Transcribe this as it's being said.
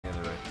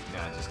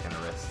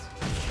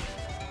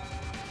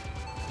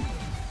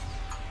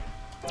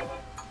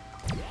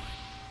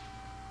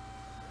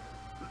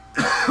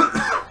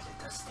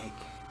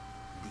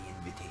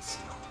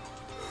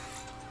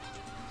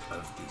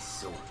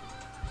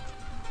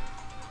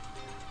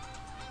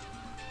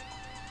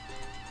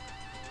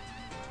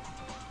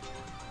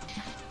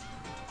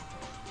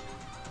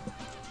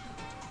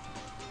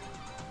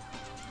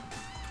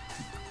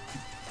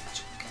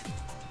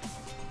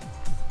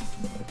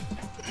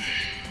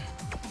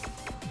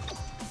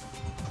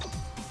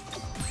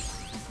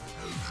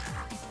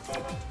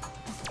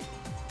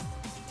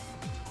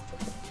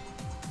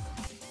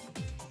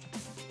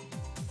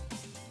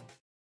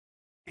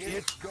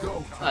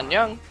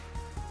Annyeong.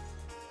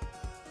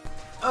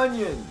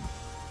 Onion.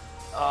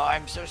 Oh,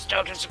 I'm so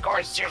stoked. It's of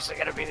course seriously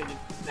gonna be the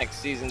next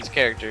season's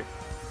character.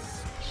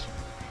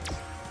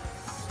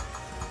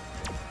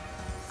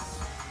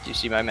 Do you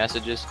see my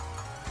messages?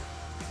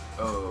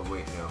 Oh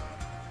wait, no.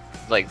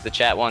 Like the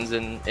chat ones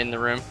in the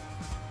room?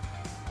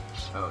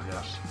 Oh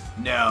no.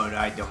 No,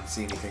 I don't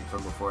see anything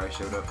from before I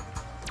showed up.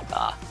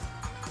 Ah.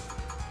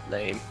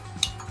 Lame.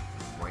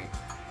 Wait.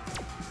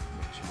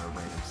 Make sure my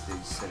random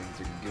stage settings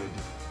are good.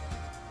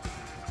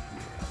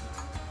 Yeah.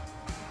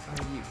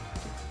 How are you?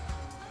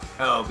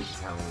 Oh, because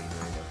Halloween,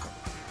 right? Okay.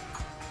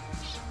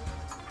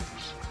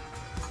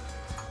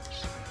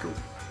 Cool.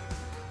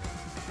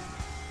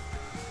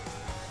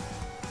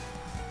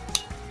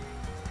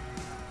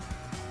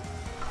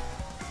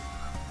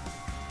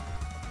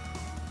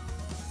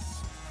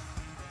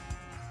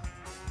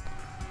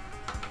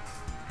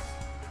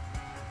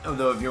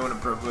 Although, if you want to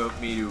provoke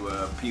me to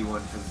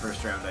P1 for the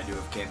first round, I do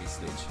have Cammy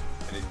Stage.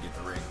 I didn't get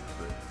the ring,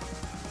 but...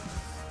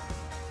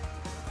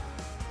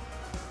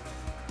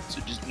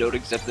 So just don't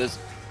accept this.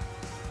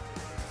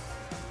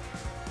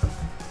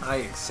 I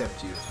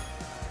accept you.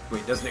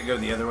 Wait, doesn't it go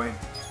the other way?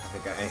 I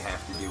think I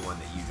have to do one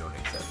that you don't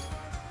accept.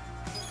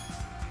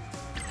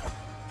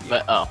 Yeah.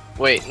 But oh,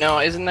 wait, no,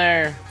 isn't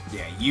there?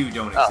 Yeah, you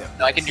don't Oh, accept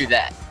no, I can do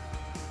that.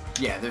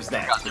 Yeah, there's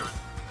that. too.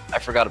 I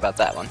forgot about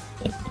that one.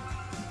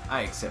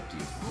 I accept you.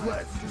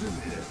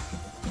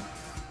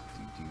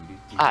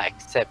 I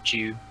accept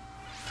you.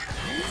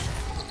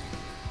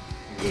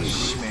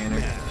 Schmanner.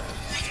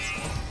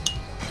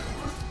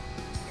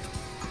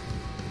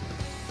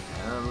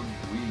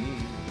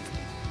 Halloween.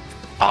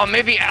 Oh,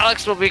 maybe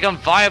Alex will become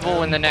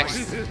viable in the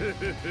next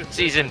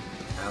season.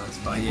 Alex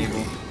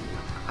Viable.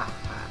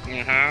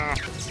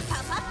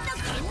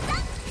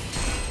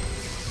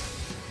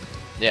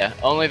 Yeah,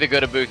 only the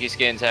good Ibuki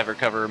skins have her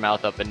cover her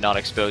mouth up and not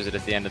expose it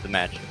at the end of the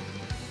match.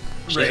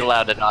 She's Right.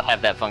 allowed to not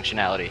have that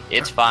functionality.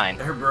 It's fine.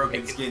 Her broken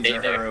It can skins stay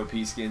are there. her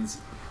OP skins.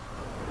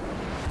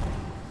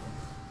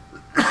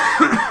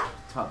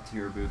 Top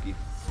tier Ibuki.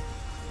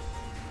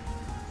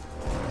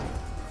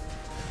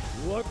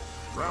 What?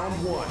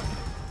 Round one.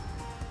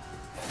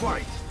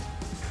 Fight!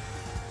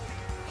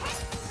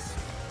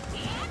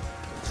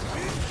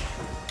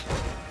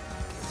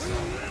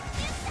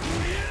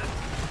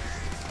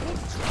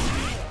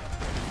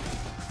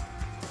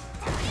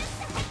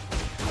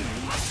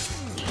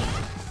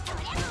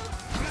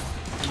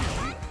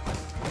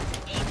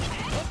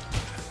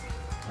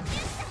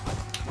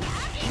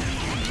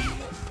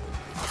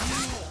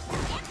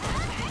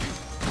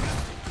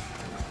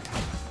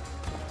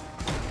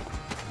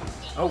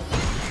 Oh.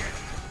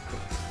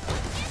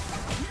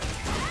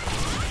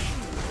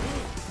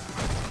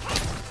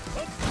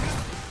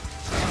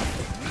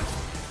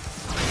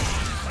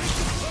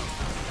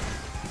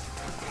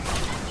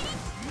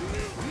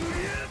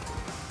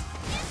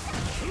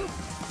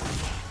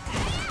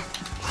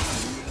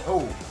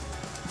 Oh.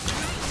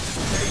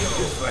 There you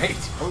go. Right.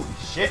 Holy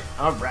shit.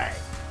 All right.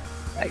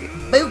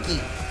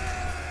 Mookie.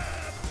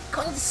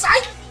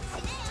 Concite.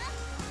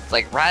 It's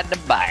like riding a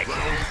bike.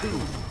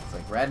 It's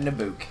like riding a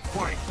book.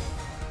 Fight!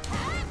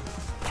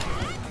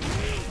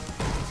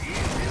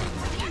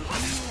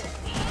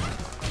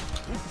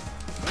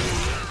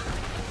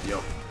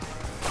 Yo.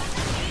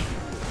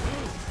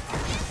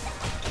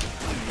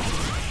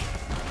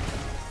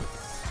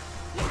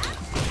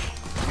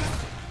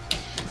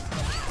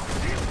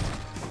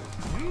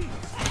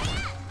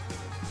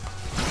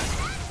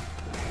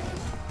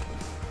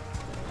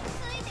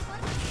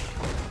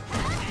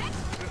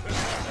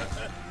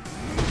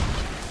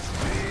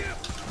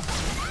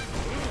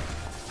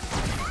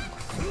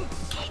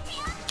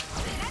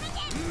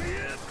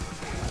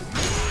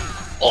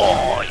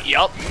 Oh,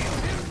 yup.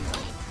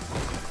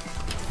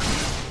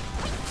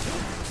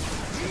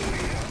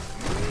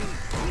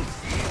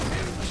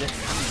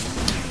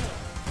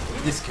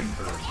 This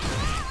conversion.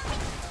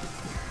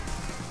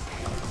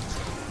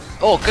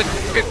 Oh,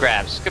 good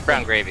grabs. Good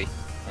brown gravy.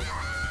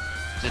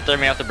 Just throw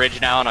me off the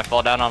bridge now and I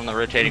fall down on the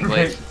rotating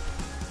blade.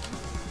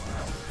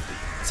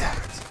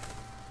 Zapped.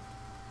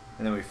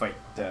 And then we fight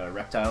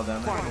Reptile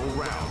down there. Final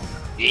round.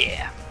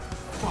 Yeah.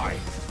 Fight!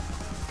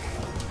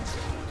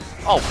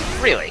 Oh,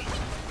 really?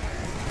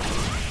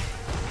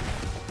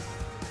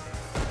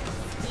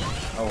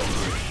 Oh,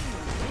 weird.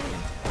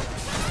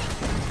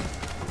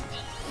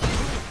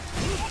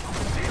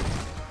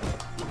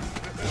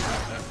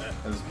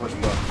 That was a push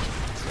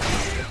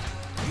button.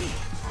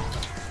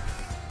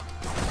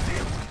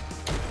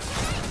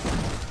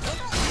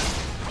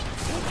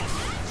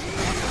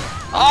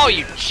 Oh,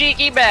 you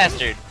cheeky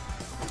bastard!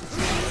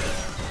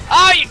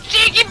 Oh, you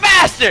cheeky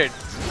bastard!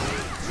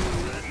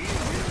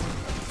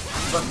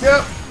 Fucked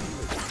up!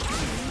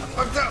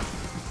 Fucked up!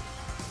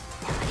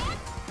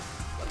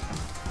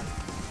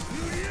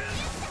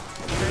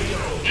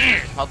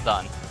 Well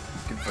done.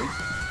 Good fight.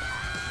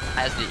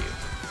 As do you.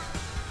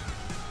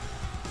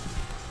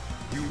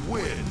 You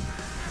win!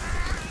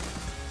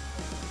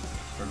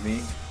 For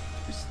me,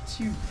 just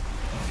two.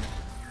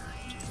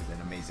 With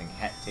an amazing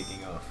hat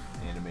taking off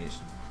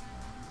animation.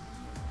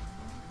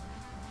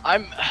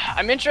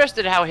 I'm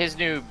interested how his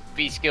new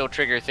V skill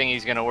trigger thingy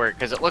is gonna work,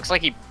 because it looks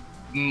like he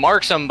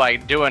marks him by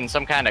doing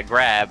some kind of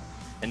grab,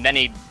 and then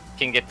he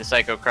can get the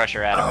Psycho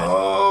Crusher out of it.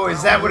 Oh,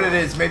 is that what it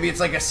is? Maybe it's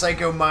like a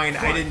Psycho Mine.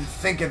 I didn't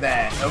think of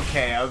that.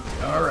 Okay,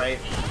 alright.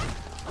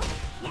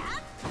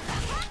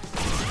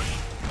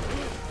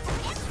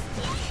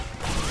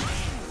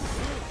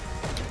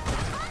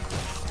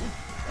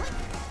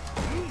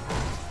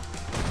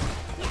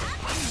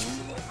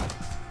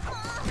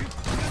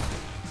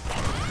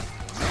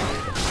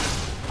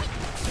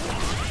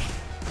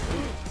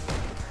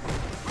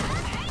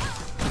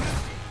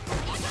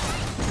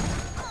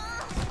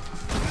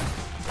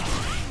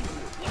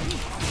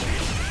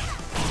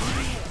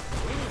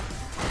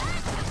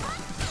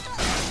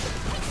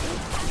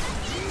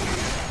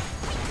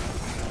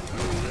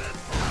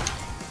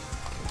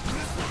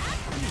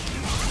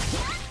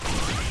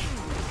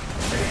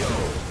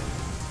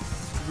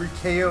 Every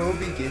KO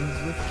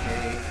begins with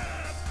K.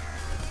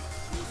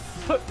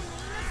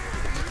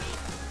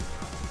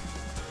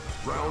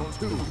 Round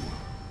 2.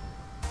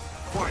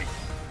 Fight.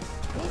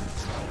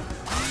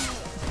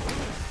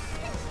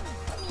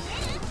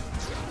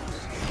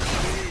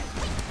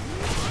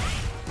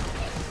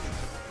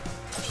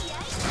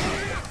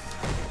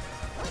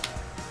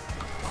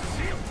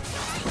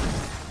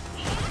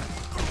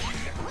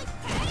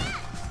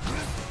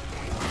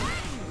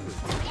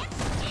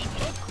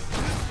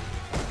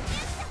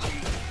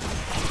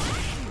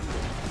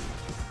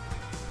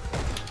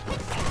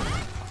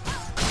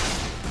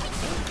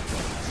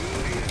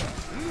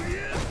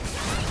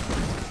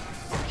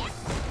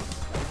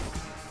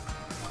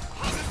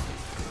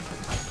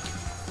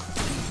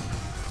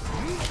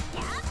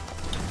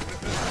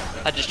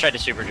 I just tried to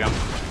super jump.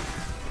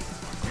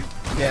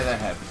 Yeah, that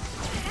happened.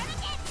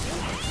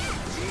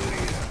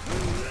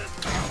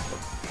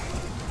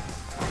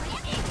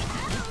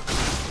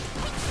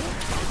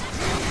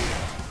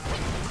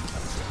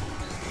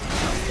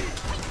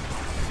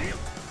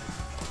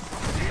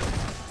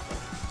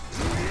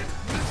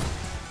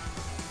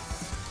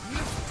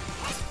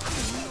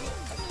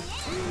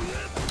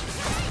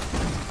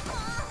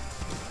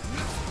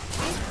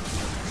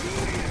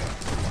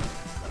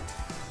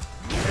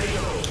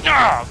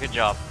 Oh, good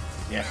job.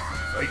 Yeah.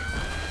 Right.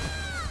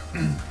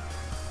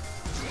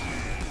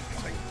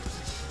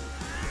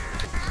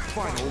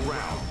 Final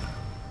round.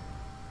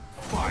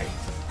 Fight.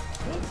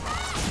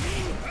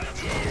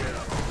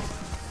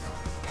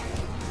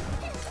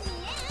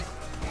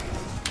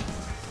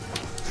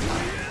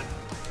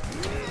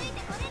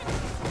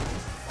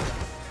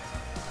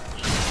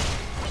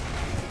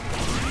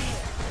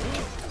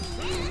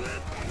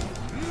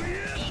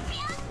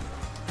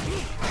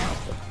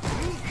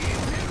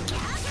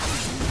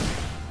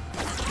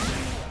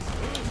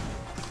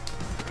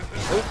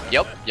 Oh,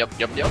 yep.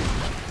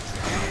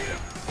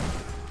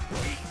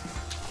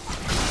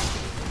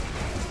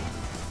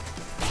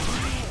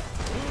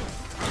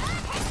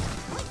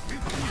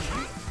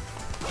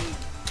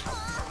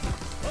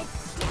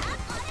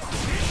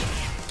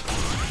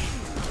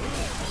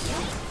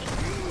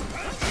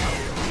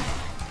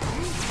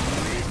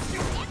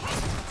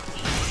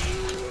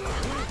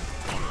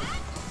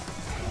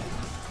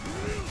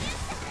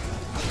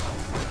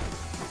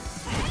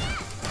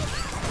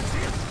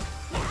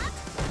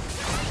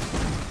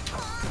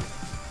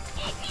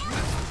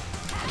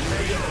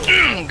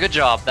 Good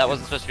job. That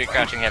wasn't supposed to be a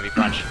crouching heavy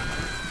punch.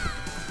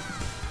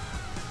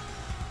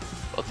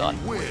 Well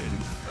done. Win.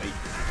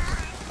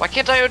 Why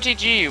can't I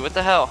OTG? What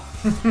the hell?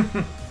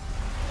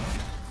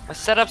 My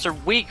setups are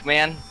weak,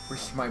 man.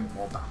 Where's my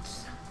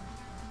wallbox?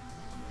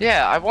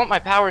 Yeah, I want my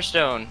Power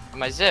Stone and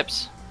my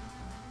zips.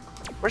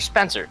 Where's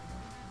Spencer?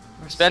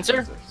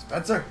 Spencer?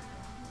 Spencer.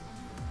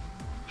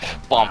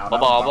 Bump,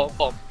 bump, bump,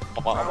 bump,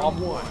 bump, Round bump.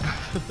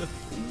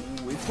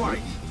 1. Fight.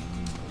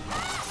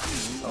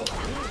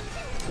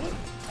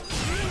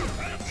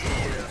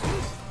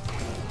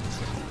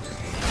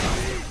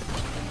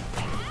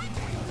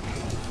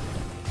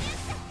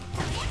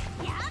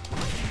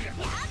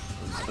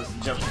 Supposed to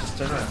jump, just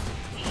turn around.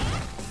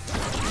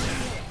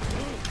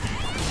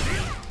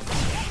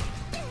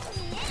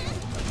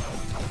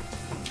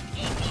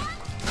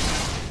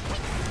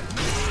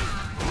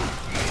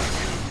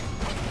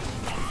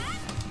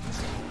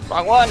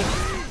 Wrong one.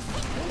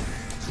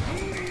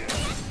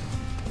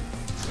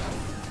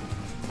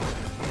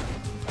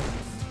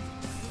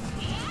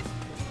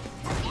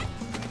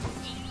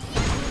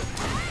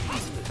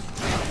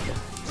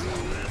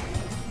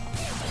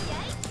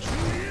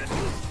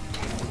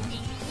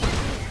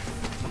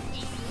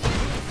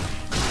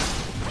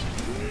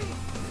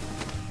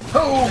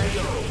 Oh!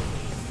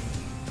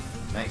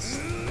 Nice.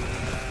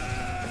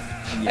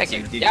 Thank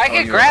you. Yeah, I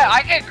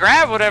can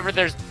grab whatever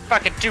there's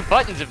fucking two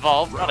buttons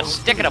involved, not a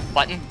stick and a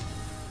button.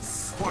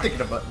 Stick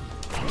in a button.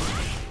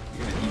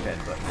 You have a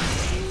D-pad button.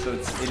 So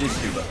it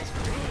is two buttons.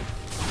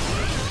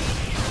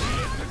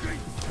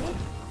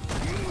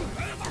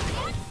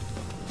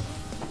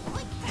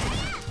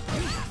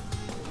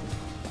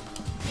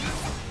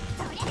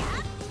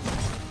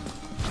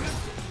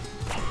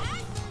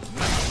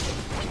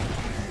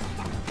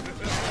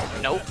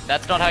 Nope,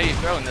 that's not how you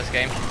throw in this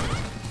game.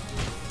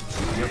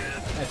 Yep,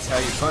 that's how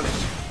you punish.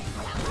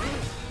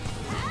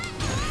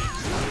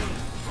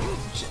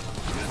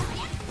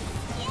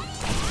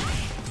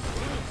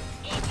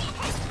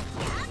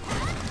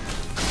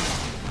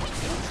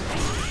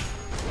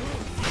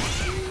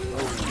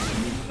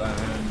 I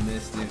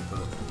missed it, but...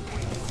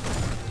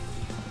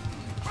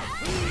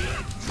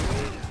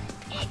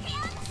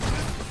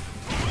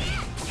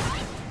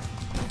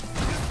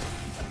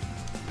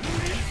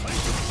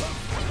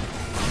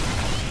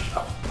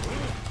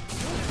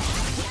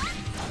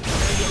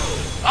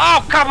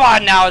 Oh, come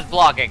on, now it's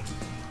blocking.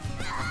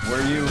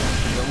 Were you?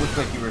 It looked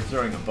like you were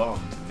throwing a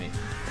bomb to me.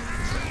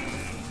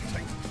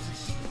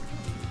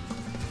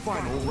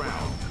 Final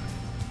round.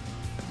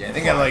 Yeah, I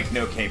think I like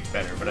no cape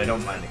better, but I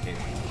don't mind the cape.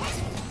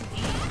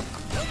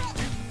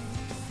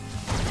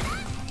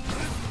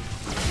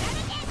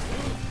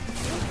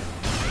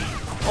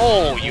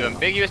 Oh, you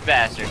ambiguous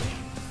bastard.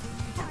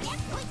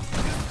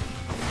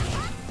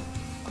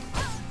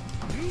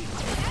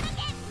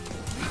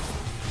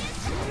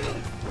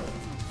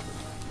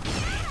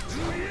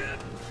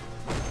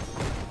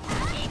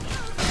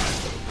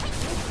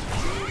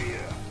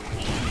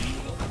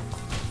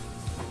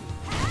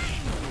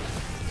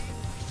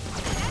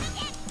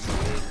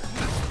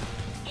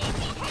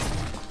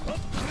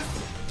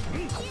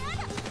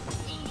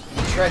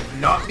 Tried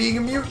not being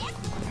a mute?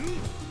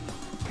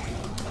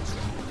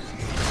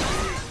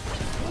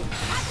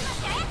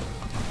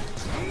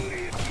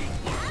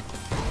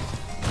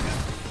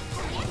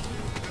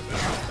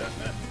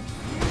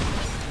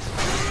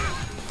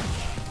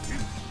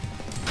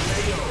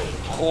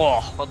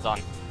 Oh, well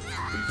done.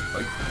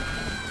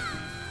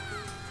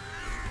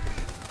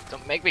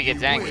 Don't make me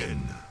get angry.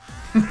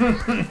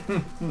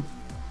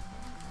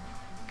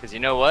 Cause you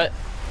know what?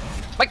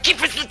 My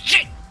keep is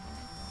legit!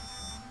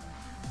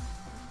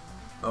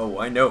 Oh,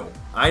 I know.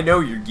 I know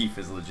your geef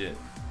is legit.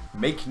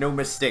 Make no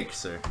mistake,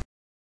 sir.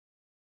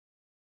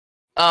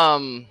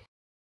 Jaywong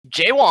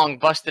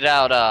busted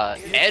out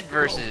Ed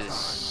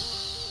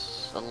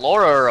versus a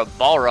Laura or a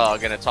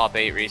Balrog in a top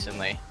 8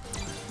 recently.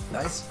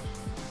 Nice.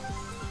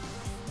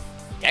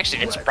 He actually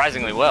did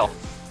surprisingly well.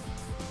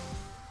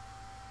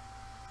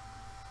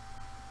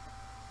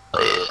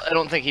 I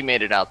don't think he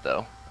made it out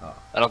though. Oh.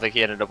 I don't think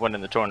he ended up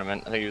winning the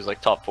tournament. I think he was like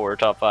top 4 or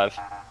top 5.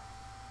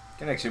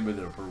 Connection with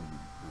it.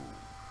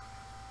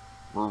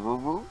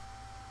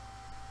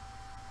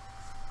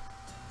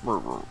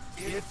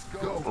 It's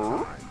go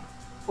time.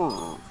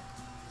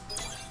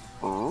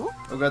 Oh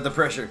god, the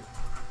pressure.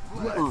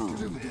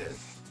 Let's do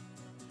this.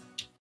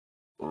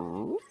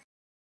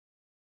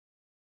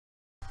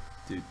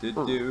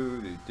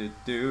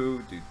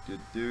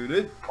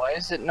 Why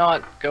is it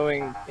not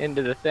going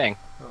into the thing?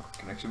 Oh,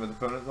 connection with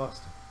opponent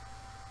lost.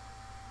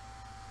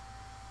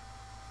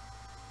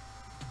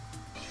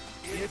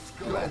 It's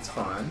go Well, that's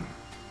fun.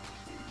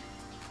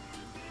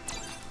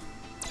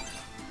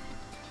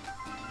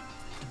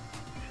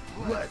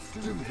 Let's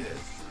do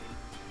this.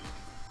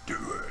 Do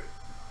it.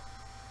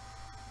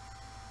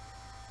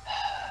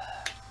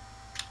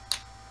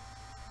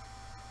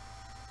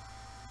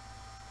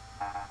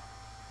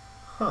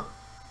 Huh.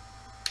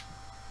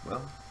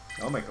 Well,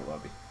 I'll make a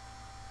lobby.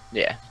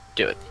 Yeah,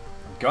 do it.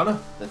 I'm gonna.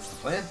 That's the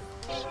plan.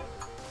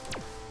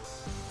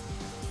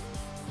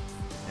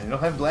 And it'll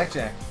have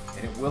blackjack,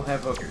 and it will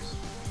have hookers.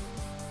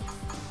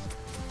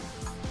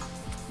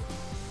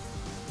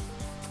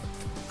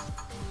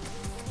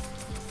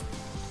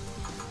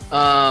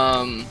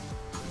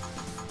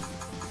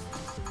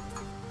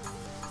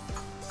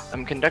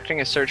 I'm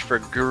conducting a search for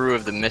Guru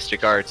of the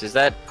Mystic Arts. Is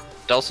that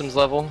Dulcim's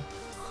level?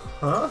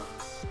 Huh?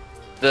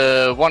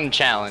 The one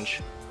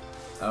challenge.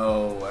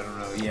 Oh, I don't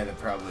know. Yeah,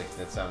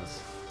 that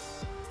sounds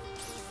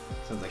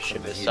like something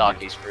he'd do.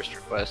 Shibasaki's first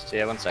request.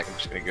 Yeah, 1 second. I'm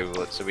just gonna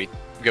Google it so we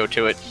go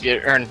to it.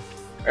 Earn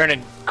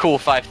a cool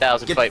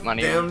 5,000 Get fight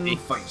money. them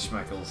fight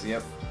schmeckles,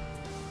 yep.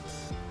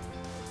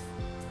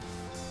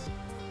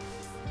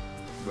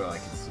 Well, I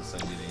can still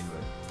send you the invite.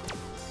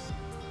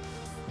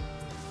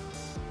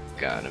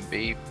 Gonna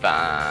be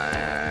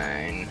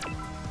fine.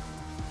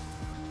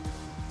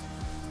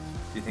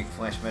 Do you think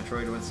Flash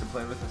Metroid wants to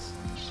play with us?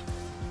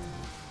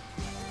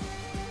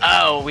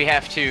 Oh, we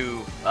have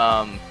to,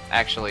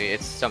 actually,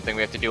 it's something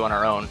we have to do on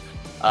our own.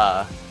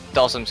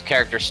 Dulcim's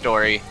character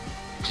story,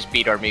 just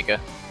beat Armika.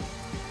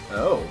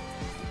 Oh.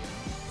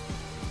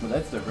 Well,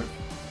 that's different.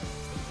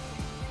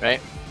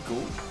 Right?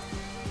 Cool.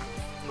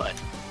 But,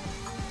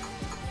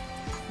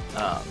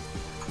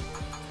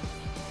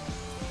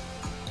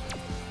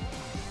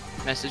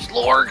 message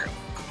Lorg!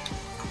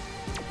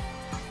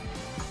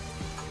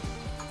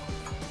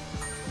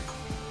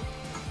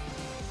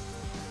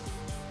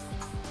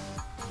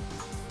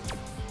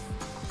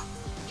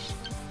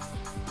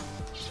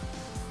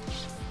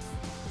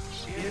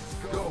 It's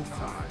go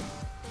time.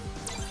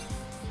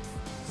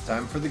 It's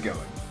time for the going.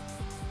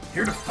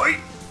 Here to fight!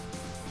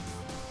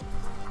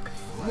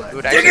 Ooh,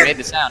 it actually made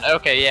the sound.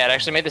 Okay, yeah, it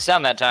actually made the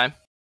sound that time.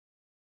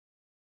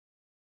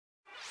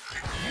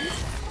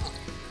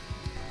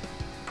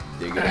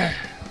 Dig it.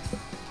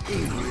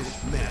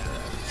 English meta.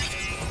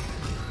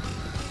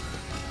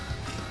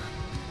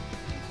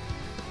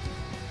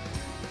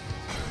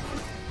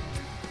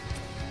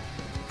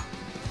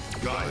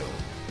 Guile.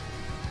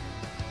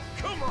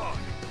 Come on.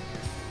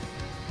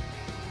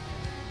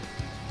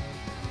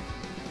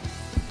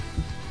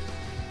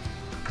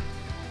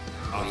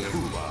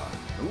 Akuma.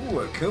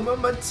 Ooh, Akuma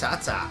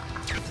Matata.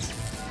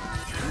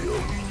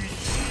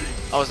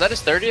 Oh, is that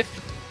his 30th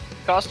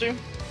costume?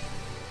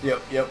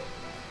 Yep.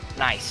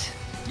 Nice.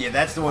 Yeah,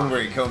 that's the one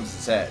where he combs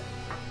his head.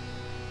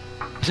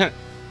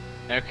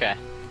 Okay.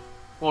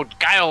 Well,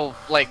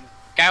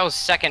 Guile's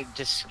second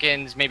to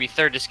skins, maybe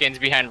third to skins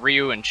behind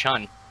Ryu and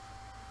Chun.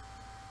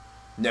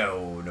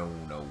 No.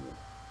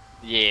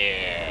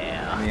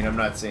 Yeah. I mean, I'm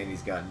not saying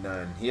he's got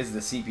none. He has the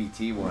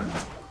CPT one.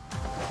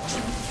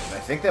 And I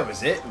think that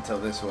was it until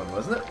this one,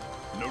 wasn't it?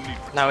 No need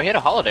for No, he had a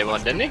holiday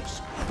one, didn't he?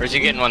 Or is he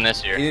getting one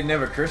this He year? didn't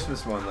have a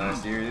Christmas one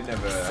last year. He didn't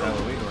have a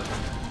Halloween one.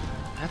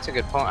 That's a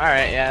good point.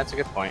 Alright, yeah, that's a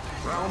good point.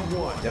 round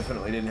one.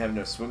 Definitely didn't have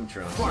no swim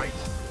trunks. Fight.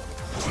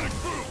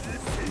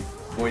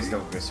 Boys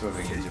don't go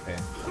swimming in Japan.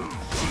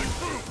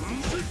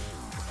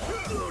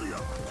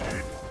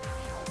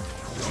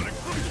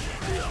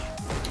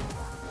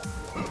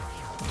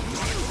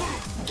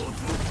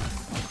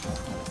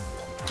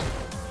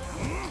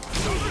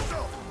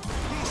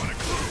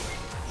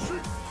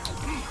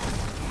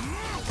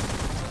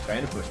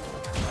 Trying to push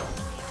one.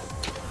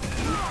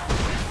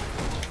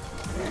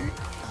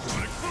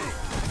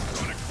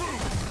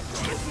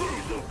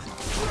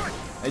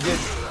 I did.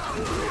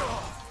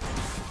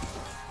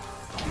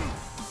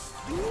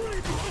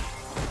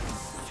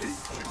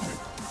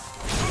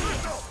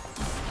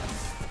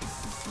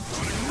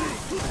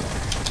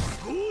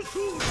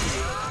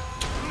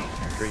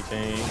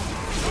 Greeting.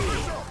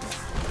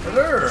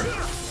 Hello.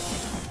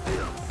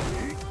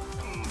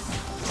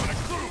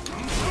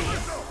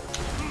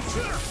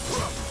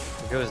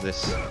 Here goes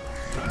this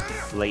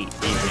late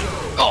evening.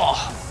 Oh!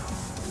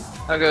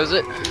 How goes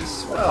it?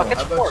 Well,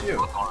 how about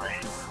you?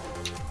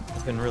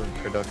 It's been really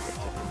productive.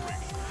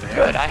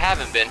 Good, I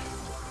haven't been.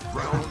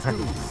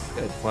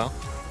 Good. Well,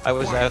 I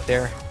was out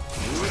there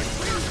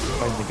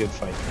fighting a good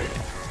fight.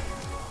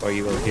 While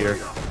you were here,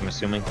 I'm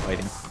assuming,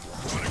 fighting.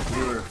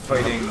 We were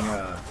fighting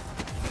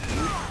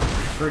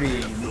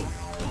pretty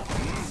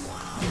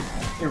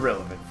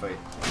irrelevant fight.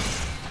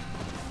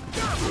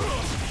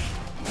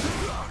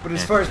 But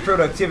as far as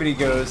productivity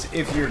goes,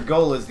 if your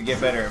goal is to get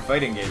better at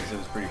fighting games, it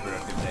was a pretty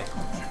productive day.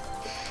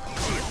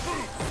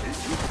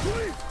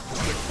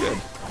 Good.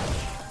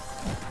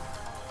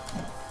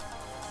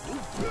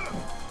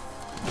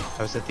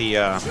 I was at the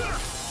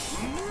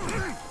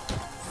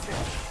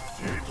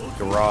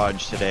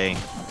garage today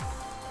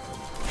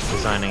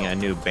designing a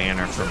new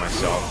banner for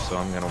myself, so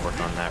I'm gonna work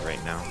on that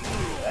right now.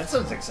 That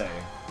sounds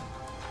exciting.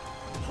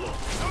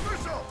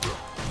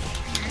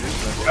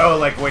 Oh,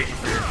 like waiting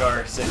for your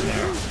car sitting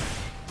there.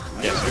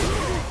 Yes, sir.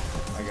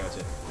 I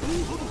gotcha.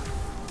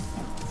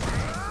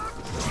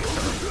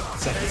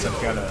 Sentence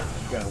I'm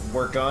gonna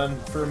work on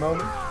for a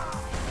moment.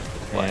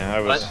 Yeah, I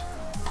was.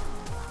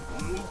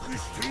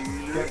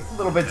 Got a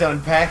little bit to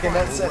unpack in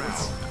that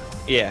sentence.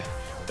 Yeah,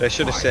 I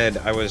should have said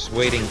I was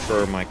waiting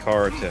for my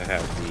car to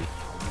have the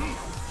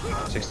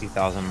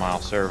 60,000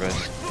 mile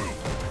service,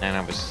 and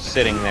I was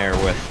sitting there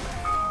with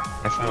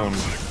my phone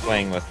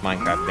playing with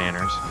Minecraft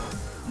banners.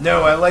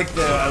 No, I like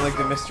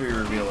the mystery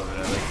reveal of it.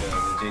 I like the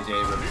JJ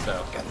Abrams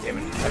style. God damn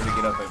it! Time to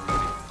get up,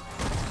 everybody.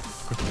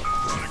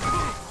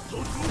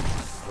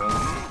 Well,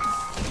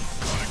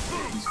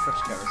 these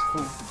crush cars,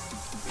 cool.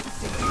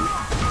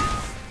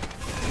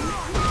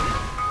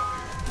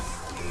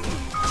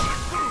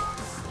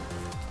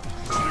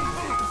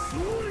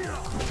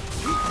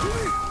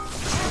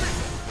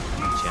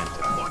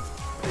 Enchanted.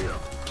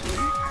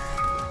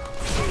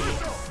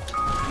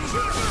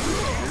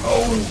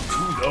 Oh,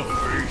 to the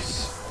face.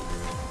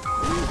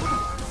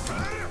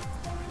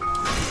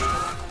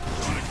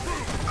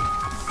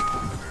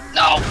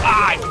 No!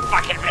 I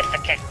fucking missed the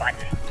kick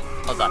button!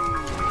 Hold on.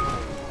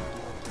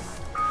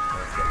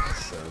 Okay,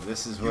 so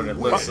this is what it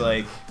looks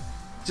like.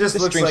 Just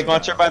This looks stream like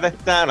sponsored by the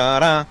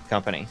Da-Da-Da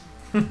Company.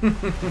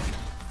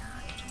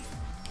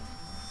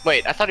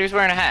 Wait, I thought he was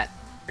wearing a hat.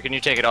 Or can you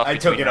take it off? I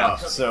took between it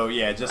rounds? off, so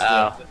yeah, just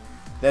Oh.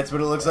 that's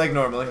what it looks like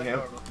normally.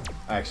 Yeah.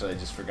 Actually, I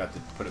just forgot to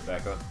put it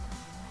back on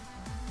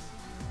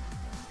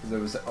because it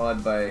was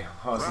awed by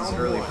Haas's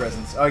early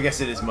presence. Oh, I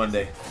guess it is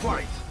Monday.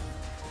 Fight.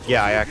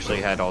 Yeah, I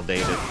actually had all day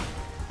to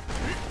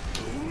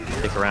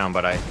stick around,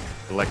 but I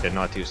elected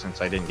not to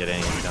since I didn't get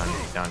anything done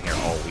down here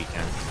all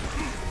weekend.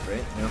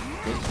 Right? No,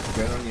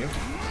 good on you.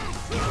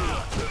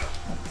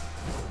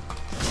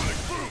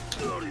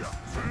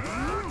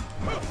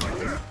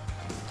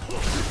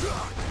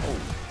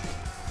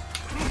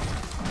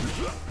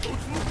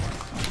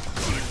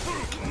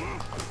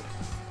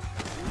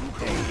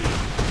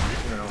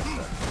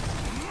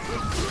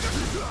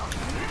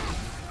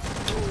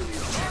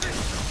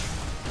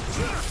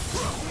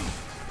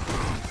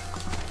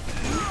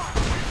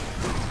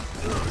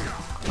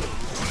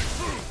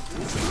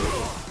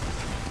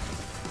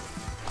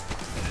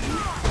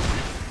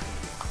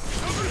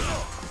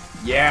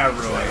 Yeah,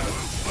 Roy.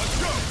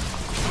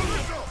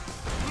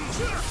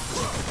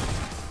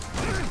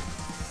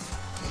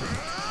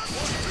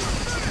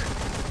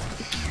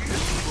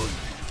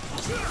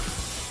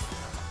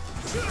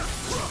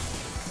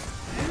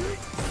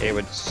 It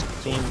would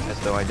seem as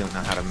though I don't know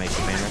how to make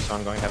a banner, so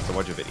I'm going to have to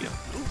watch a video.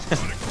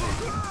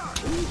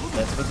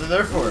 That's what they're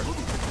there for.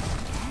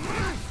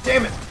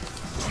 Damn it!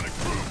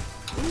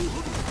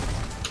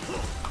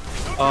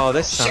 Oh,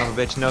 this son of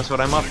a bitch knows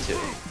what I'm up to.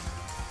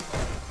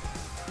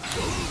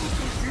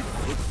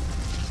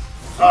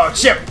 Oh,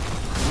 chip!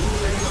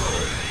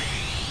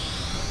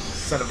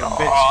 Son of a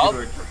bitch.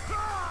 Squidward.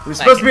 It was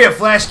supposed to be a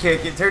flash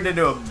kick. It turned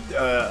into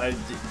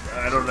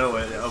I don't know,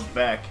 a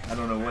back. I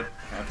don't know what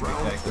happened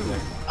exactly there.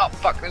 Oh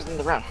fuck, there's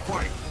another round.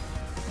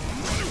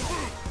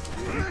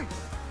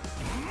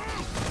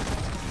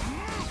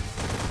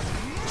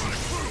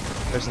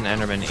 There's an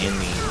Enderman in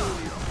the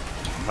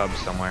pub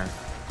somewhere.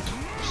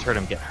 Just heard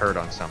him get hurt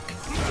on something.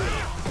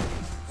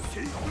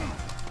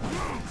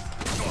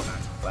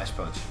 Flash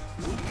punch.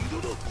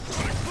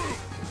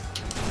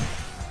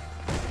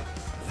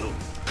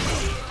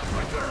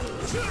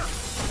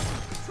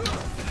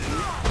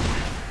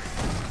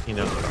 He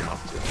knows what I'm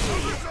up to.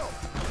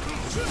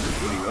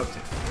 What are you up to?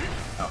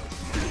 Oh,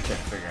 trying to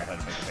figure out how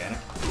to make a banner.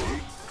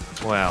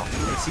 Well,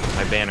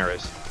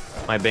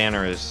 my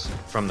banner is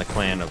from the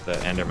clan of the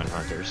Enderman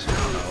Hunters.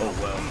 Oh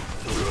well.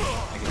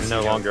 I can I'm see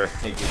no how longer to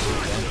take issue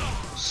with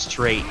that.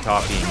 straight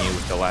copying you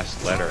with the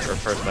last letter, or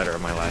first letter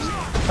of my last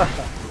name.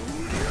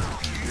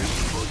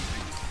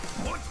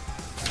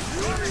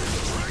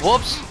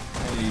 Whoops.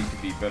 Maybe you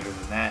could be better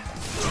than that.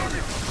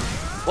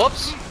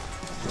 Whoops.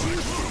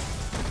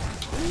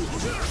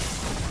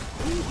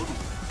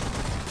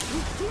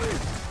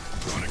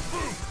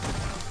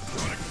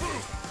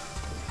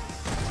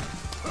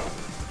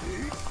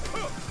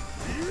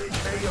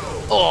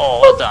 Oh,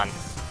 well done.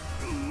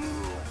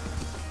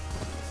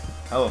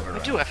 However, I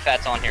do have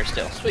fats on here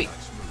still. Sweet.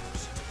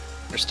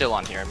 They're still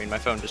on here. I mean, my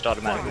phone just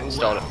automatically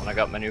installed it when I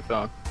got my new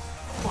phone.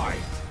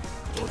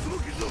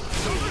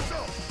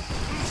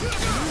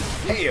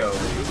 Heyo!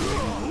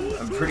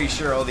 I'm pretty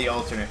sure all the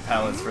alternate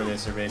palettes for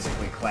this are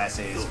basically Class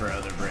A's for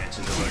other branches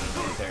of other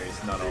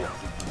militaries, not all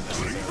of them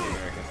necessarily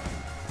American.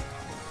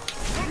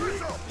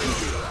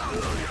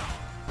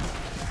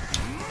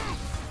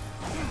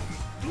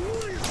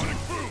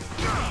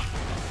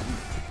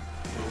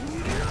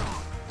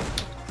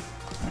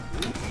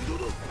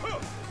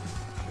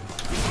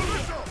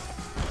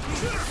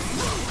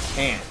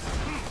 And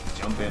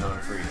jump in on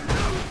freedom.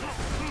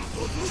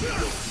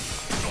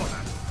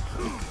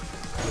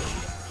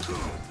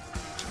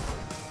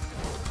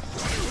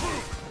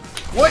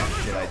 What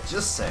did I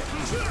just say?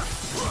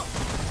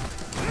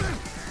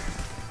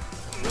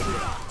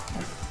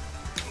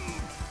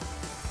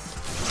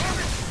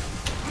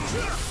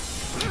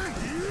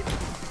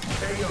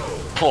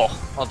 Cool.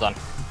 Well done.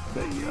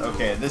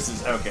 Okay, this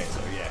is okay. So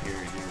yeah, here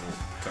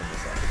come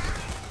this out.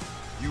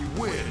 You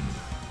win.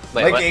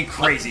 Wait, Like what? a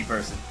crazy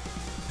person.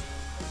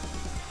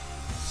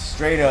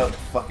 Straight up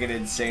fucking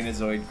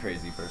insanozoid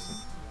crazy person.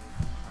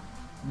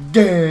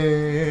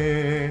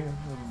 Damn.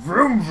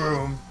 Vroom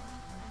vroom.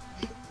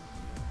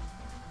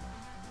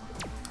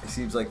 He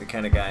seems like the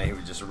kind of guy who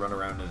would just run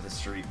around in the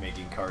street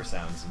making car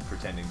sounds and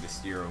pretending to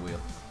steer a wheel.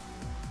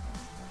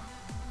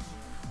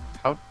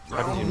 How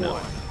did you know?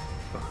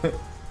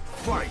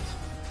 Fight.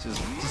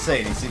 Just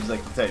saying, he seems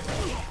like the type.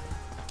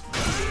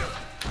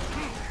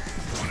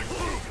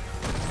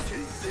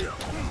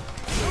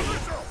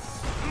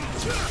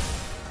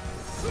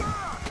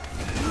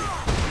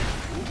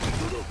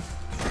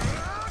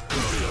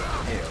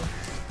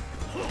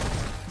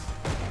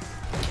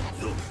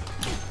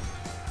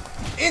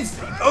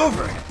 Instant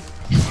overhead!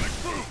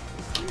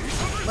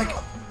 Like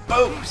a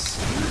boss!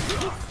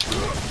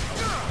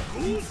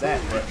 Eat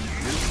that, button.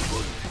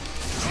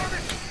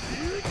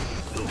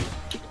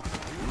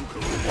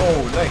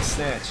 Oh, nice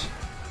snatch.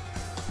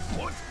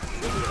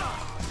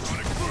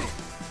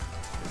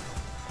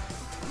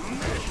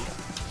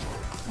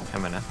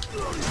 Coming up.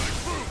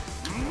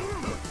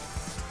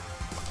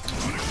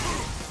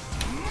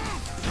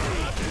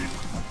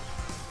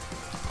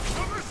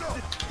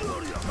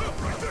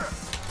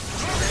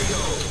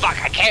 Fuck,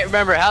 I can't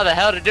remember how the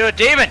hell to do a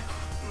demon!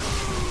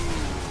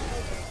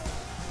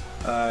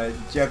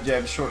 Jab,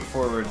 jab, short,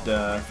 forward,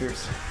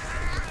 fierce.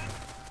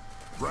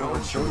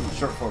 Forward,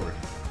 short, forward.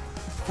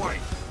 Fight.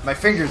 My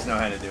fingers know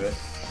how to do it.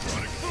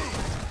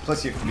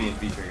 Plus you have to be in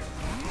V trigger.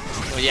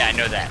 Well, yeah, I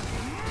know that.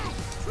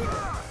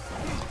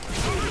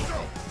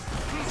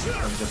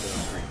 Comes up on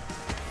the screen.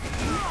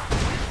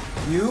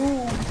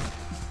 You...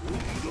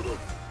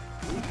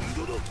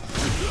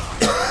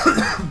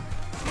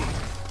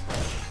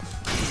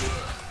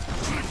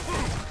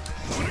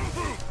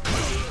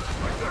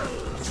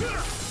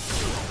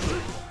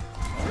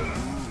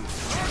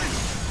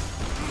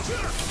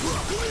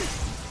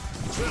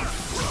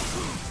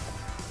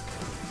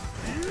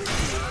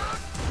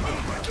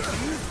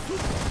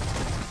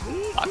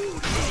 Fuck.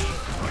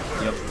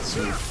 Yep,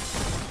 sweet.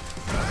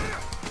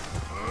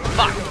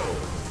 Fuck.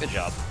 Good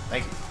job.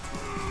 Thank you.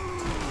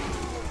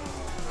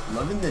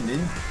 Loving the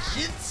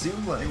ninjutsu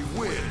like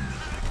Win.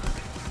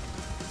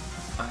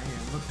 I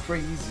am a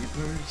crazy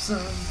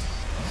person.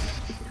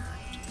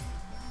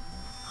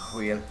 Oh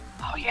yeah.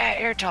 Oh yeah,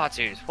 air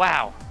tattoos.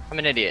 Wow. I'm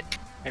an idiot.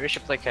 Maybe I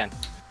should play Ken.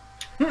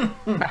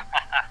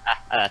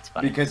 That's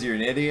funny. Because you're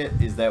an idiot?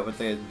 Is that what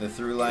the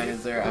through line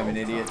is there? I'm an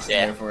idiot, so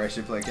Yeah. therefore I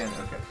should play Ken?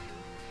 Okay.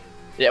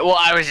 Yeah, well,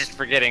 I was just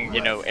forgetting,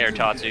 you know, Air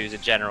Tatsus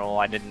in general.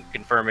 I didn't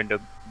confirm into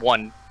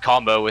one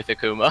combo with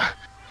Akuma.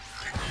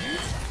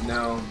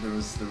 No, there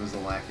was a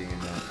lacking in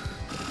that.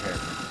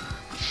 Apparently.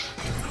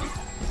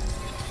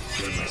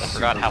 I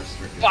forgot how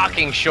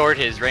fucking short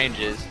his range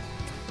is.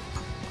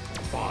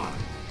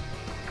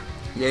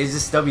 Yeah, he's a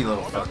stubby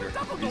little fucker.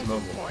 He's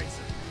mobile.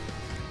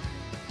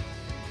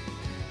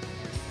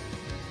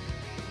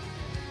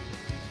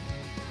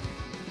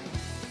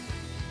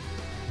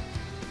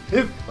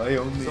 If I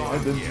only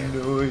had the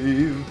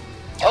knife.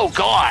 Oh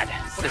god!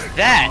 What is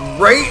that?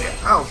 Right?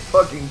 How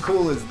fucking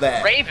cool is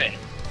that? Raven!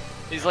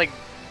 He's like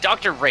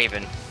Dr.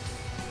 Raven.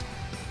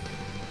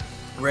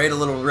 Right, a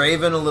little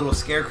Raven, a little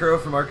Scarecrow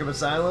from Arkham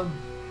Asylum.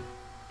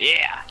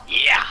 Yeah,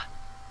 yeah,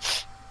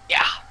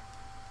 yeah.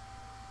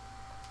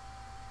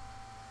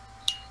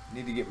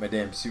 Need to get my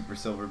damn Super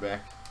Silver back.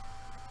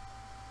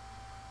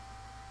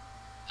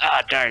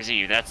 Ah,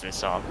 Darzi, that's the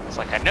song. It's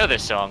like, I know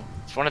this song.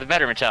 It's one of the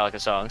better Metallica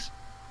songs.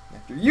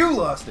 After you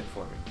lost it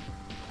for me.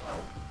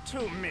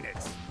 2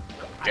 minutes.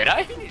 Did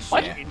I?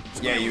 What?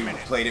 Yeah, you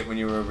played it when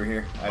you were over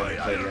here. I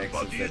haven't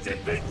played it since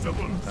that day.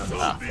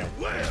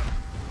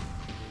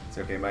 It's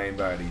okay, my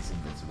body's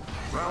invincible.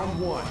 Round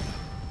 1.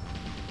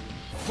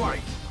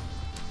 Fight.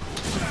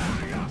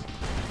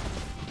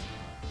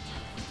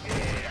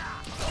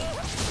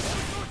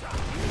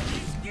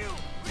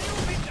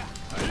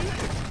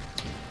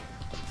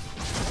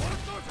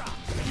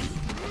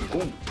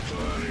 Ooh.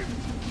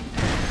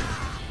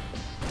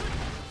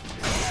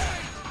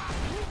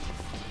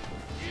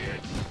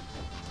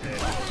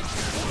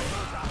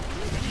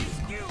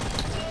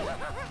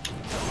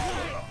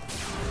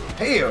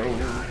 Hey-o.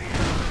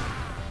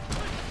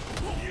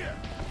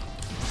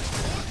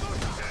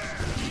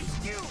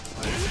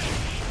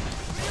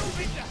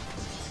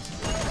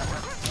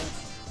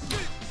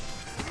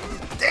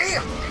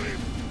 Damn!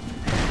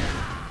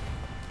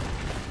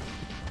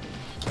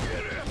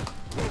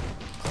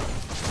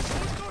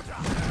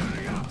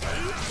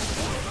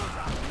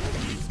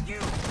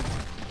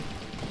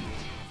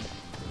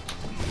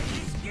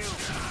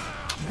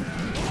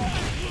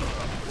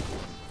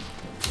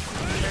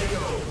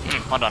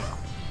 Hold on.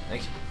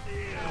 Thanks.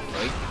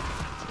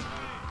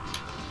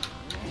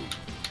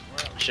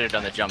 I should have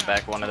done the jump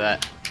back one of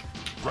that.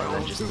 Rather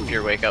than just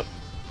pure wake up.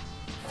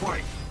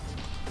 Fight.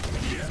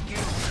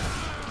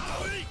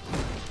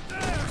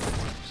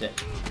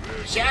 Shit.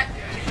 Shit!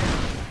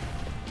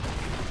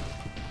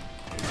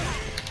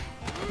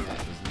 That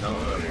was no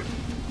good.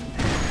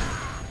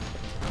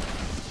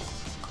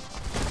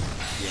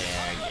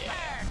 Yeah.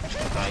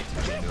 I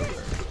turned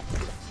over.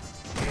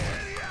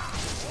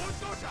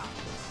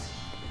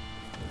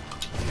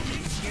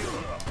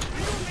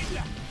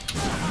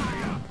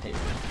 Hey.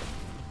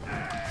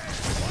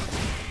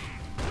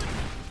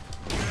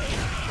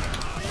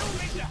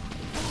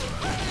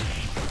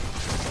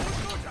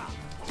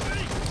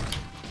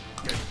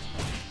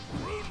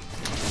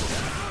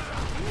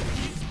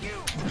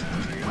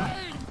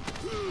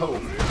 Oh.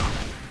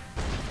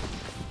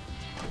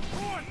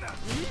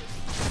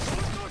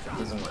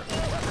 Doesn't work.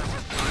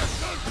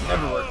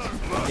 Never works.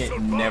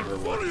 It never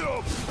works.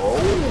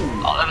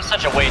 Oh. Oh, that was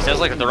such a waste. That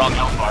was like the wrong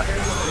health bar.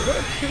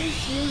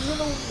 He's using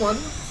a one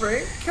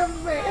frame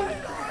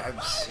command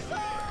grab.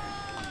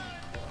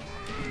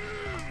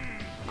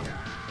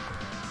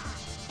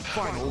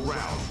 Final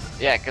round.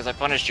 Yeah, because I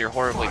punished your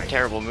horribly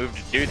terrible move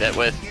to do that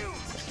with.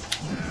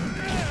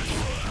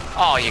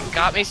 Oh, you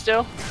got me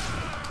still?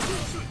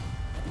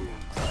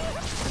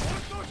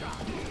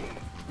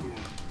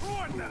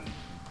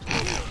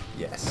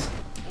 Yes.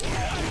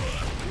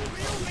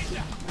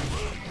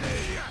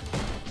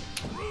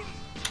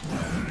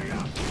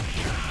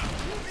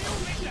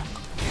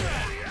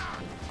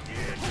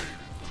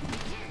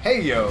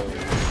 Hey yo!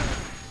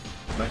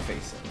 My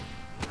face.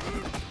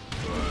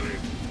 Oh,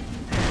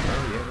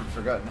 you haven't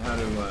forgotten how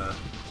to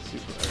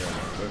super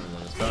whatever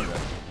on this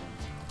contract.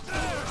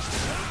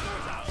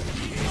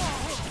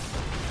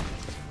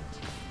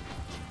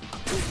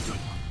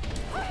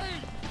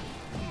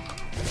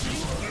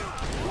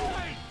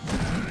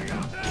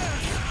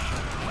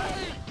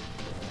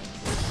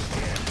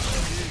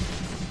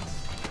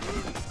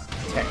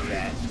 Tech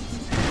that.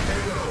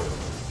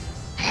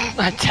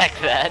 Attack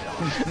that.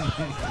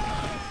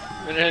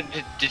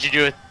 Did you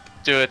do a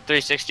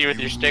 360 with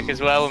your stick as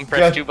well and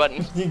press 2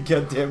 buttons? You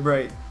goddamn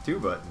right. 2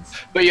 buttons.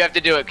 But you have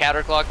to do it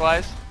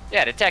counterclockwise?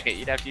 Yeah, to tech it,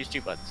 you'd have to use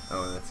 2 buttons.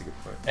 Oh, that's a good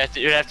point.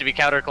 It'd have to be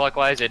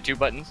counterclockwise at 2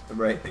 buttons.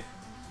 Right.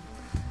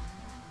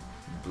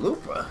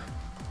 Blooper.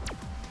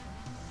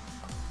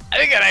 I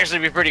think that'd actually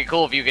be pretty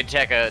cool if you could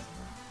tech an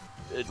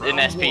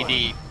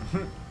SPD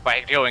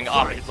by going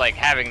off, like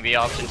having the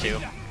option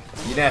to.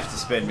 You'd have to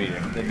spend meter.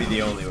 That'd be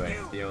the only way.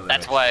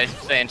 That's why I'm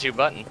saying 2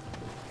 button.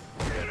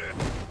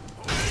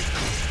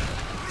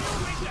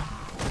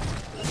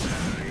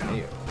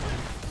 Hey-o.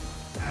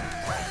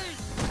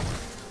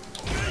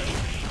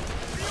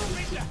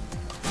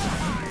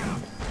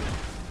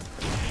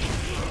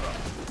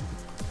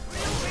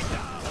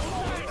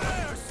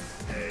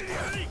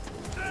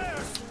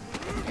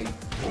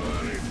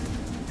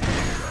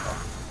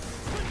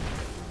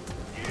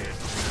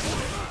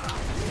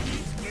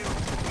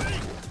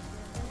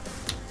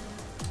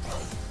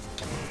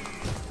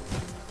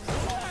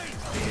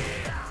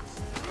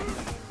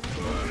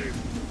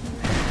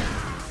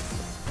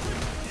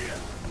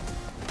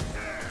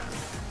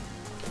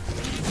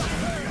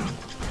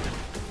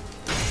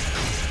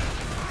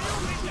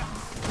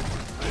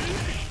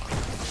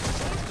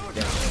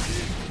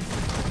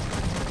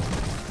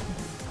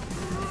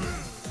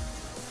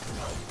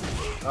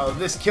 Oh,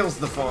 this kills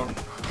the Fong.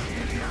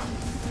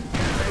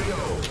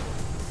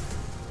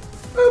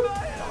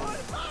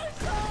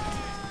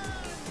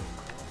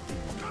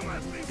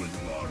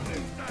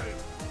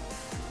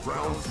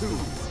 Round 2.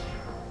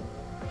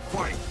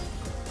 Fight.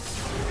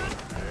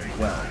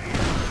 Well.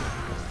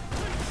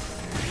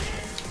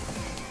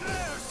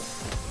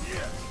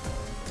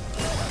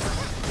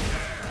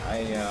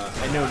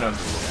 I know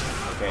numbers.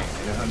 Okay,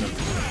 I know how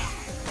numbers work.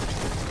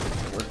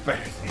 It works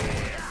better.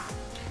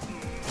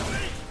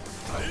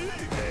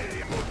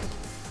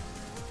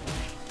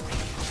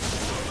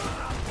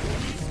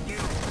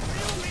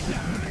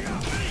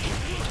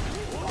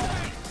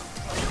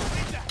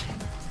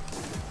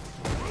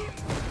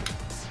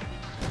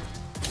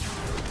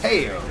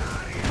 Hey-o.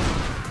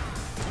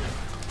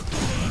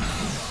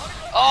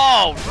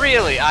 Oh,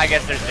 really? I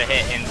guess there's the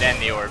hit and then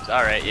the orbs.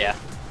 Alright, yeah.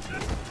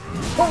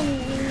 Oh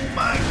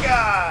my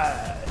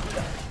god!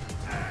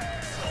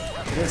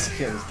 This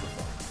kills the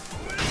Fong.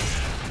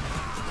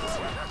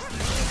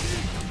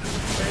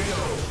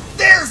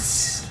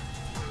 This!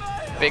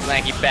 Big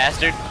lanky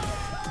bastard.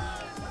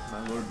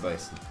 My Lord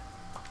Bison.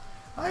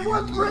 I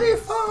want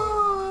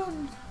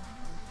refund!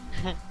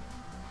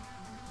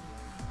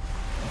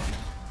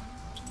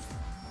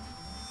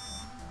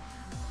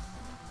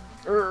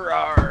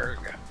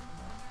 Arrgh.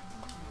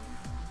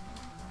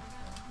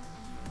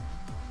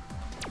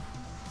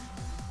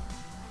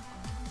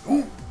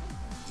 Ooh,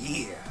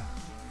 yeah.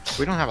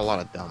 We don't have a lot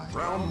of die.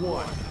 Round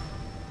 1.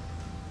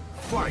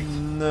 Fight.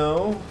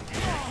 No,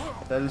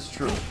 that is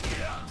true.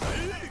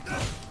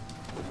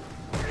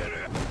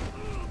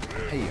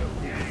 Hey-o.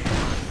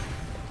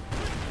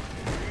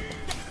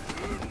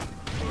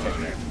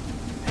 Okay.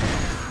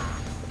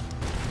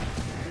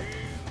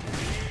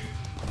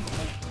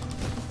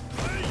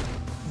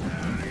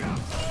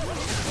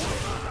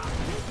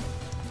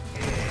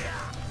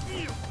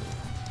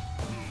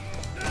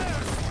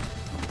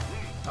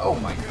 Oh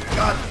my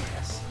god,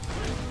 yes.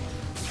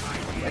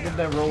 Why didn't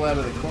I roll out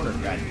of the corner?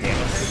 God damn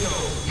it.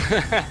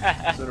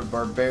 What sort of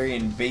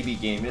barbarian baby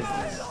game is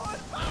this?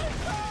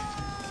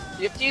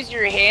 You have to use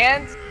your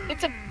hands?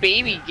 It's a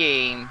baby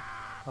game.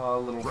 Oh,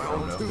 little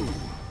Round Frodo. 2.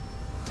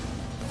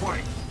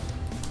 Fight.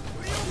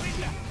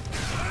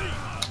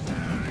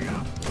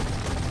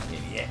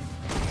 Idiot.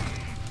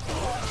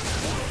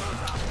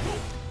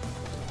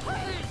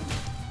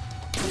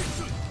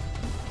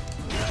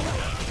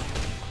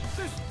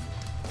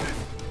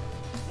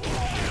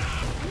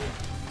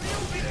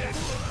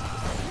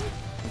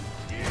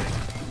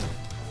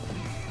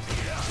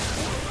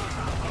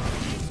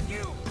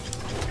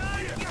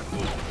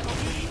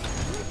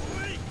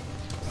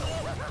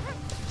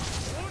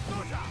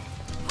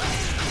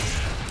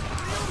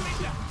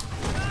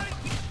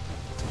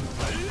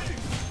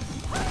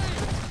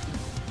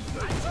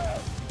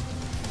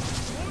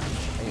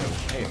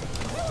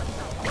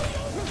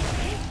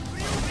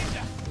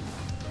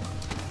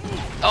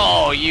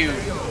 Oh, you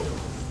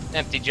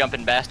empty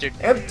jumping bastard.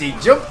 Empty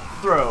jump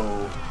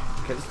throw.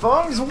 Cause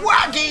Fong's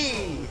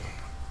wacky!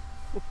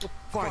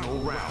 Final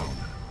round.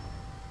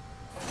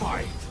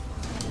 Fight.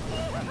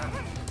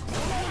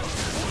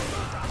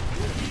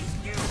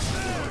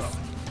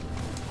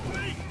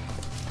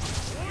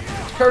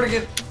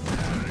 Cardigan.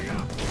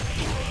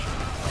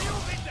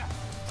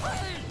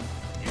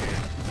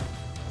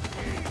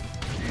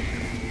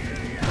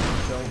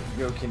 Don't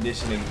go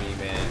conditioning me,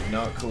 man.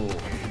 Not cool.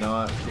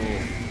 Not cool.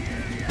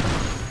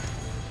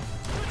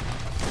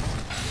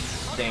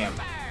 Damn.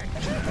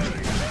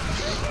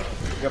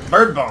 You got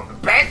bird bomb,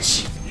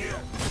 bitch!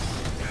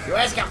 Your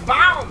ass got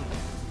bombed!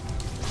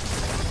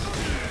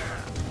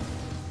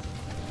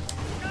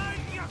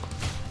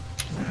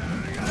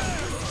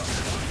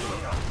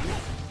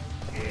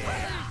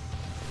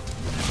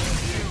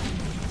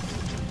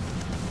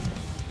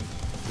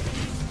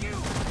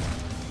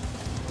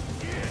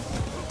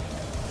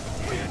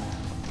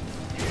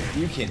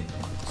 You can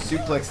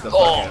suplex the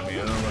fuck out of me. I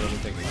don't know what I'm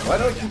thinking. Why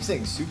do I keep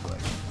saying suplex?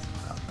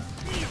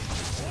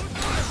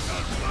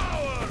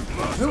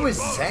 Who is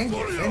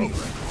Zangief anyway?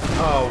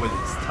 Oh, with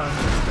his tongue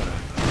it's gonna...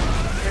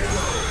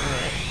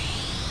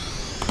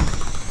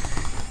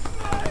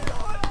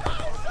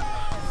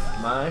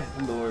 My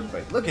lord,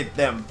 but look at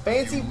them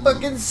fancy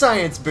fucking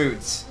science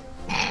boots.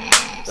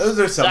 Those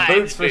are some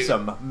boots for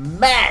some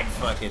mad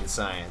fucking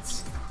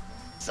science.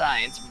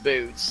 Science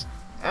boots.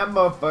 That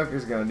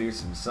motherfucker's gonna do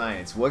some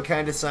science. What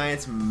kind of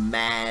science?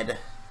 Mad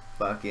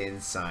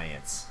fucking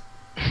science.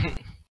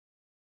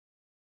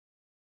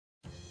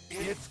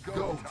 It's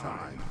go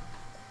time.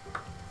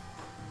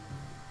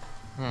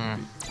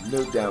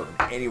 No doubt in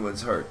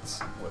anyone's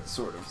hearts what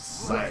sort of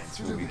science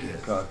will be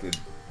concocted.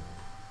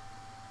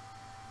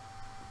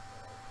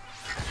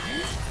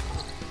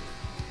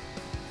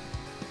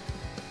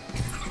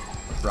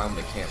 Around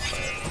the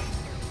campfire.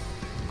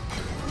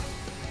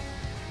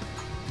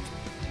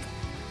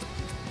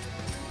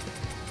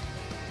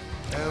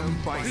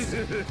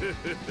 Bison.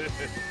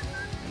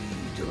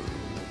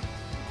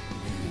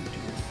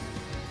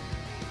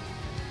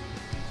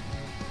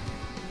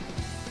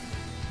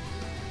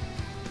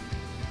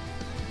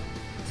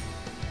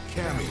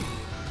 Cammy.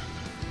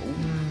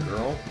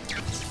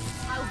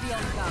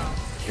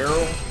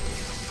 Girl.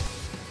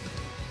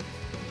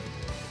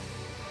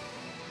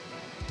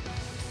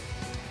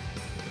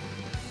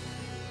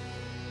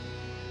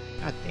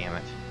 God damn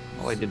it.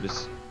 All I did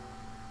was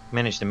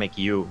manage to make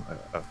you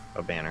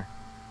a banner.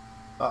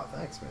 Oh,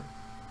 thanks, man.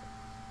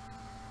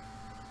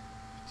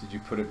 Did you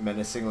put it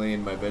menacingly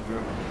in my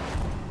bedroom?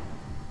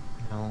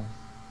 No.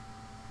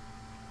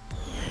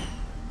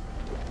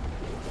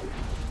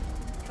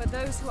 For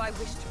those who I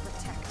wish to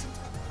protect,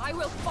 I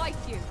will fight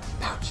you.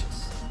 Pouches.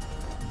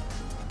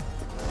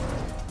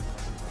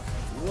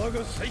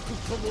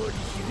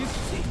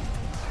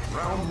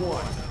 Round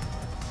one.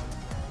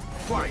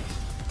 Fight.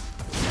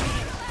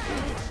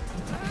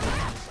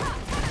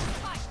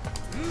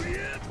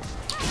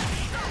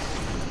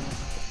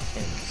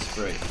 And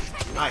spray.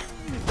 I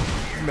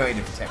might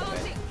have attacked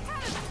that.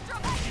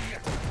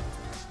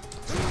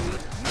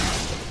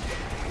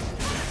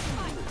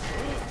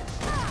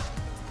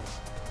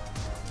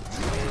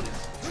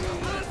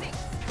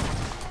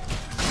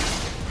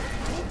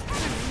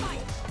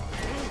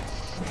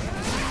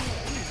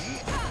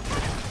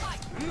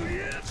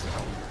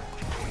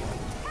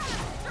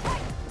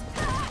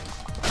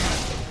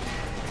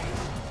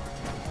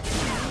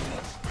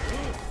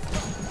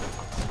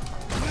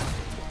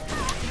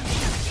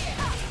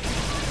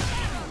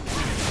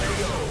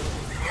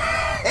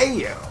 Hey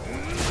yo!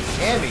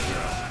 Cammy!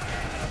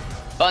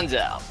 Buns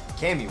out.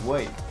 Cammy,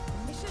 wait.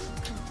 Mission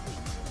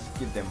complete.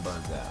 Get them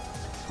buns out.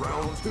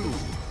 Round two.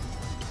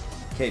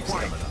 Cape's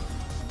Fight. coming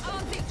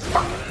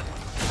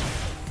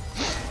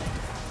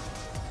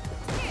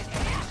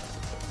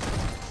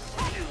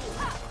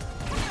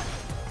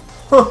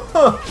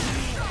up.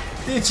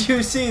 Did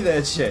you see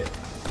that shit?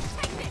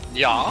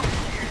 Yeah.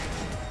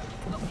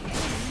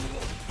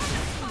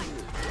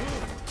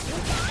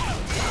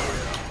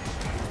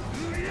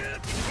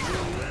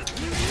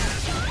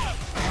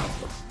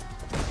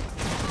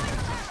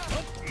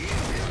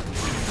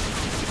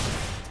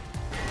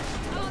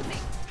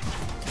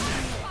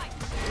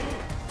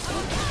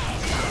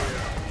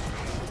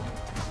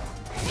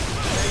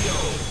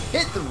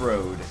 Hit the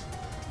road.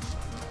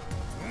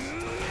 I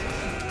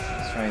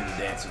was trying to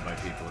dance with my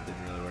people. It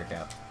didn't really work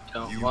out.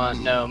 Don't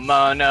want no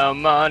more, no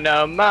more,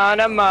 no more,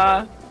 no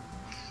more.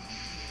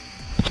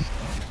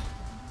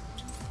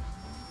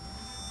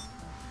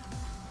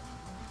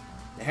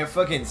 I have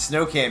fucking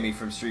Snow Cammy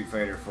from Street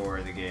Fighter 4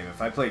 in the game.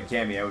 If I played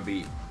Cammy, I would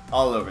be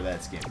all over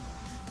that skin.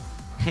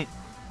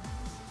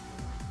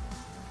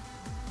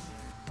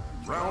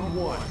 Round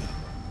one.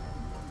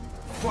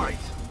 Fight.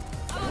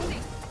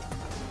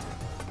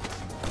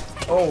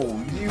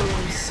 Oh, you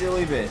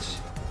silly bitch.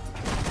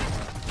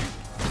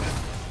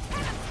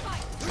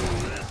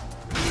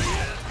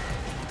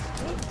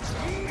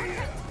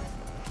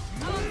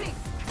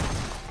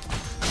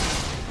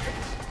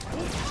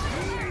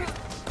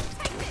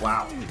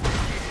 Wow.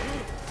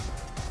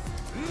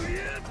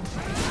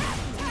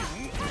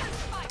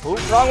 Ooh,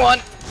 wrong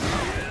one.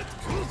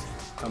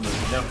 I'm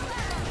losing. No.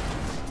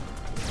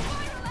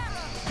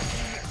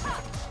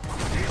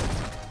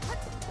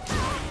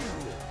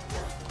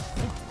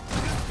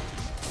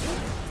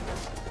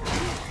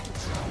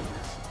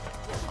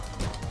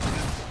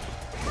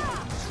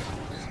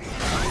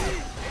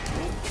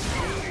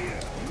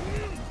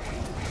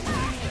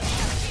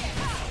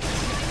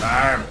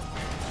 Arm.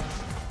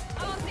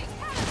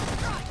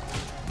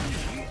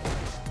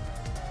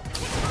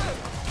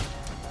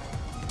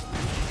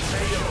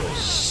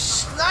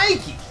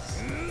 Snikey!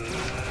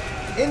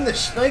 In the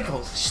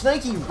schnikels.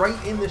 Snikey right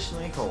in the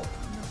schnikel.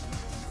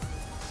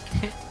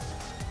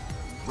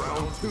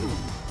 Round two.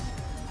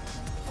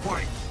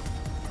 Fight.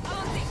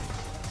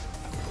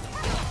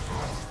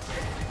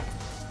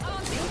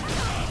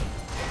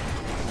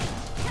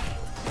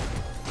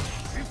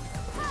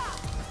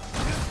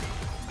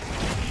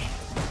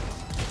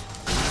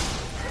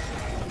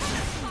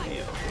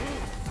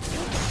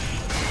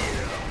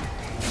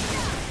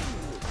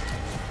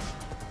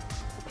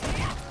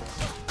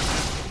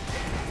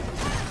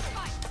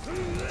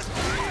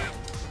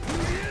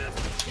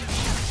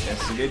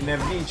 Guess you didn't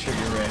have knee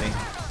trigger ready.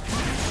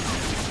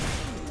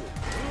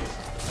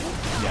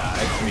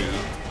 Yeah, it's me.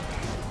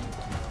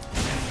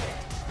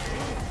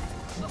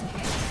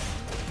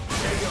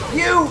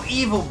 You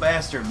evil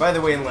bastard! By the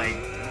way, like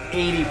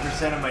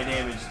 80% of my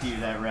damage to you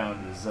that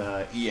round is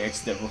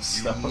EX Devil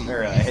Stone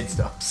or head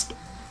stomps.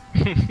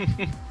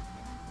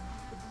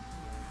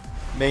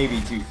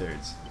 Maybe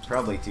 2/3.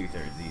 Probably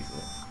 2/3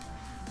 easily.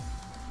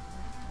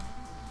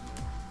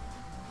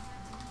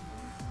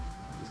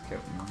 Just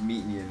kept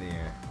meeting you in the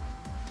air.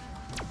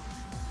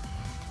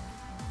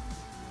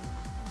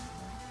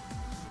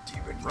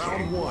 Demon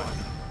Round King. one.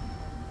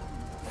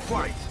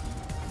 Fight.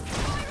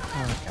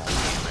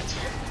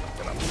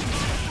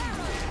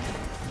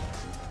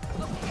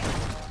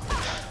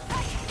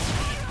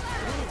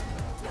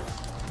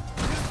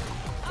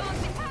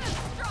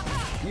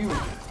 You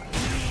wicked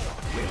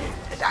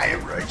and I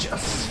am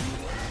righteous.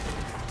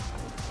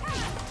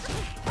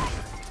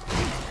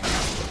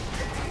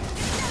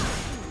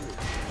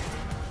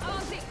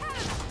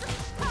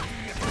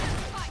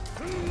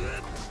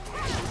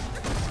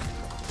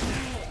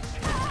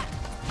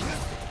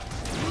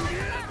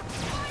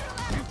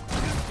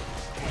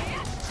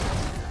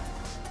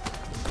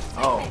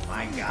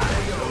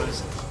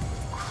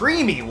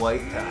 creamy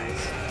white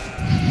thighs.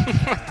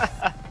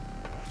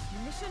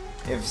 Mission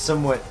If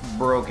somewhat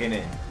broken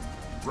in.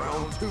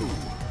 Round 2.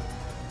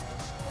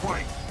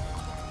 Fight.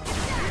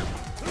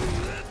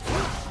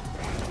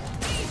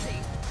 easy.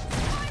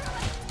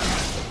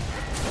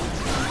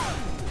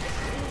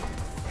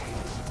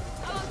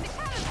 On the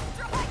cannon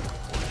strike.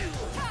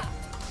 Ha.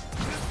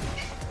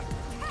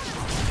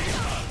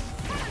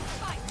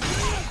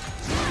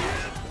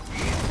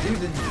 Do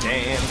the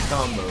damn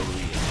combo,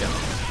 you dumb.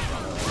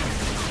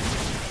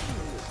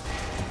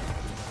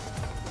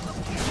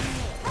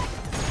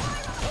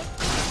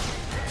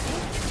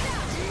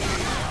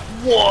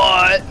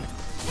 What?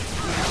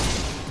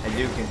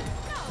 Hadouken.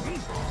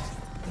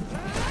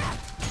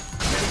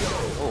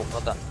 Oh, well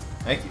done.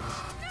 Thank you.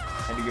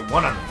 Had to get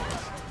one on the board.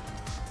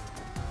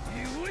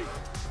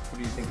 What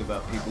do you think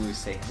about people who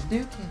say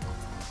Hadouken?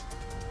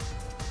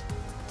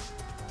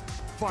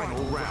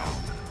 Final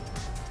round.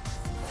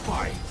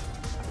 Fight.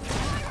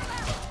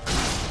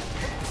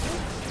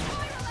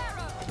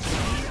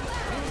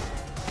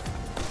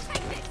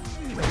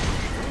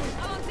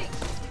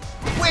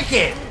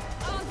 Wicked!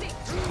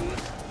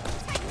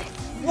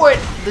 What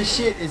the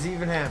shit is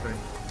even happening?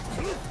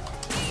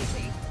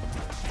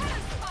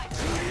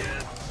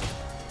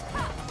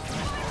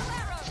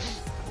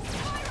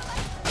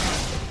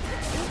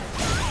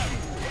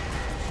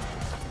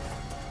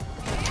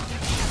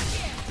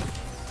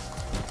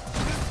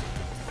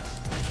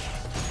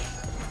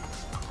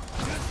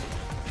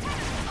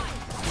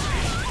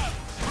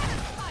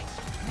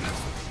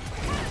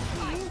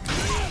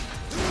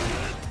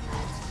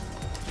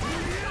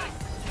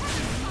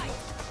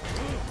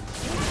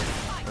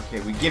 Okay,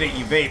 we get it,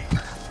 you vape.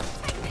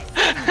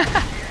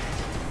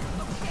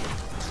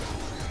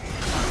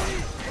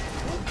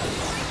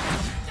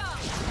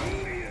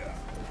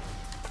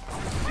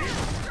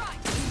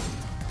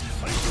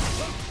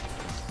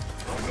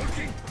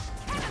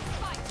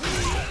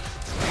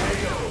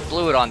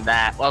 Blew it on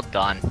that. Well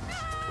done.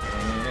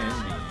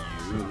 And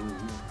you.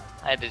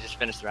 I had to just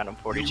finish the round on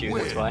 42, You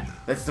that's win. why.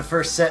 That's the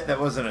first set that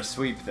wasn't a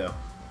sweep, though.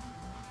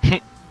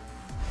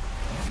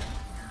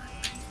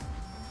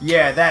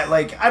 Yeah, that,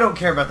 like, I don't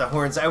care about the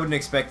horns. I wouldn't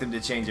expect them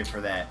to change it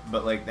for that.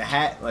 But, like, the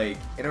hat, like,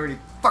 it already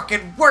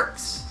fucking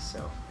works!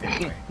 So,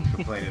 anyway,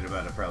 complaining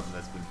about a problem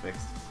that's been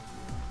fixed.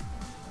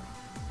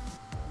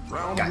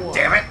 Round God 1.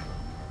 damn it!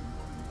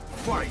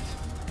 Fight.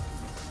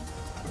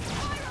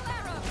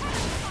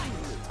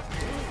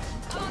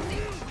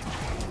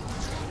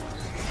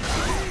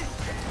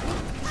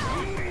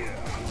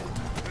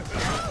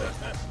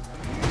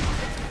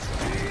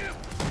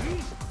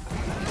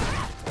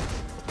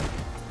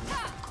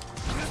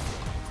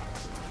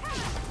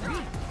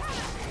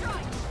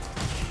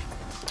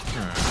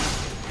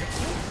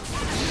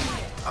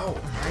 Oh,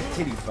 my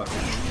titty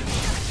fucking.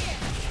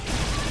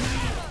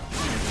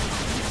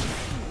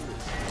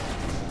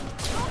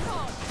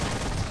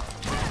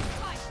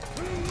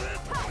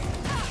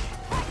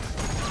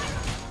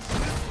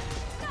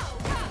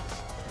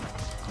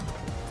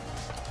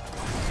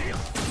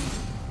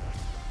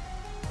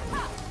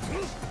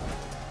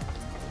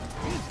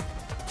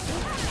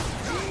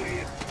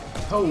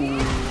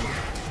 Oh.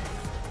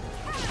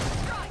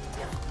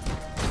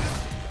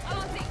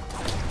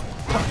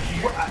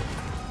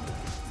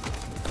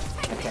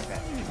 Attack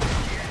that.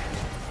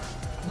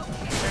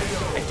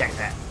 Attack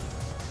that.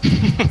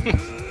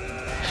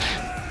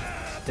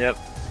 Yep.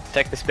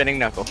 Take the spinning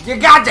knuckle. You're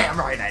goddamn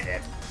right I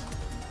did.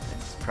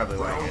 That's probably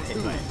why I got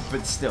hit by it,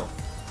 but still.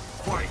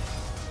 Fight.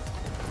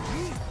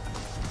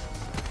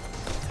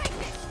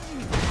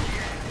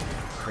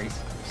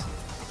 Crazy person.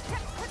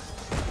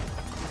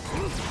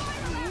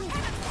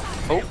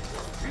 Oh.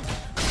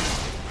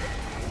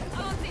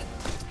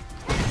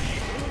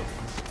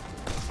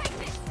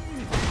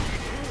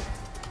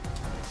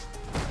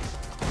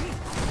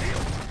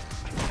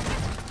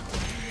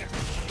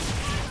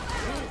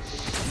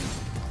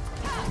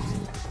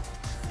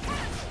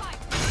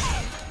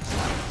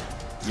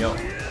 Yo.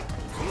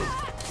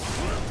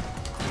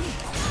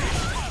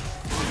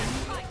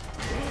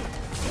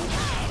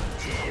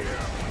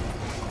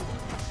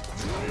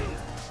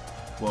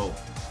 Whoa. And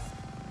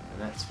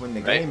that's when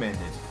the Right. game ended.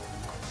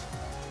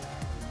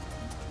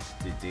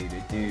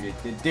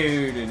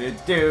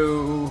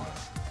 Do-do-do-do-do-do-do-do-do.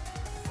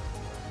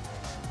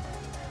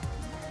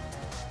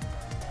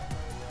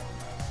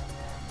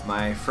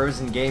 My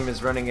Frozen game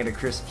is running at a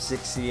crisp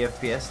 60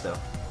 FPS though.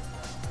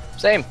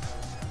 Same.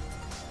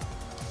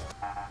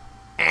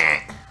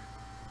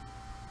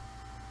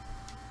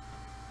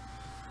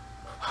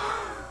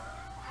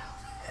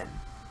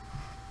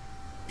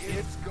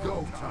 It's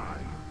go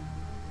time.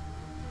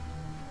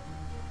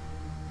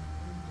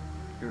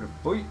 Here to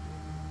fight.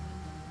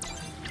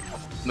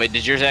 Wait,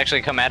 did yours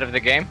actually come out of the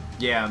game?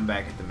 Yeah, I'm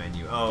back at the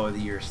menu. Oh, the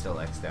year's still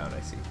X'd out,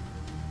 I see.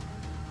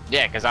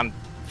 Yeah, because I'm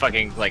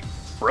fucking, like,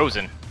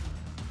 frozen.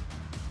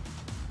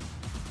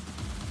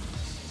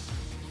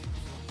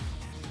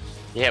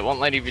 Yeah, it won't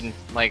let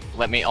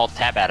me alt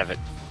tab out of it.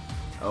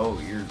 Oh,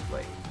 you're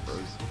like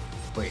frozen.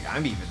 Wait,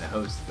 I'm even the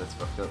host. That's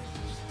fucked up.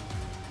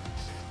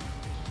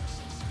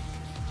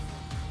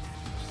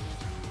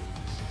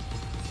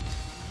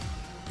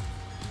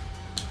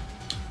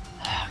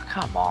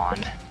 Come on.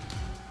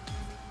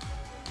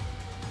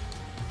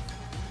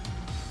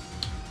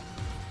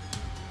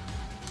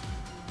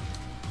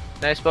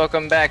 Nice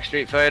welcome back,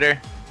 Street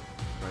Fighter.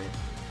 Right.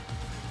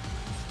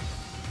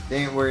 They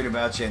ain't worried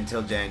about you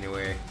until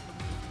January.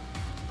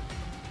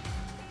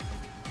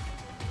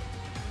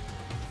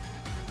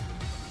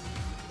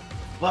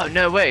 Whoa,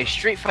 no way.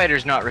 Street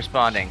Fighter's not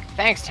responding.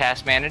 Thanks,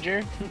 Task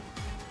Manager.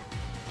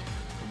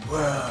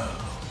 Whoa.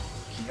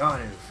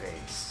 Keanu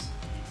face.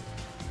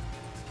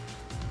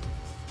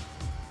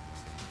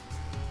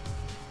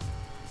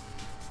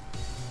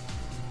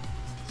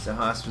 So,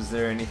 Haas, was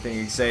there anything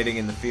exciting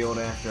in the field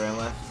after I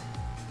left?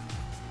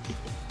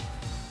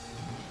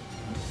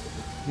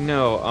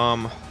 No,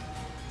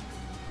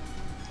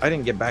 I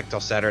didn't get back till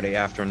Saturday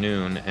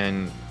afternoon,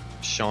 and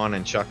Sean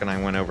and Chuck and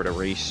I went over to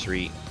Race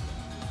Street.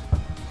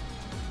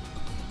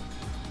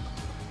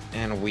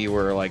 And we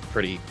were, like,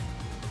 pretty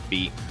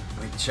beat.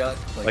 Like Chuck?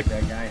 Like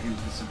that guy who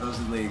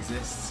supposedly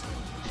exists?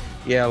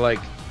 Yeah, like,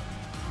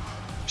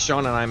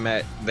 Sean and I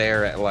met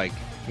there at, like,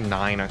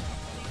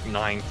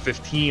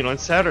 9:15 on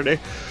Saturday.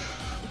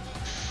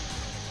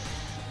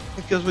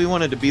 Because we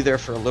wanted to be there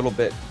for a little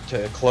bit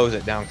to close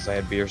it down, because I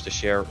had beers to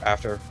share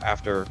after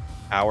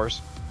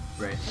hours.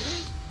 Right.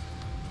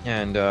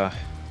 And our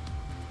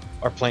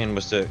plan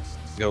was to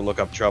go look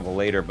up trouble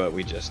later, but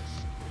we just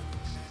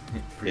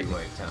Pretty didn't.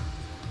 wiped, huh?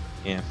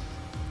 Yeah.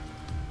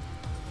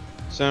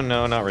 So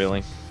no, not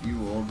really.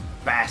 You old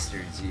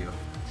bastards, you.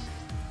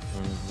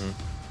 Hmm.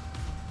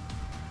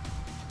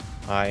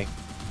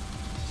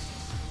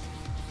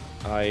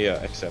 I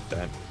accept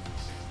that.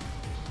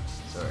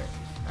 It's alright.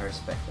 I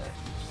respect that.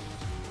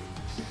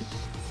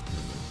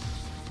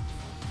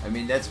 I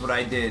mean, that's what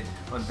I did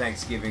on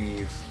Thanksgiving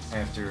Eve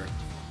after,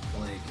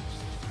 like,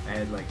 I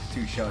had like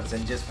 2 shots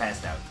and just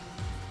passed out.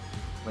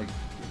 Like,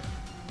 you know,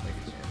 like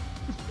a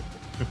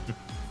champ.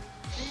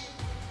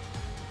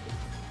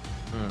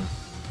 Hmm.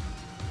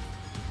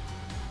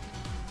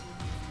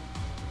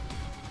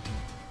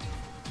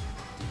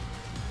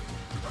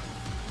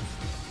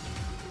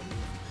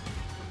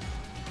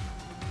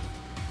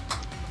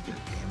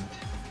 God damn it.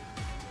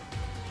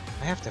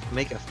 I have to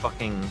make a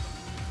fucking...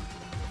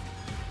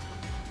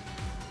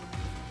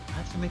 I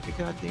have to make a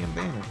goddamn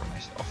banner for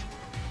myself.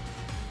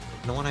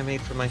 The one I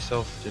made for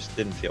myself just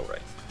didn't feel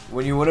right.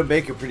 When you want to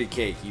bake a pretty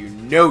cake, you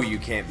know you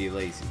can't be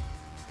lazy.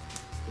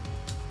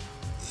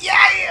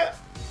 Yeah!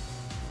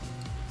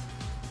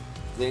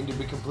 Then did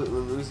we completely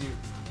lose you?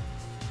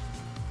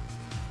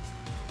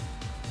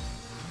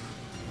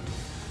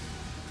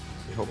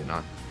 I hope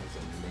not. That's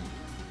amazing.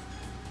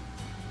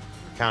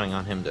 Counting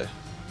on him to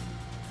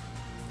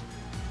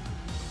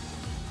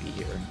be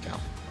here and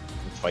count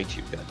and fight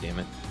you,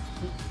 goddammit.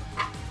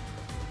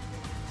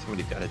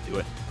 Somebody's gotta do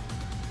it.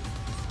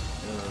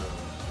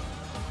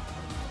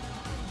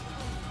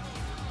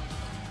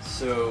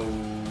 So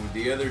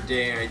the other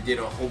day I did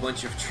a whole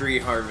bunch of tree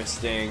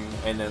harvesting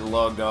and then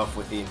logged off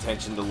with the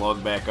intention to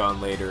log back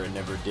on later and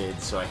never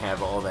did, so I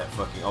have all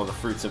the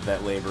fruits of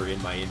that labor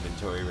in my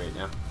inventory right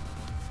now.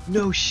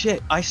 No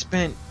shit, I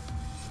spent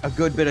a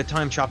good bit of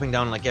time chopping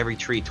down like every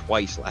tree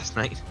twice last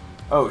night.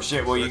 Oh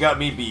shit, well you got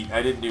me beat.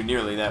 I didn't do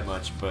nearly that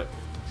much, but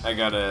I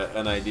got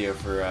an idea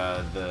for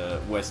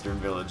the western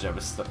village I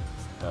was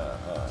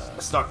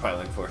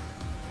stockpiling for.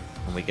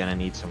 And we're gonna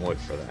need some wood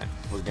for that.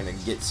 We're gonna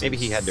get some Maybe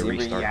he had to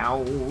restart.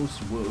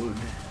 cereals wood.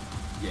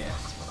 Yeah,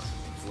 it's possible.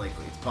 It's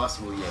likely. It's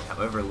possible yet,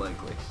 however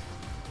likely.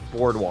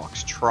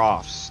 Boardwalks,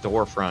 troughs,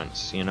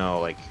 storefronts, you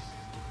know, like...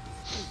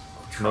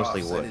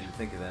 Mostly Troughs, wood. I didn't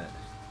think of that.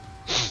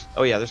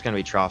 Oh yeah, there's gonna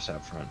be troughs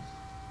out front.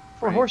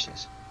 For Right.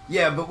 horses.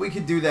 Yeah, but we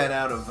could do that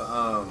out of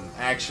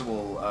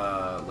actual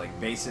like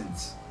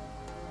basins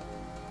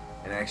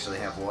and actually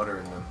have water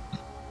in them.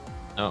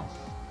 Oh.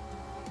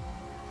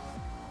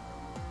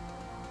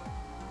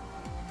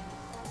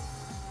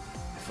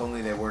 If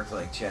only they worked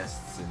like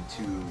chests and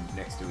 2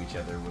 next to each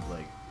other would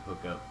like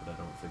hook up, but I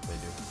don't think they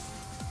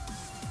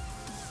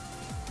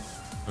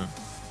do.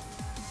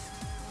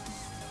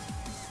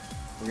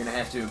 We're gonna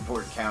have to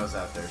import cows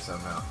out there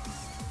somehow.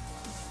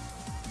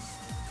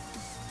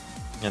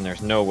 And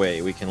there's no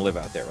way we can live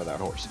out there without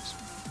horses.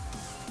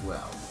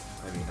 Well,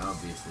 I mean,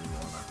 obviously we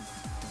will not.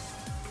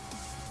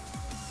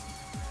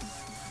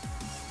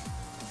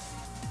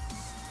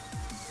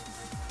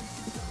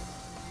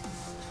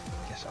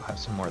 Guess I'll have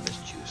some more of this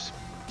juice.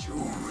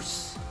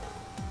 Juice.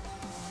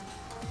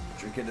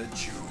 Drinking a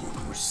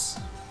juice.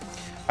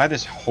 I had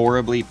this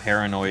horribly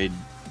paranoid,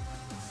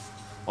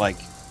 like,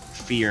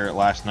 fear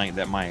last night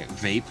that my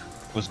vape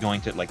was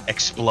going to, like,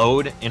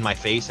 explode in my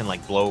face and,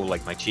 like, blow,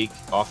 like, my cheek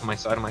off of my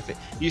side of my face.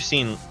 You've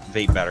seen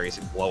vape batteries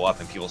blow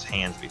up in people's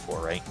hands before,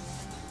 right?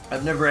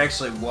 I've never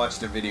actually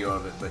watched a video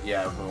of it, but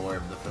yeah, I'm aware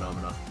of the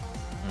phenomenon.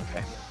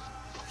 Okay.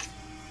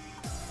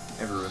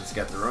 Everyone's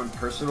got their own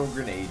personal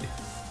grenade.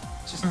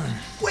 Just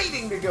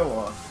waiting to go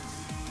off.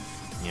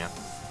 Yeah.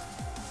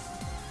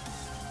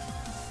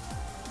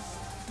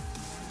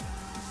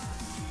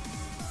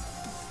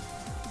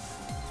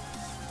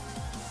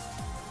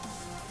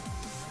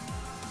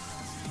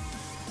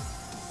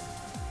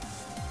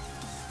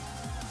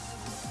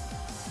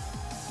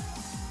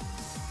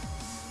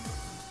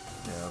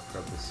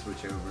 Probably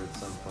switch over at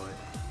some point.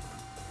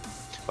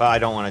 Well, I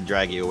don't want to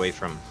drag you away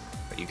from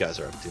what you guys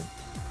are up to.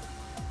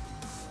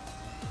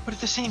 But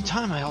at the same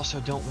time, I also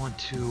don't want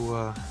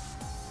to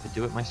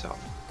do it myself.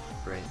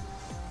 Right.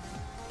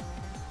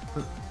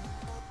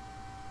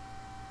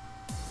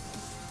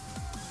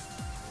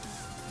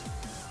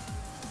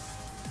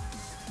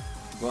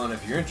 Well, and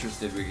if you're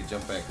interested, we could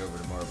jump back over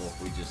to Marvel.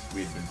 We'd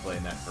been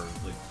playing that for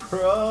like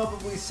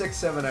probably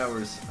 6-7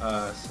 hours.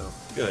 So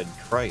Good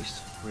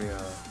Christ. we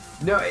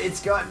no,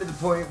 it's gotten to the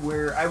point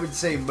where I would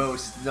say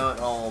most, not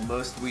all,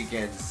 most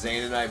weekends,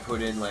 Zane and I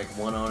put in like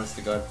one honest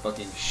to god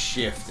fucking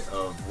shift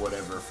of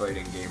whatever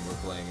fighting game we're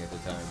playing at the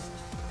time.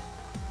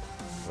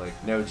 Like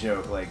no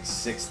joke, like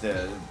 6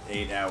 to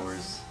 8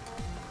 hours,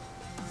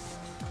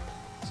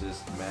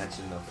 just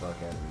matching the fuck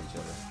out of each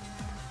other.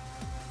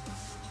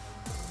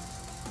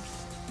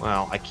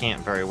 Well, I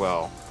can't very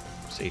well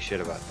say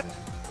shit about that.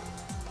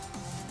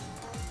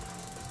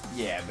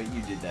 Yeah, but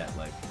you did that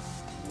like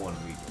one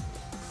weekend.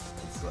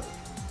 It's like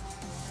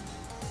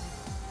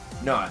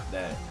not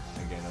that.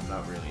 Again, I'm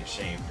not really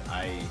ashamed.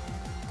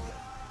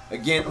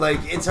 Again, like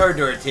it's hard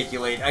to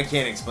articulate. I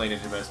can't explain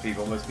it to most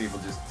people. Most people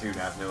just tune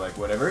out and they're like,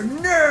 whatever,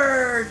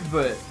 nerd.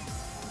 But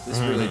this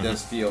really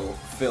does fill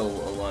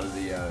a lot of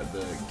the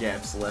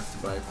gaps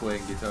left by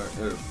playing guitar.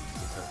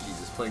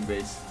 Jesus, playing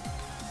bass.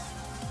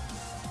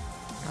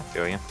 I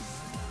feel you.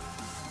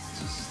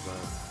 Just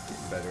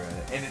getting better at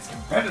it, and it's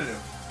competitive.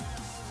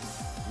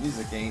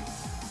 Music,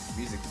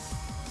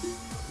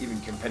 even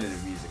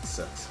competitive music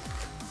sucks.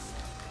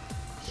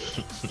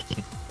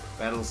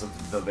 Battles of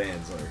the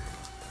bands are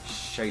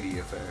shitey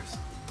affairs.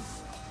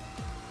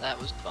 That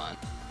was fun.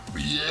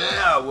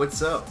 Yeah,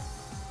 what's up?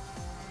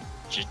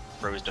 Just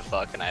froze to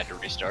fuck and I had to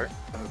restart.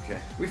 Okay,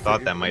 We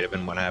thought that might have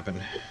been what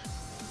happened.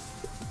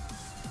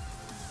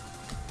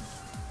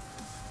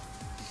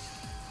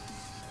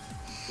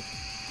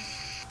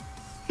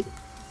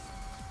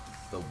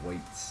 the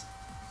whites.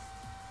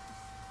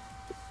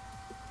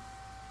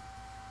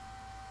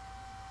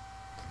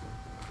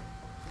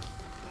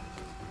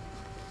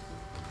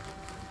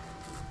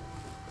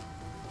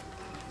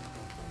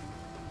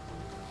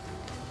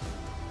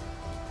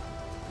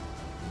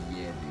 Yeah,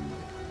 dude.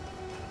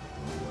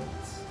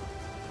 Whites.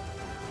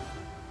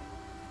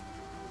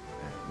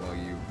 While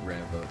you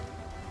ramp up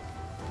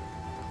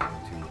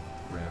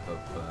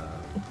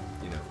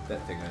you know, that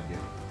thing on you.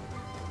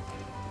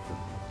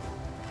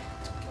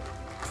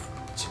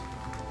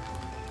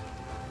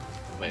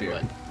 Wait,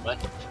 Beer. what?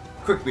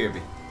 Quick BRB.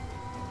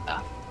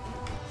 Ah.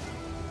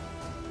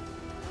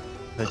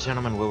 The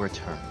gentleman will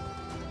return.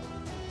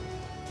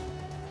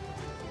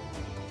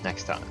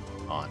 Next time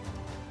on.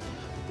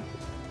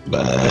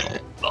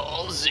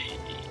 Ballsy.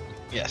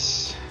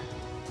 Yes.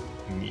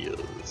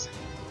 Yes.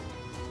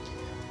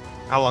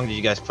 How long did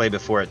you guys play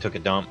before it took a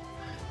dump?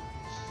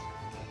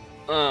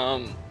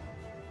 4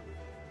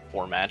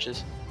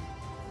 matches.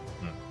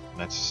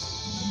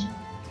 That's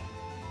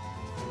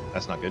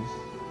not good.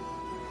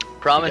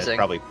 Promising.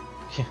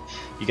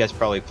 You guys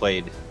probably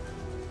played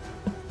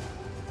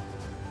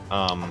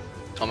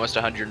Almost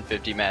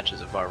 150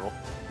 matches of Marvel.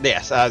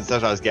 yes, that's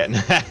what I was getting.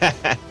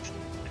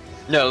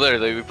 No,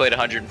 literally, we played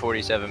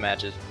 147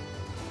 matches.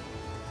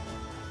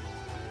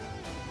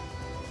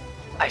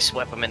 I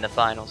swept them in the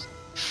finals.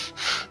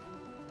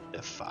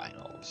 The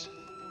finals.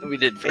 We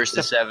did first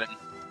to 7,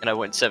 and I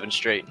went 7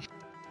 straight.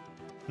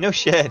 No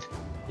shit.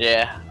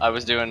 Yeah, I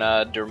was doing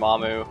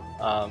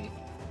Dormammu,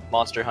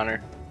 Monster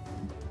Hunter.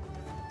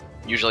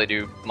 Usually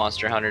do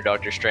Monster Hunter,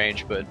 Doctor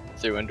Strange, but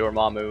threw in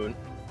Dormammu, and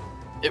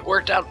it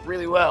worked out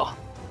really well.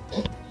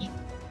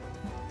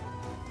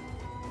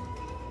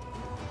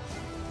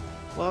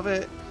 Love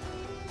it.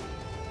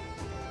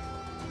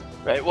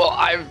 Right. Well,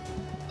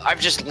 I've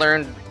just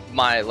learned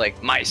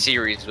my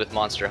series with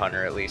Monster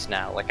Hunter at least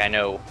now. Like I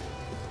know,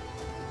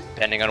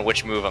 depending on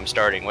which move I'm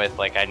starting with,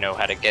 like I know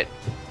how to get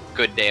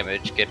good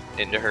damage, get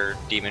into her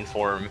demon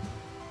form,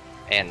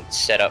 and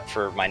set up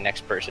for my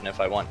next person if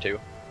I want to.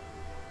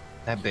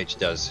 That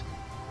bitch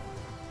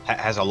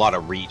has a lot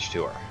of reach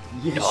to her.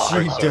 Yes,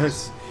 Oh, she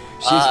does.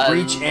 She's I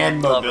reach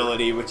and love her.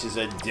 mobility, which is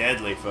a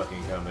deadly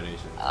fucking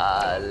combination.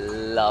 I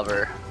love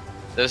her.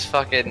 Those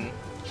fucking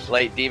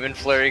light demon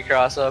flurry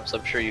cross-ups,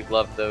 I'm sure you've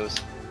loved those.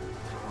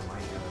 Oh my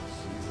god,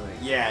 she's like...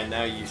 Yeah,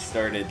 now you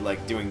started,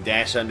 like, doing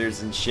dash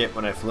unders and shit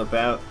when I flip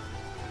out.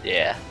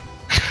 Yeah.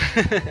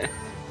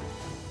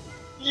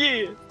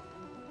 Yeah.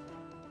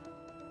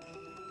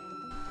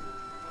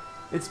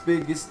 It's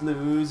Biggest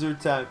Loser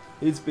time.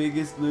 It's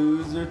Biggest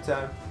Loser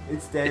time.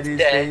 It's Daddy's,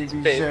 It's Daddy's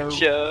baby favorite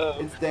show.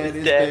 It's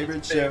Daddy's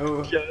favorite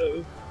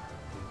show.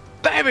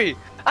 Baby,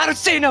 I don't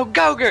see no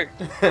Gogurt.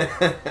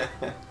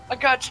 I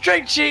got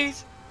string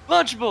cheese,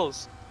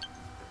 Lunchables.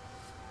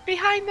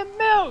 Behind the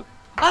milk,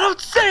 I don't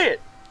see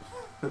it.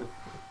 The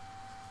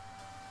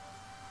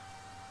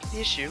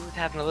issue with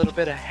having a little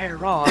bit of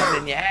hair on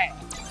in your hat.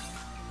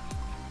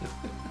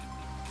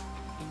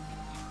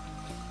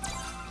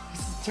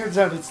 Turns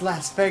out it's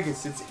Las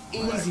Vegas. It's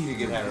easy to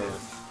get hair on.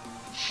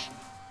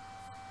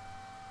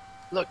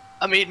 Look,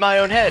 I'm eating my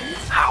own head.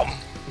 Ow.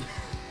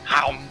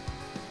 Ow.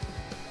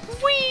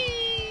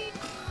 Whee!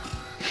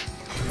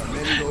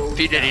 Nintendo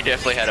P Diddy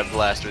definitely had a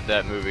blast with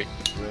that movie.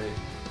 Right.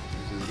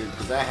 Which is good,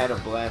 because I had a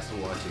blast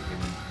watching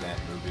that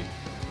movie.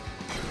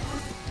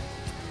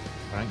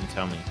 Why don't you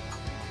tell me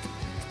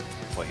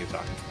what you're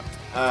talking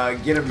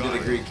about? Get him to the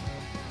Greek.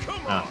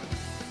 Come Ah. on.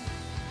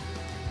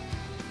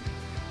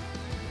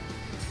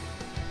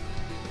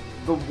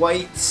 The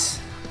whites.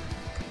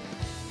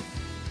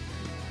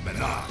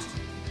 Menage.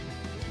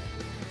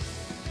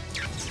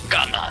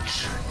 Come on.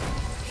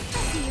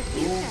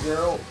 Ooh,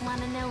 girl.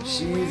 Wanna know who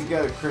She's wins?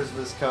 got a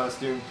Christmas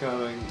costume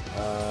coming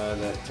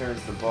that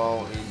turns the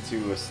ball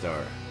into a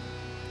star.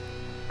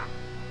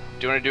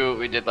 Do you want to do what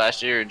we did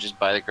last year, or just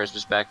buy the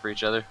Christmas pack for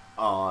each other,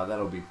 Aw,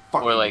 that'll be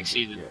fucking or like good.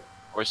 season, Yeah,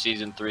 or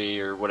season 3,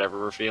 or whatever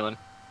we're feeling?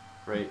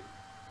 right.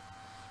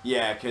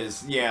 Yeah,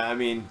 cause yeah, I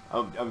mean,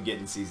 I'm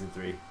getting season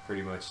 3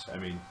 pretty much. I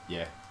mean,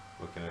 yeah.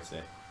 What can I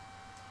say?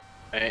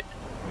 Right.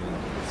 I mean,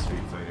 it's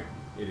Street Fighter.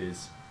 It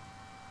is.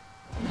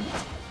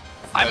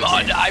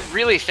 I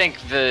really think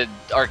the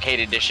arcade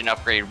edition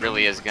upgrade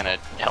really is gonna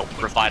help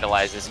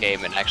revitalize this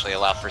game and actually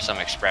allow for some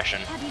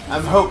expression.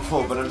 I'm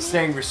hopeful, but I'm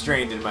staying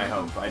restrained in my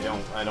hope. I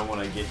don't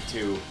want to get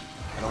too.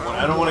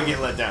 I don't want to get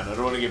let down. I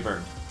don't want to get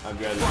burned. I'm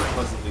rather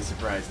pleasantly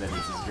surprised that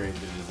it's as great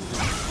as it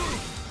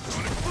is.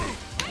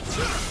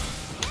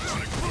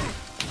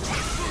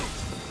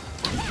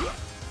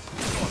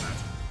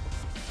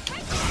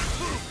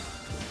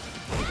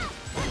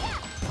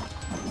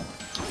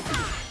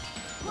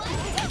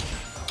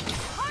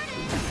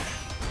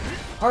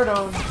 Hard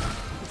on.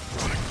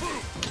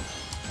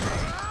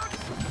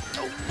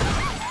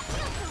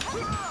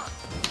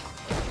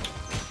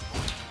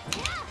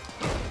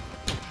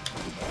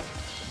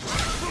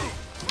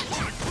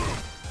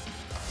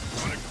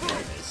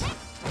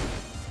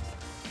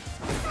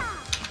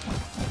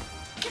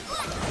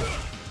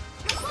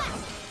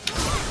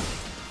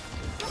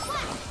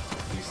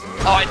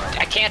 Oh,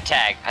 I can't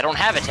tag. I don't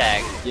have a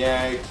tag.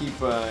 Yeah, I keep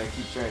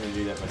trying to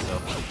do that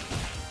myself.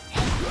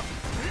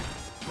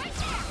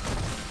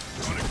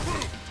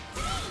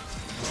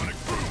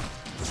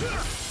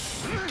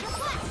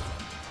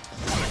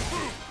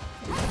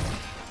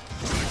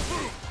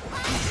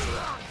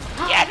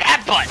 Yeah,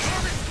 that button.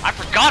 I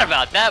forgot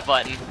about that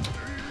button.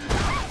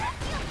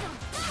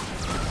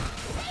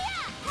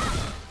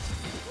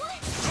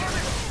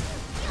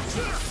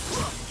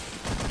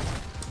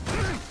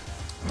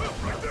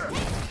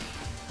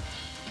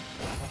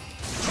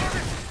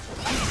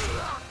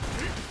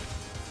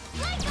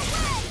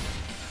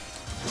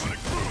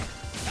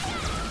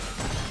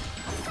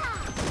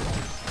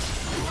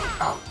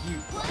 Oh, you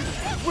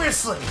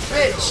whistling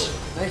bitch!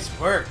 Nice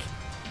work.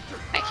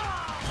 Thank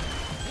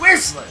you.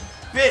 Whistling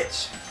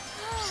bitch.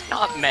 It's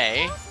not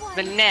May.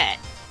 Manette.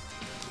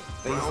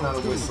 He's not a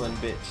whistling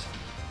bitch.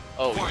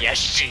 Oh, yes,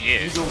 she You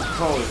is. don't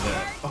call her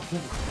that. Oh.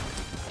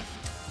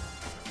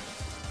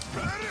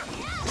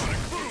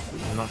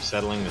 I'm not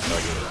settling this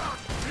argument.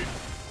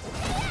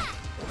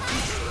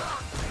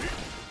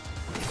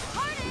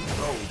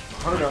 Oh,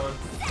 hard on.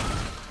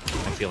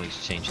 I feel he's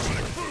changed his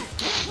mind.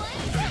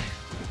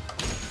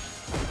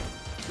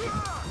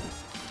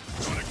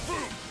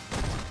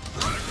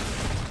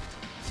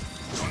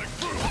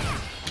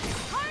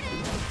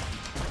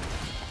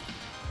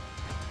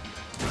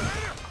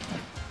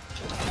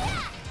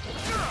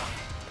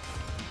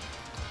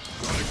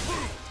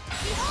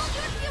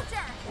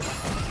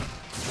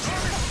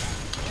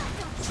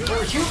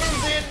 For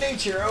humans and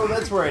nature. Oh,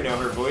 that's where I know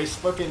her voice.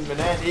 Fucking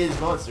Manette is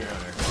Monster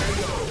Hunter.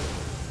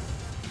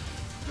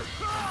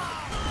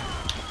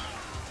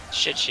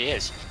 Shit, she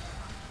is.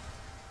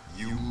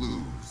 You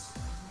lose.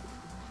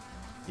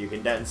 You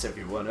can dance if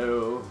you want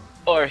to.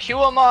 Or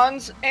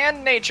Huamons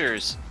and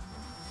Natures.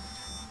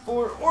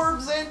 For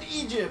orbs and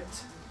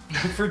Egypt.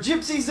 For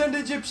gypsies and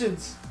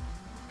Egyptians.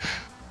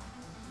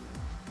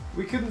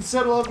 We couldn't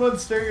settle on one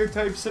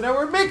stereotype, so now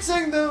we're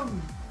mixing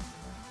them.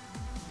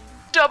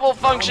 Double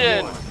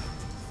function. Round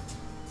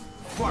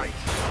one. Fight.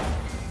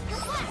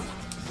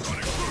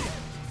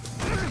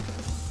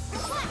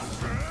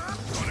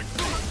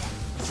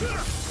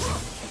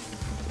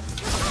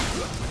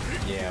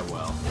 Yeah,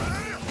 well.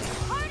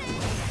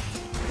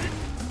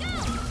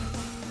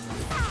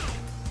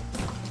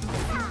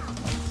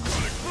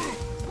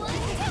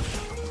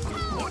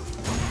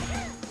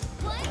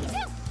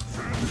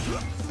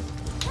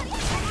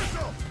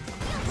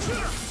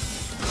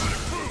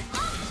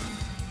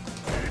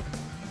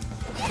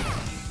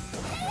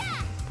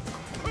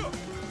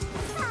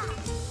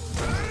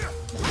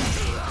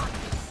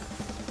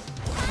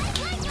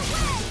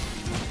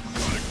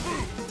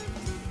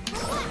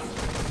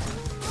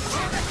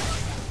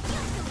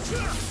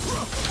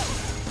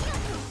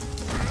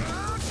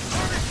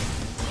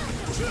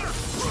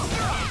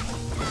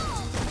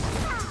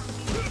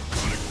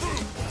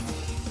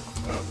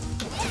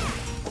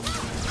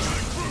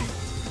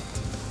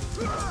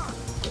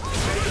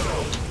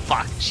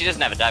 Fuck, she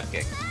doesn't have a dive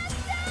kick.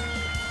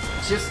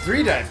 She has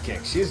 3 dive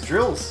kicks. She has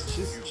drills.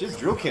 She has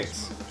drill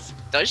kicks.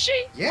 Does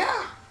she?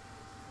 Yeah.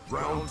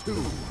 Round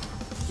two.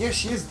 Yeah,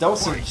 she has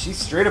Dulcim. She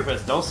straight up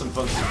has Dulcim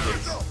function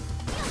kicks.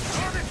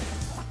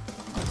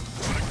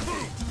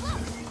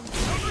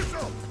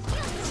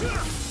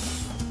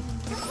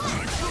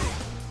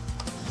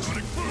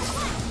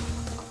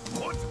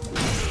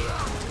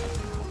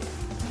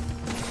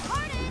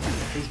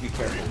 be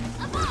careful.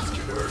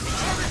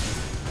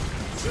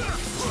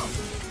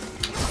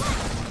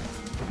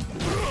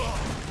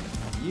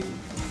 You.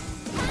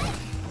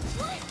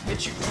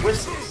 Hit you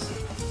whistles.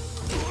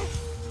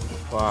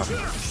 Fuck.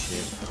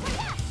 Shit.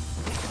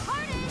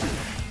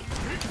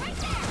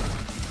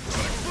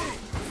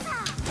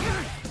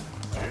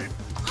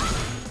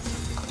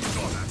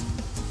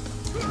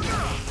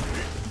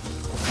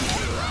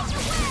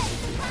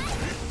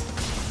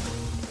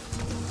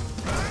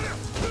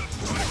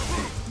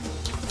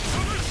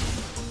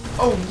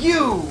 Oh,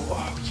 you!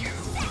 Oh, you!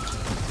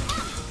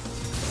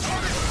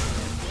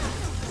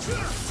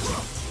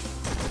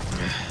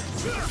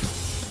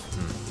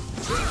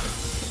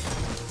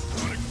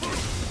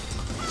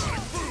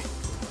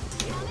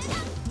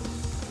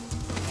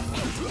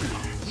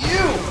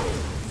 You!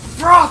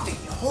 Frothy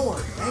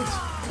whore! Nice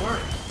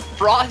work.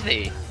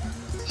 Frothy.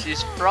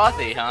 She's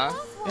frothy, huh?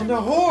 And a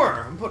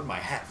whore! I'm putting my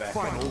hat back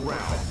on. Final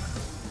round.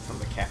 I'm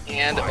the captain.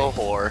 And a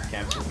whore.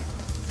 Captain.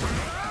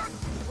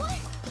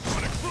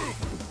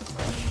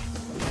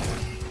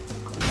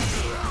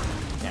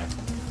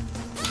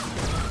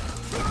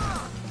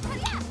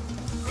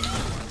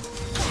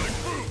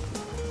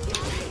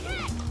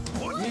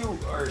 You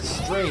are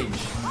strange.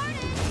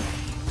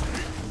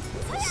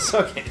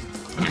 Suck it.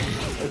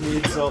 Let me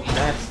insult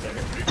master.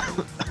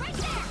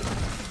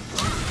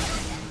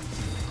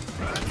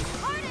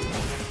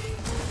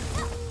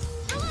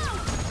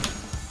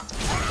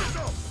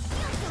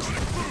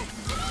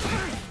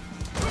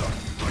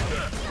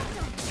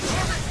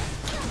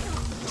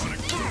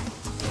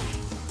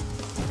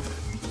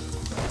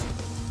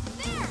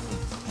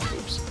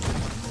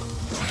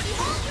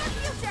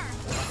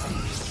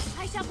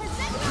 I shall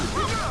present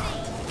your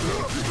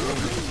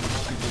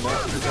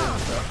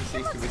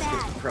Prophecy? Can we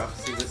skip the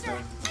prophecy this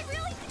time?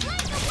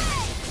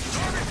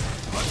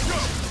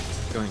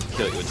 Going to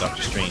kill you with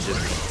Doctor Strange, isn't he?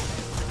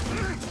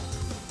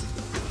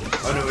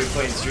 Oh no, we're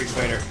playing Street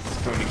Fighter.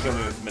 It's going to kill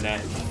me with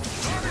Manette.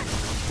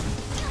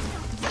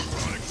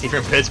 Is he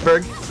from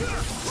Pittsburgh?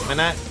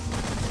 Manette?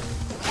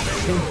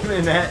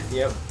 Manette,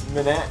 yep.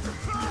 Manette.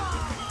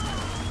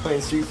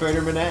 Playing Street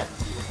Fighter Manette.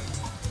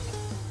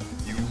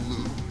 You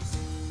lose.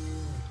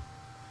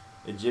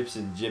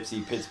 Egyptian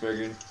Gypsy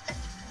Pittsburgher.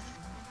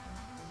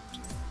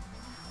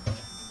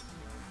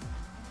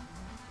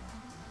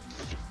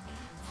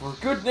 For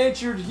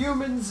good-natured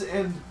humans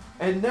and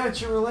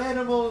natural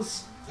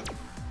animals.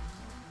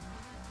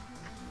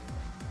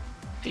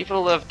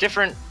 People of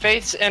different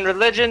faiths and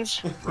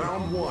religions.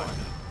 Round one.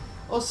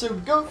 Also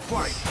goats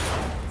Fight.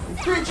 and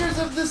creatures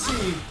of the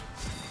sea.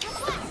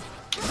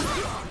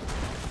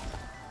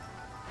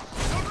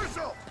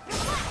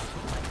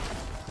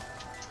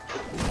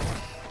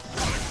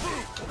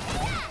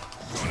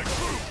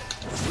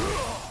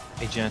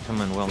 A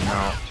gentleman will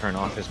now turn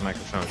off his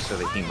microphone so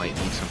that he might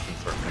need something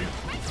for a minute.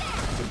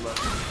 Good luck.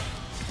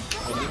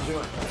 And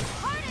enjoy.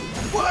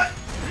 What?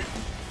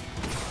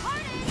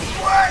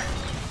 What?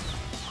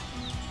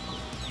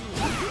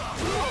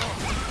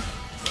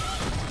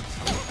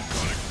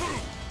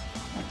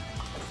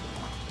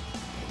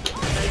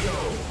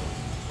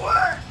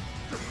 What?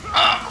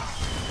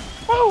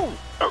 Whoa!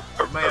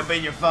 May have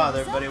been your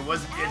father, but it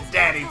wasn't your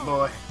daddy,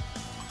 boy.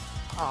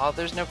 Oh,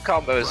 there's no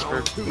combos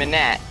for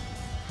Minette.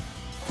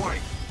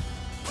 Fight.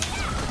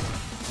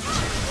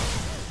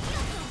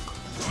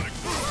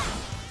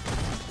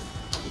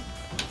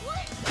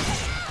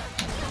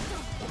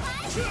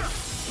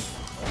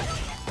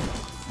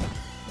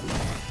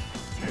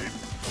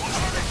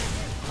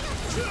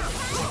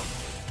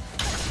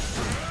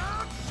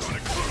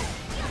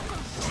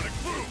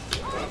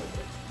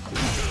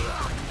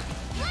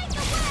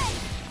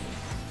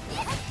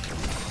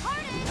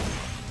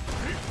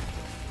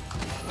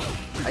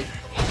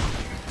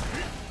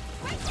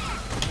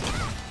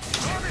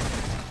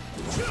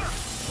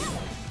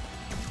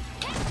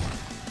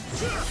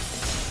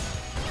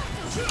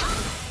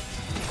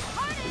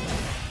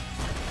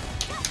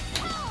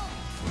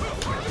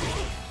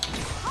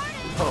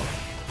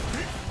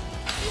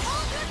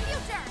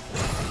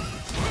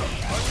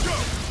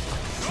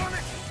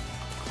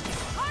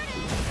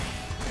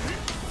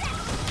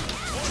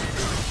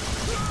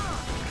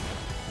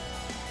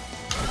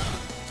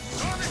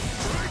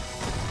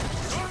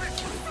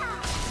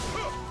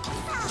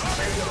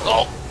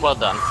 Oh, well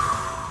done.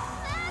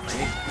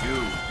 Thank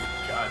you.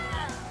 God.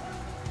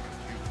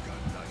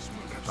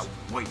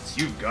 The weights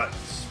you've got,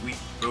 sweet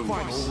booze.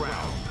 Final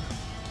round.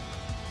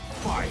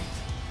 Fight.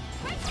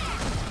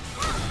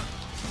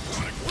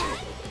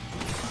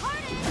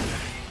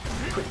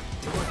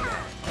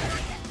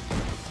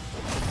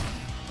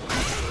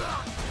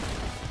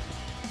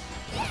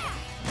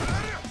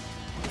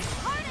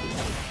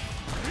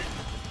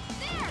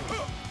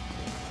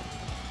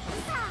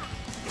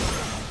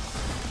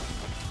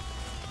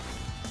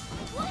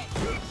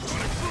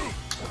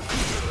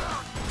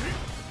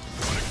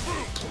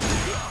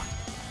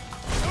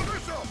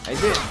 I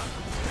did.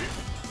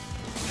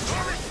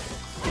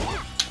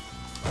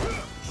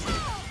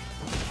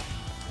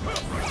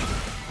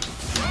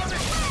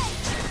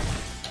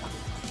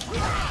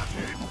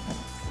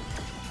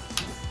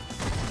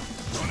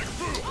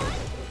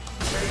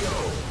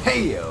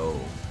 Hey yo.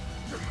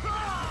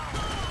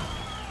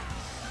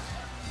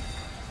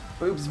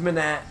 Boobs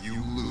Manat.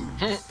 You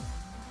lose.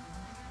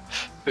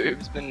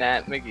 Boobs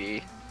Manat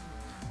McGee.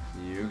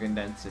 You can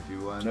dance if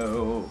you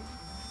wanna.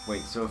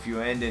 Wait, so if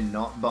you end in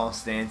not ball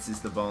stance, is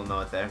the ball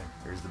not there?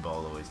 Or is the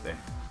ball always there?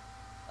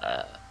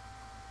 I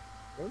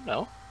don't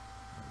know.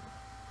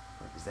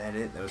 Is that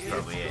it? That was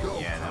probably it.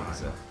 Yeah, that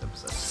was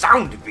a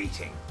sound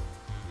beating.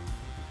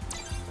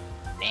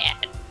 Man.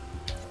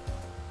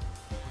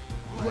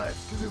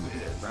 Let's do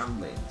this.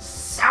 Rumbling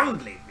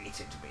soundly beat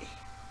it to me.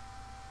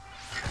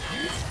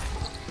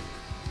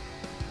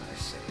 I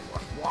say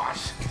what?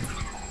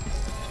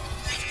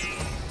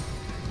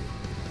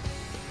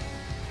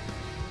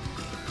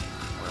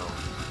 Well,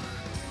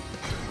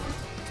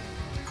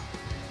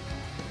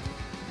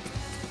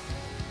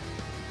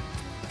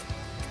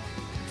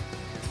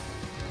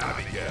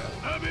 Abigail.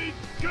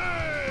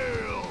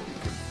 Abigail!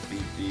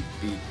 beat,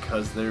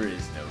 because there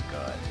is no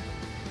God.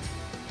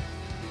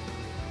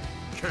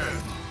 Ken.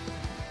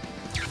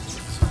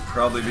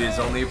 Probably be his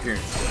only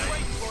appearance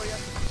tonight.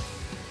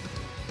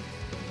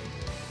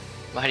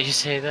 Why do you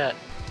say that?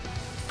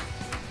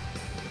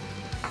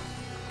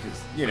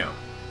 Because, you know,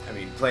 I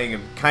mean, playing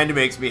him kind of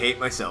makes me hate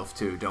myself,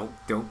 too.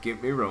 Don't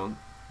get me wrong.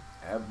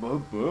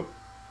 Boop, boop.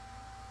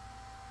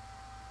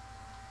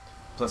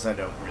 Plus, I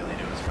don't really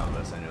know his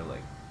combos. I know,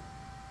 like,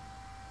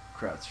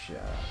 crouch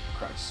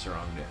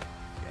strong to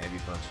heavy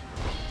punch.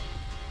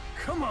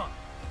 Come on.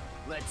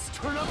 Let's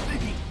turn up the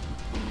heat.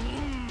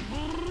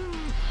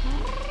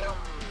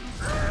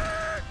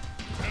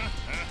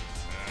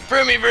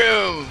 Broomy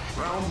Broom!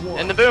 Round one.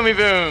 And the Boomy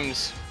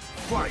Booms!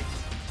 Fight.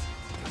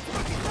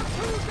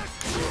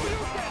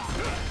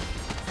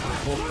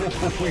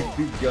 Oh,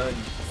 big gun.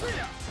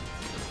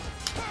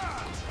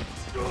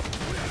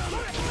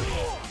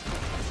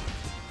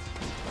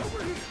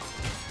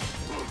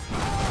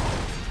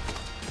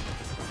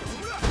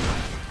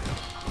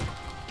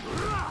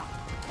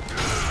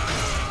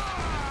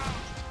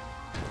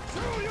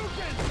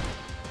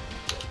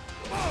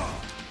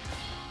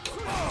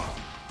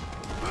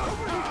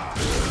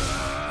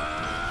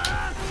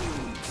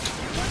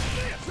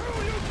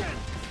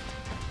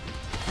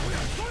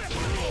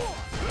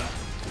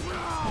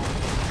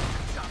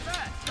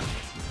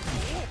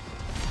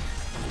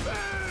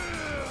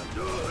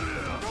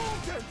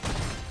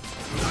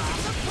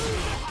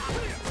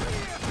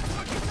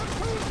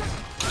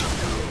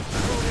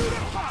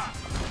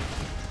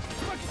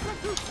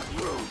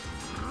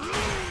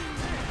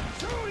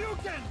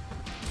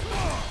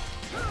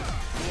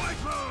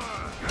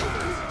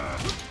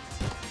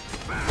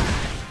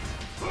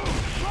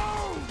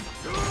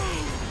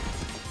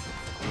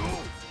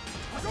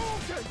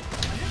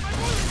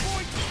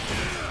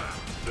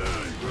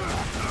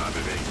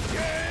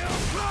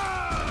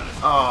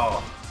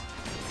 Oh.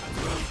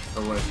 I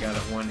would have got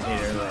it one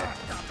hitter there.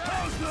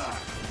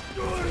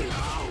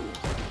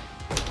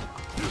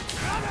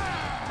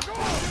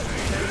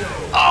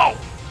 Oh!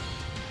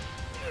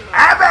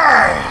 Abby!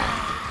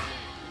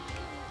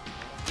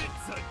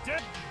 It's a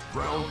dead.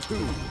 Round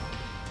two.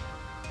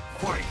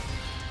 Fight.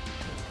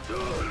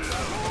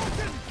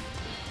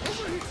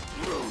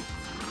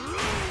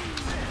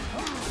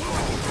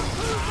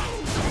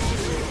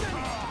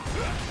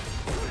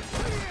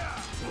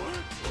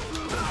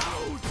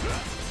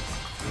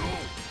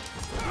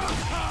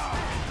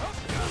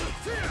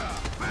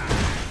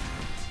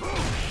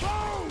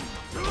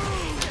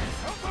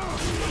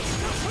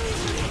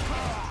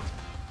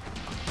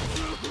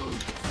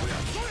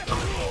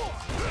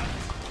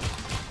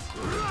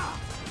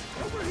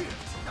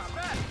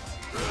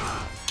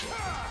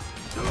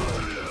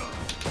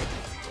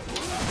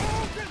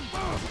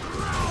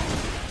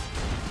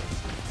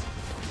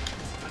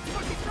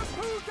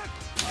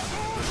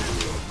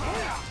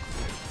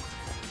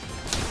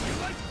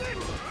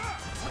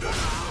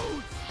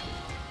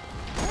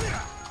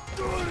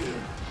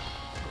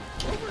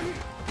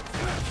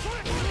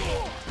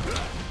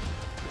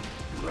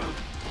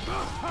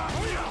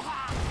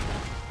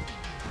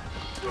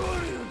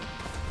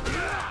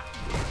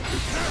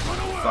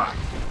 Fuck.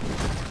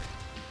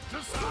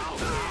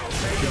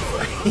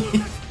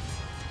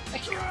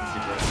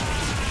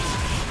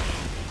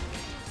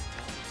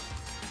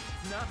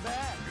 Not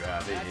bad.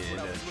 Drive it in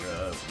a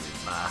truck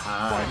with my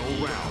high Final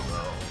heel round.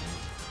 roll.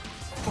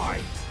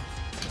 Fight.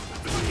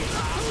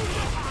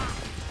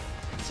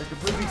 Sick of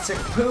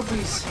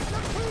poopies.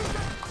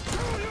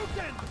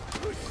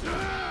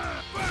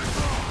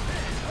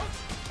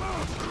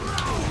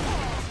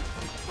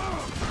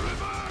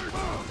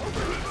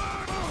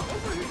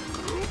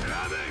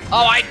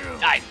 Oh, I...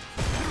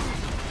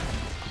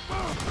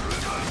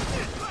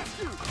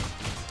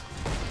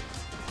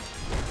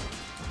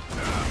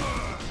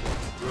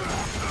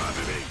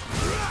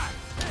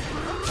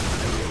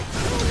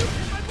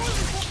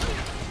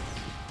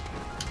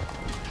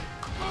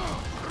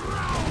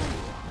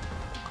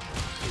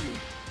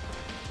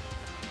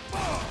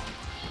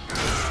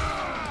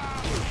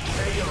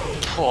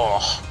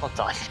 Oh, well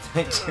done.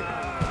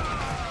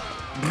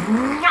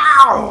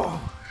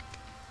 No!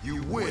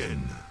 You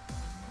win.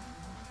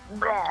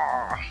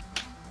 Blah.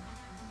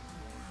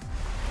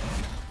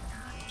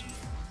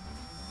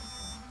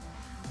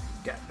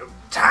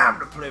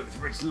 play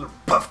with rich little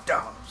puff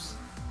dolls.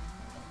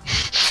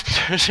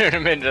 Turn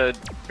him into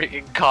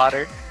freaking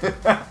Cotter.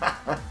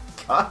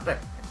 Cotter.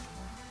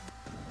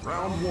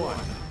 Round one.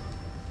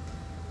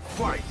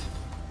 Fight.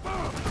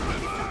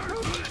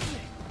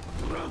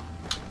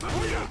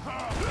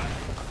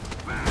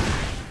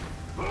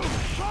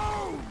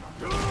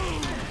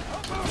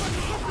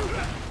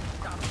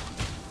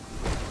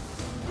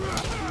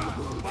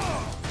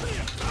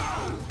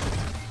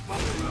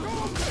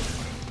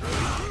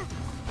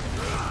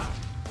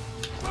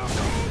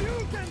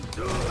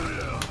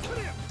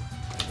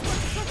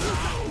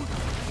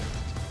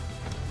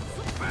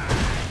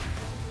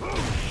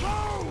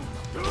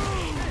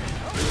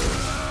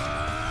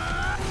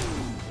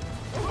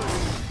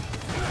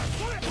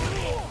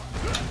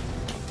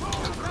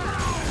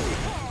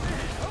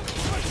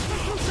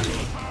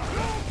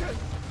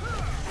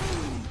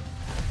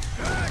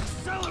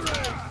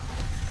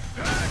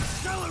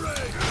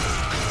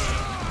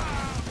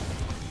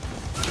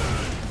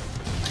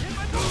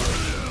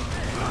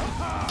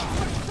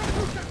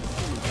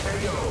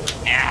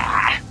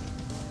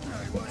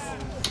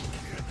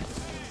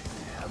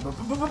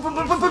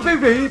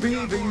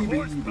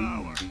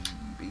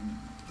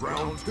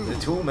 Round two. The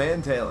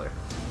Toolman Taylor.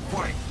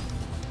 Fight.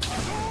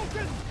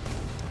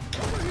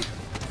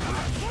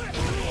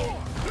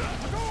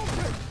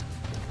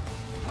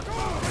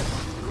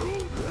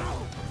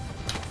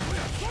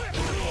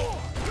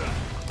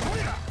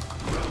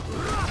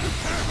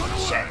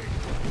 Shit.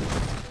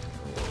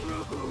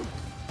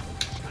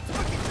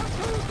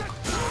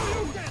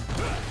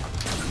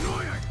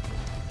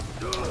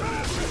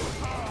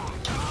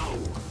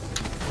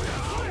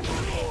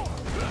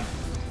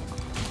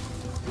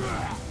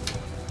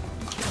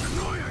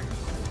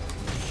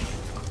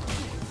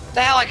 The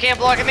hell, I can't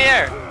block in the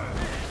air!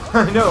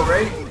 I know,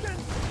 right?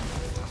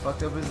 How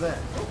fucked up is that?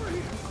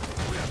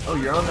 Oh,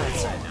 you're on that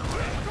side now.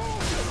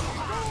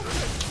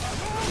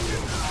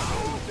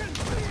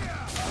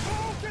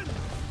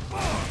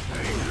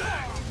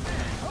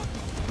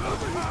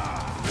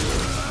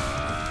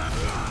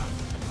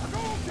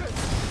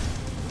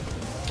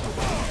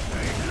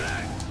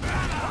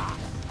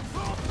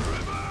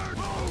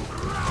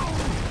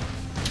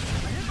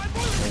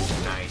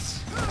 Nice.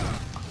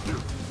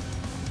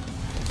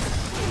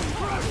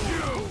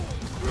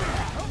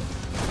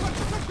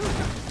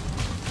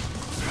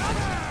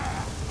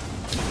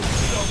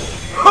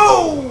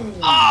 Oh!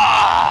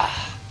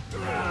 Ah!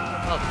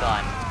 Well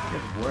done.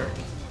 Good work.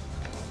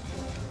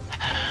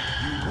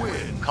 You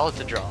win. Call it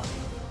the draw.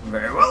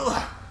 Very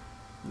well.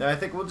 No, I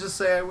think we'll just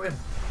say I win.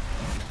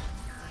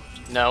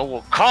 No,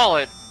 we'll call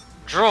it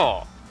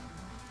draw.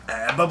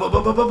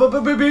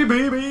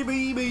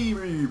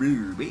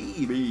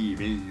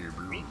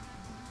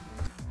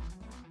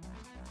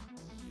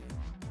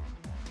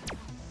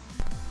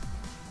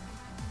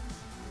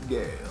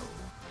 Gale.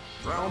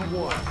 Round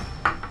one.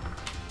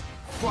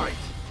 Fight.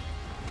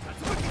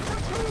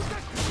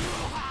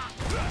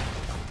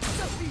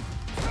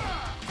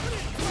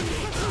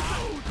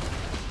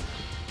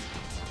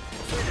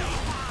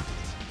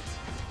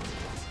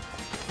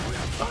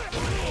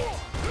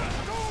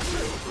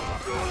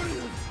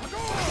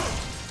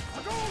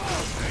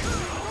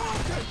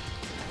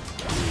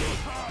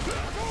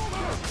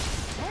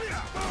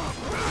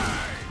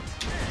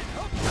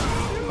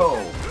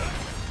 Oh.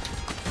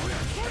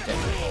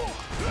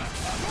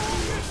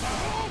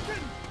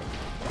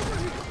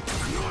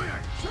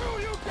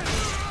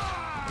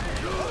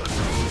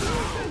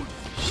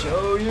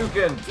 Show you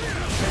can.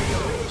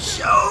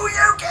 Show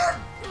you can.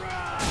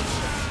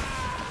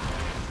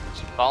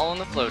 Following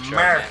the flow chart.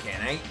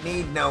 American ain't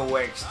need no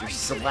extra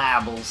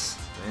syllables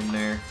in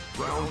there.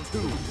 Round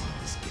two.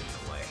 Just get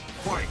away.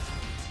 Fight.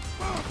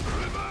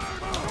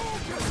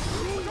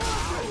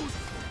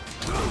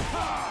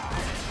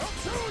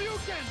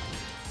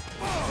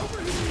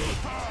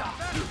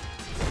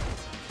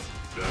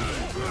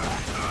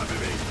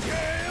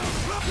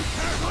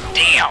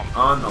 Damn!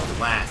 On the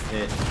last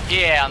hit.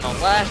 Yeah, on the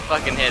last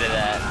fucking hit of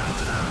that.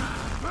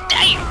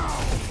 Damn!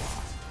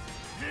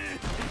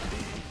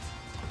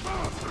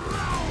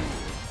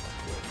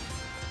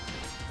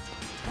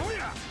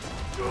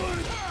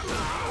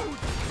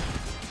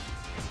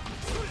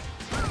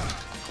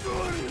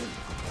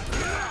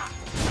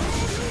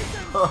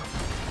 Huh.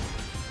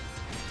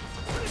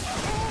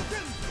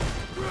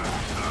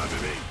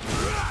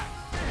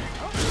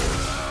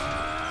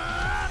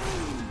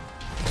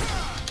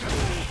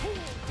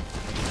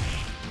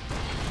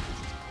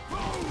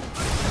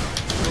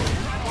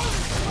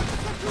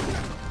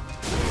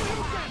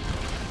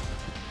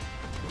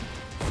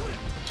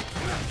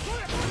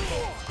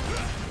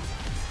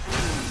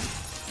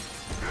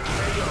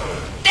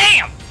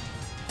 Damn!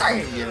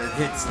 Damn, you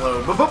hit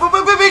slow.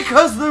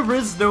 Because there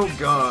is no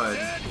God.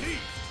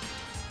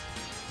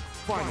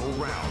 Final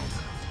round.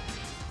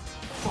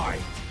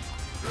 Fight.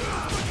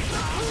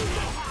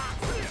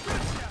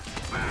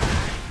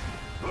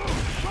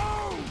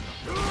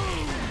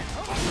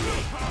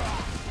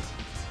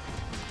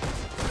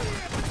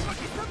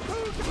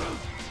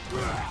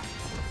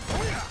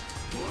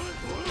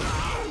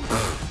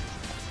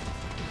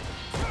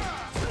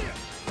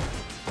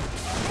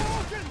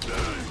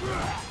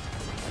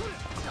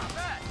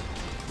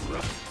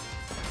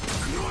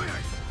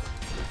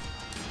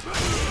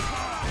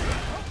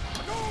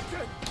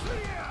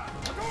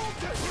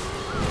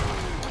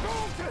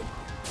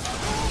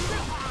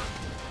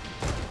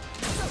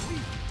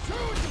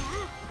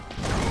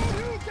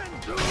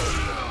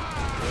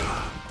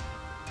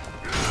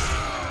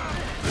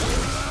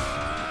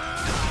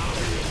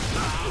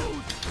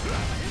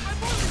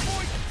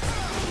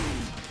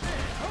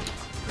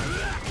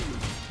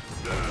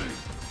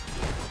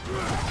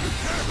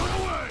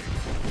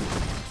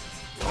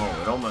 Oh,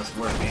 it almost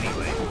worked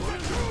anyway.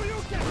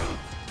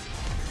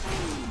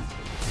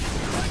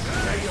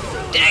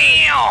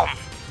 Damn!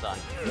 Son,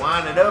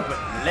 Wind it up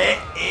and let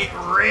it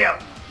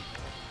rip.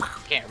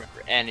 can't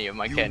remember any of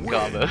my Ken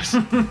combos.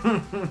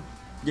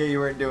 Yeah, you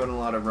weren't doing a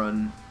lot of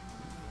run.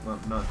 Well,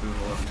 not doing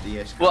a lot of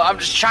DS. Well, I'm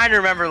just trying to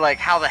remember like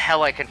how the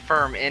hell I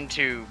confirm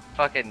into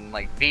fucking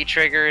like V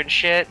trigger and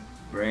shit.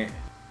 Right.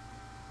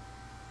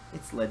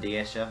 It's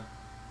Ladasha.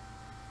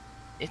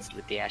 It's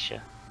Ladasha.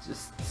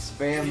 Just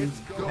spam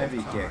heavy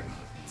kick.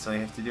 That's all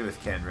you have to do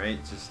with Ken, right?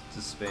 Just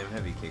spam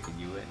heavy kick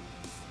and you win.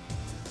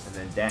 And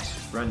then dash,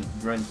 run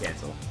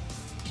cancel.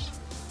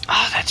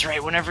 Oh, that's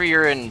right. Whenever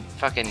you're in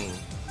fucking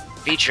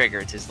V trigger,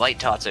 it's his light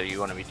Tatsu you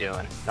want to be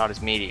doing, not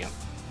his medium.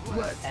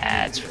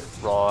 That's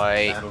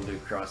right. That'll do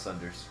cross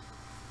unders.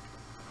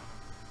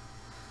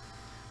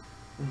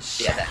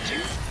 Yeah, that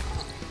too.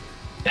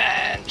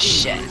 And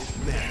shit.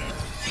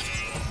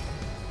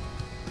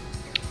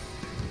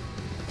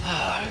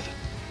 Ah,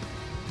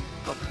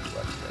 who the fuck is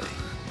that today?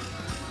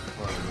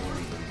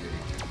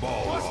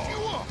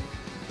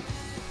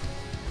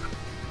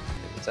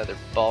 It's either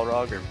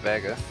Balrog or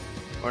Vega.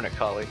 Or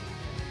Nikali.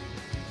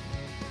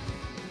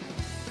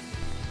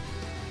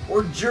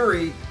 Or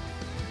Jury.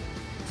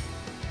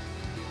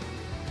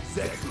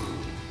 You got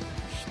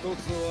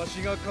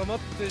something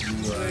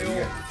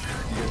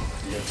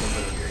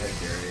on your head,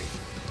 Gary.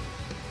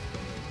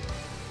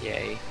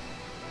 Yay.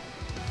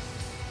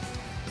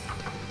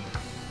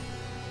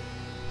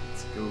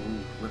 Let's go.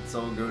 Let's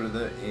all go to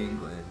the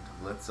England.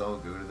 Let's all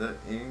go to the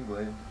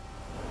England.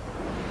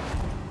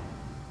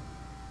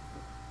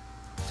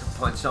 To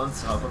punch on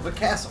top of a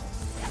castle.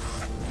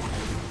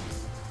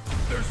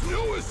 There's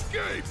no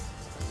escape.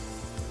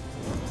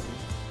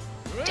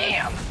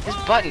 Damn, his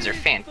buttons are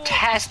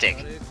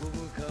fantastic.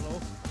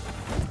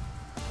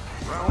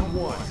 Round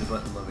one. He's a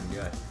button loving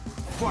guy.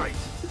 Fight.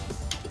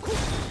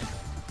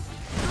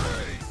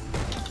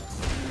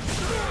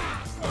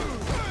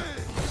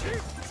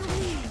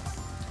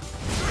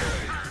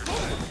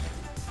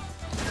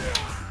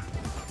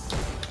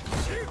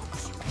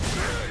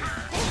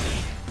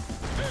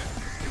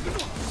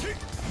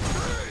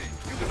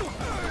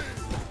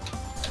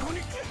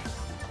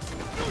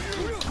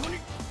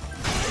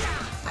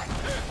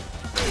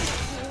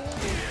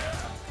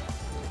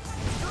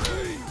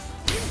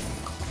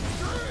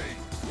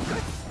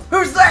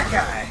 Who's that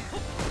guy?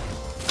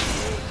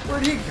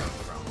 Where'd he come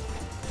from?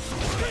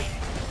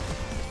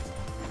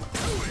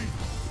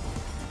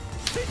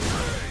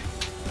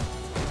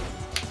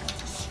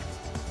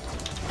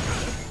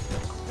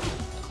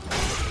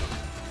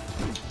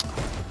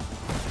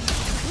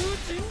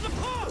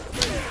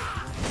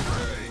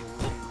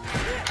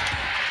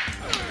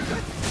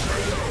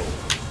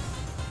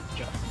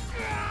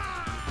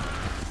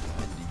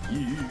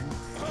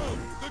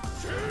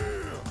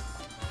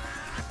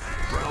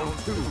 Round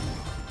two.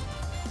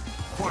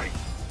 Fight.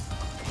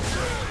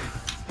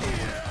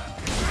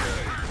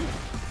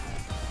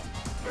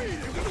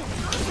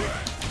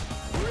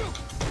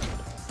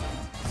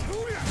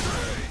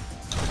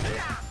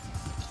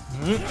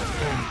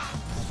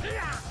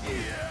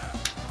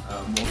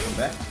 Welcome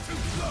back.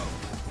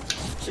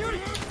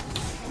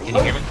 Can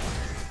you hear me?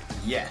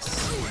 Yes.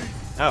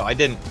 Oh, I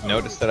didn't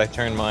notice that I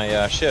turned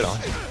my shit on.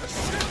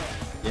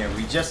 Yeah,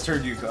 we just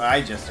heard you.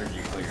 I just heard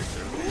you clear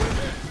through.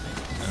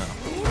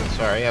 Oh,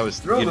 sorry,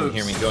 you didn't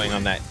hear me going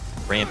on that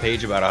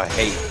rampage about I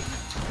hate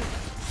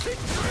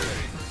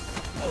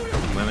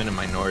women and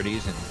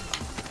minorities and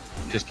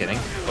just kidding,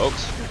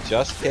 folks.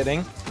 Just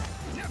kidding.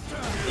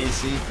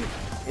 Is he?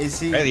 Is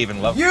he? I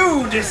even love.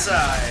 You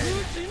decide.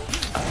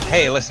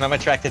 Hey, listen, I'm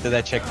attracted to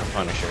that chick from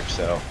Punisher,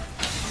 so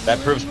that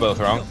proves both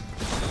wrong.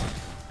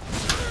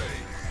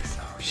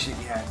 Oh shit!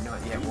 Yeah, I've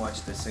not yet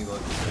watched a single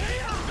episode.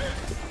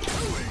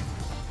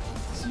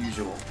 As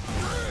usual.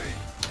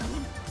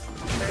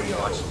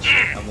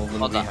 I'm a little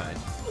Hold on. behind.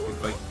 Good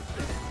fight.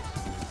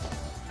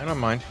 I don't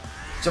mind.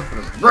 Jumping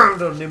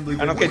around on nimbly.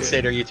 I don't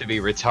consider you to be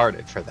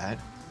retarded for that.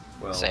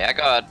 Well, Say, I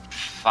got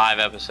 5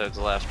 episodes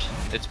left.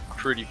 It's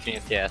pretty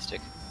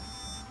fantastic.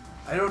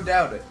 I don't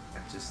doubt it. I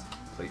just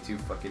play too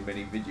fucking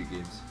many video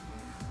games.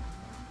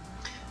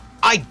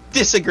 I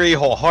disagree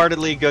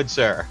wholeheartedly, good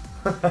sir.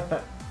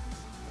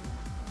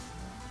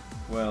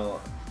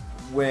 Well,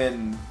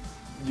 when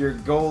your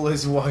goal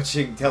is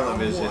watching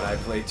television, I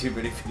play too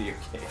many video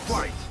games.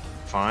 Fight.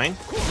 Fine.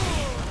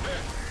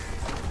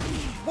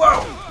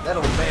 Whoa! That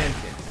old man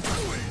can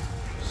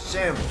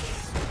shambles.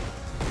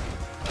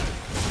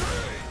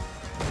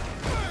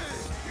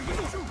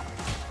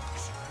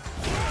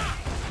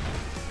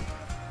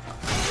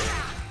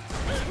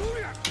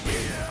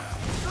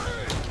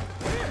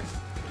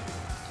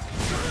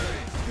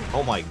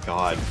 Oh my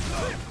god.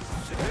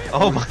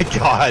 Oh my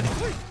god.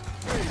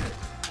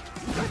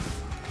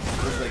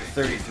 There's like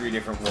 33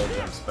 different wall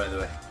jumps, by the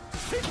way.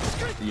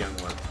 The young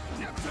one.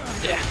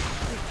 Yeah.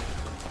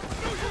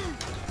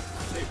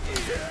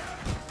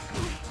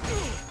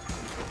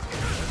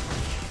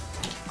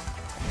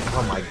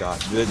 Oh my god.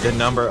 The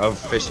number of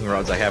fishing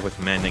rods I have with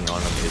mending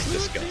on them is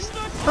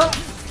disgusting.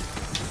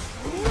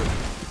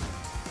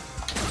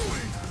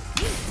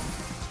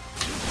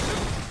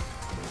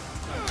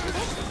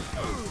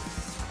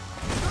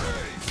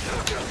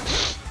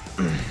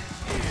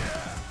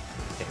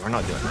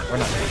 not doing that. We're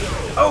not doing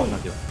that. Oh! We're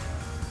not doing that.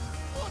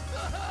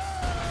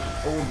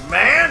 Old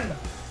man!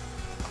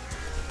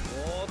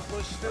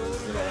 This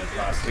is an old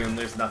costume.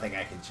 There's nothing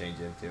I can change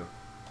into.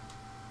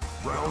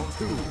 Round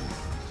 2.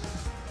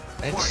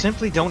 I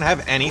simply don't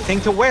have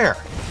anything to wear.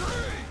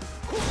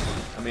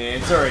 I mean,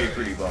 it's already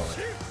pretty baller.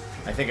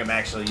 I think I'm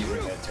actually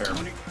using that term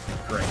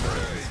correctly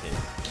in this case.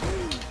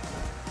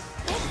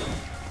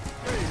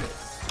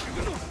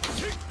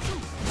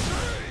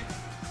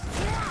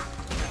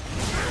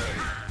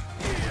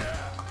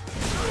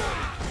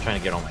 Trying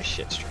to get all my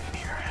shit straight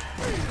here.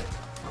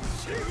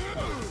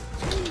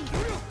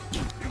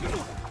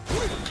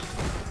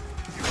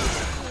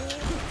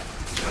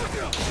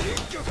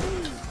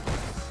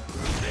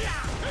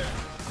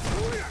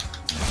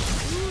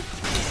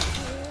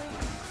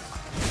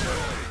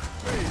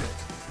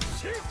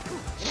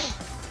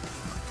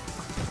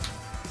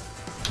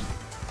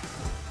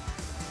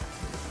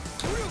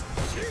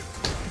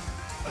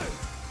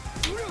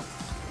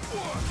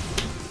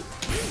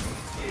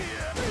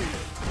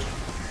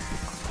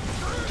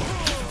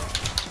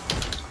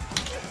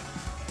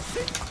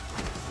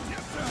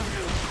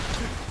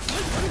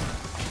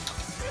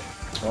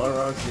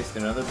 Balrog's just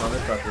another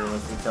motherfucker who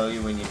wants to tell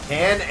you when you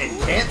can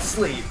and can't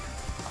sleep.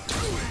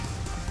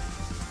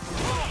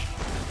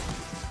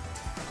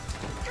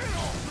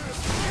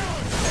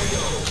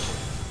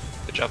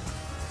 Good job.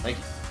 Thank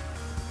you.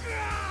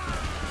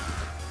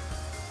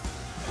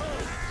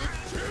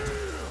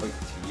 Wait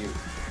to you.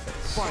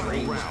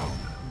 Strange round.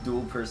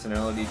 dual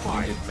personality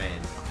tainted man.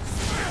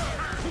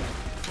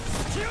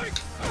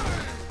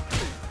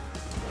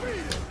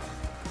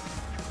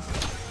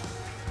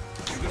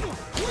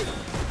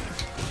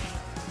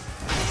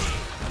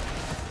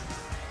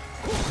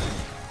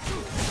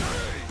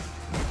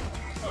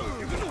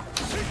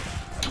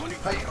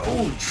 Hey,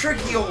 oh,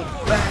 tricky old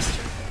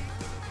bastard!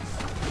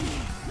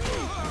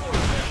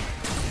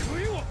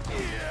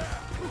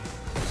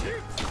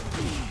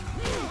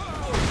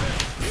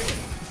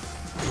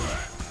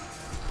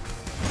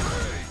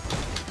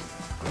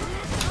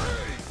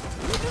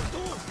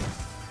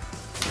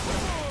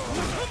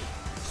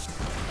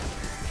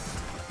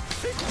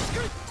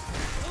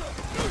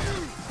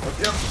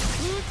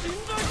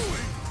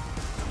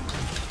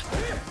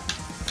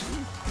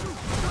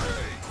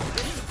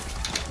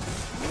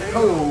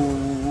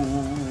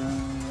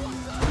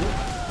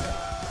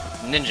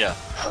 Ninja.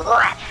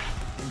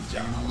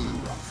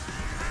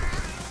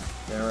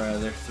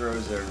 Their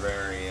throws are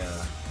very,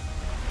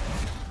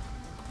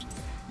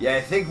 Yeah,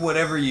 I think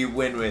whatever you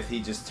win with,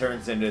 he just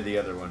turns into the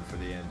other one for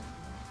the end.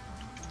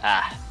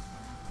 Ah.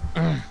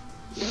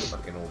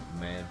 Fucking old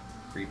man.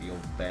 Creepy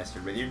old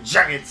bastard with your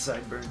giant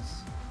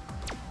sideburns.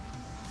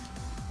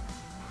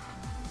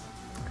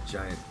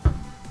 Giant,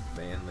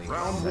 manly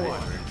Round 1.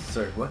 sideburns.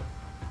 Sorry, what?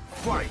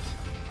 Fight.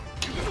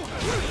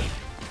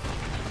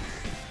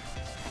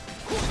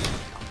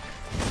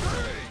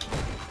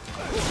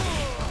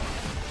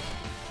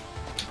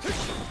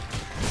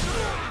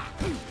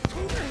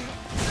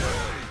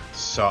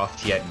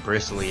 Soft yet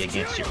bristly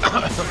against you.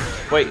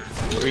 Wait,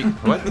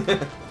 what?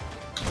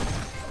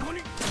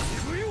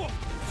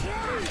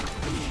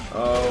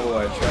 Oh,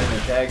 I tried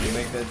to tag to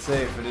make that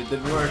safe, but it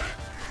didn't work.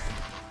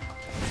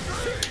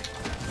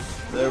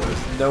 There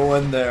was no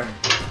one there.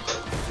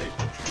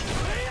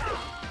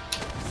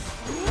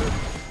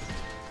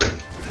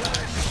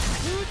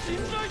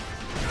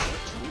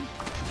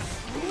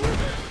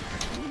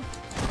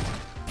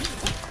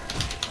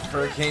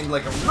 Hurricaned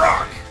like a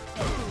rock!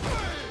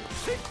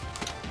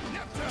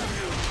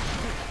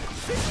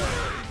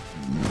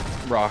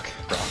 Rock.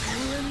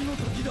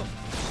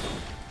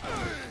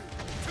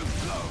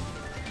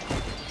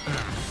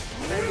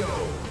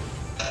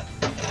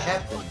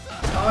 Captain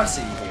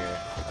Tossy here.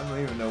 I don't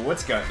even know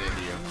what's gotten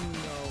into you.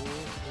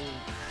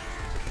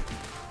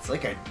 It's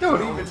like I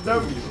don't even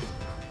know you.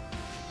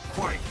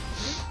 Fight.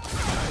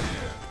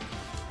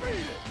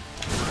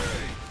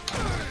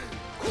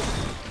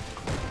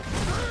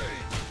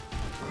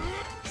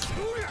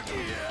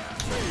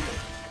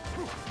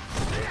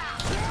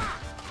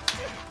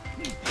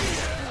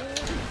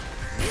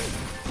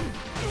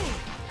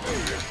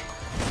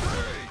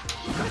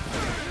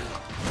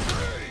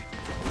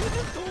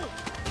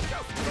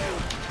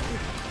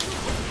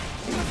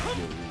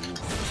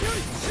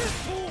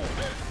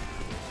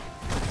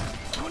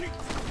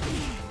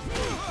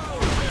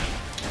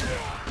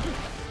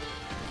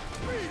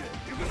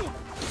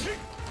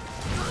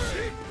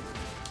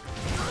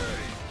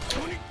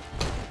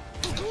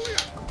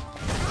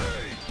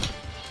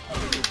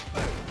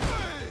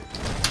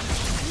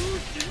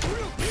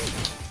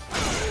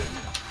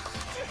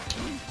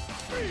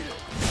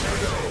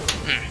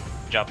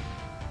 Job.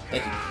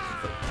 Thank you.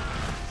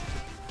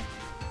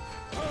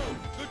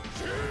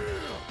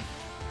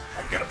 I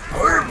got a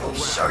purple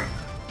shirt.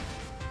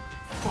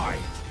 Fight.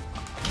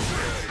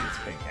 It's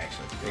pink,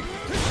 actually. Pink.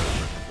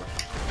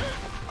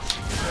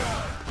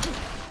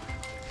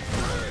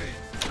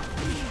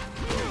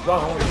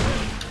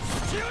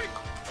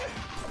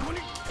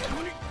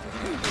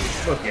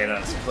 Look at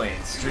us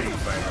playing Street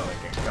Fighter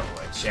like a couple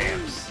of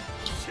champs.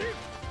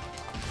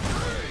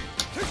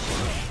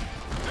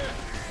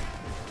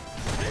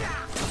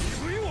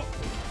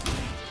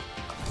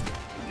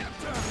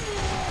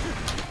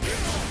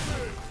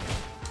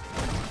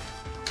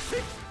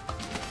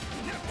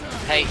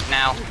 Hey,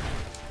 now.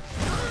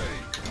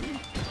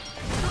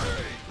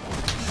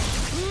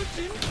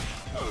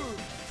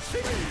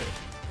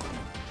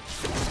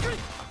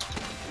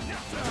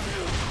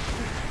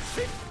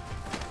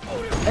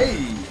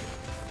 Hey!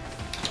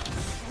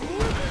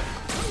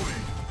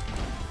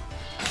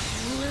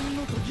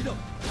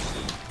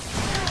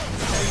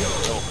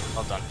 Oh,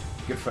 well done.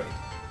 Good fight.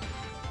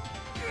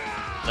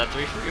 Is that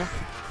 3 for you?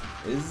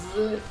 Is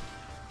it?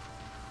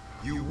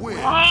 You win.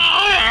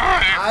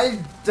 I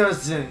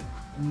doesn't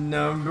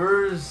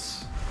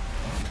numbers.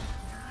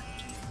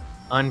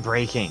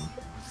 Unbreaking.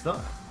 It's not.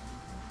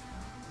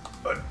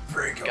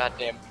 Unbreakable.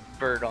 Goddamn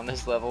bird on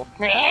this level.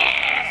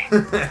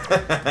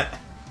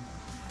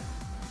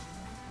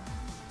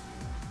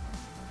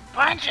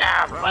 Punch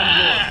out!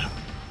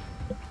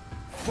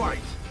 Fight.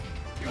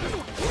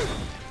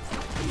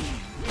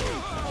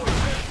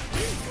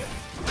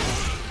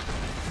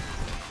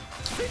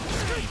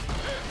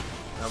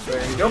 Now,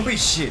 Barry, don't be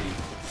shitty.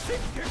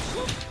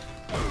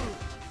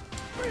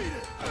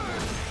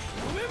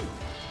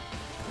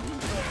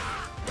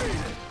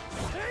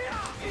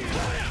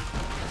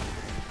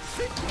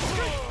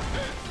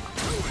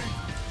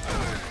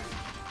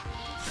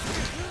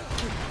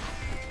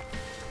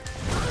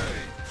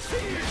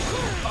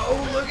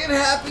 Oh, look at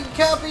Happy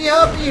Cappy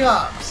Hoppy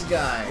Hops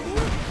guy.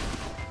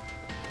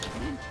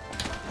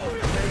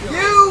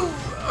 You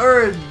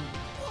are a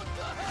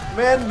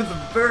man with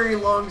a very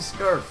long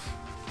scarf.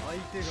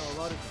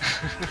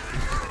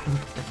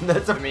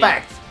 That's a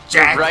fact,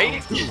 Jack.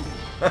 Right?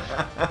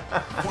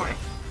 Fight.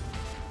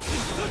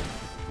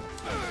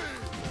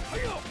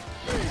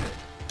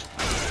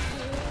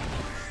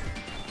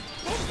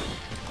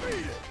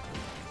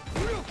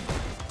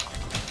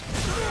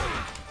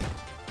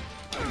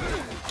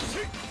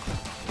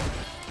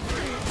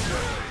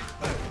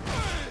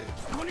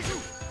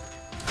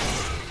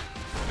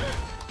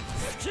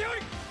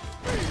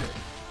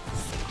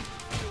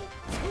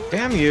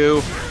 Damn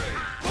you!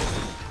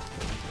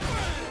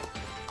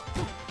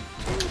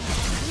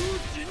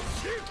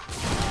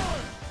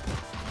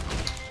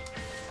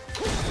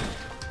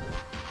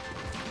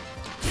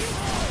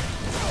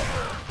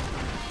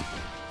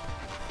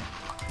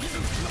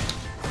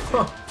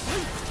 Huh.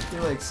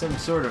 You're like some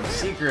sort of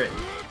secret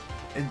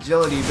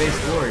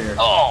agility-based warrior.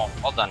 Oh,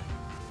 well done.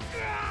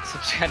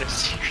 Some kind of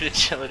secret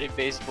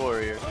agility-based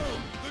warrior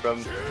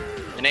from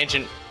an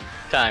ancient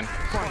time.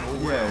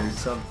 Yeah, or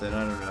something.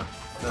 I don't know.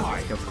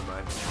 Nothing's coming to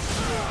mind.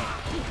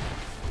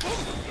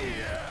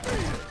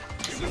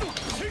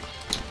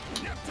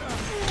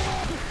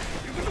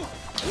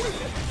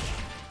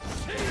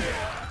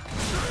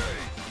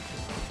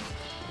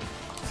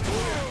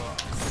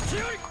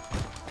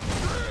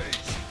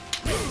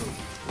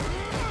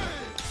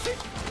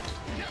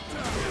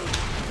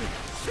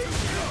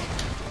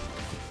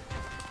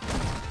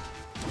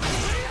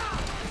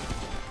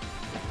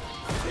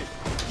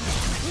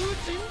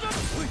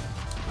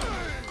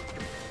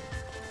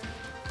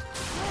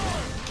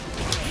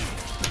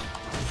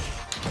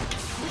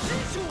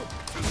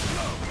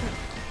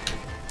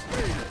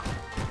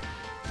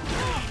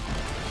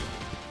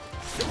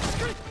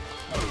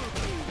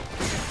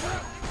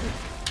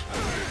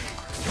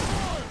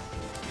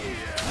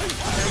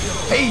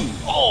 Hey!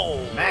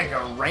 Oh!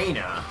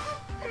 Macarena!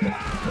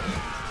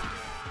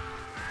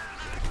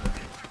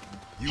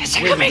 Yes,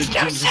 Wait, it makes the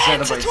no Jesus out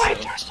of sense. That's why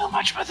myself. there's so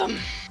much with him.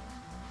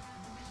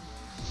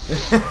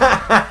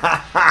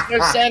 No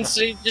sense.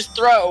 So you just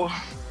throw.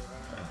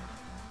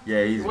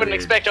 Yeah, he's You wouldn't weird.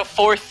 expect a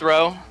 4th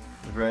throw,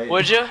 Right?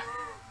 would you?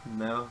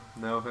 No,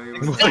 no. He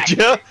Would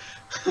ya?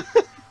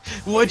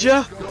 Would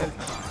ya?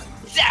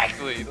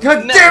 Exactly.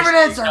 God Never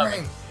damn it, see answer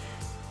coming. me!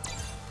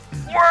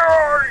 Where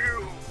are you?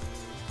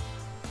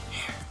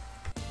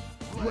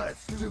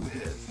 Let's do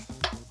this.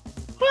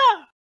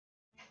 Ah.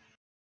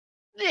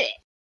 Blech.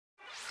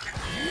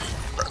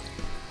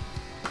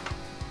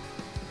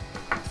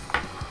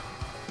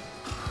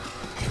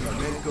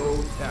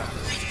 Flamenco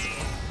Tavern.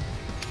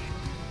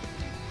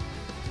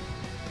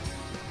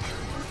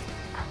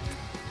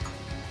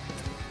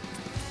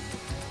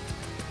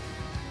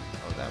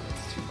 Oh, that was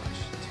too much.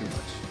 Too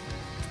much.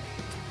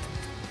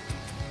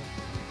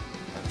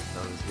 That's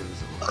not as good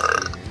as it was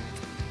here.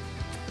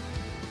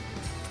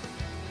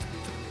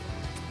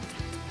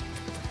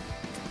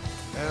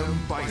 M.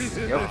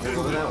 Bison. Yep, we'll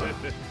go with that one.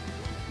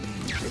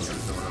 This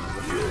is the one I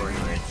was looking for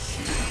anyway.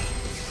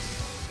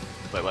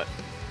 Wait, what?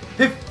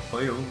 If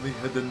I only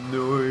had the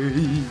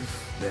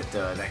knife.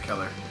 That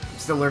color. I'm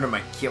still learning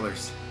my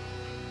killers.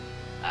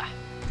 Ah,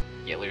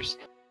 Yellers.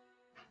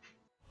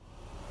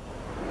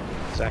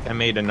 Zach, I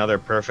made another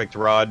perfect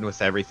rod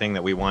with everything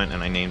that we want,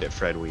 and I named it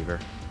Fred Weaver.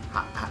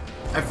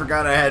 I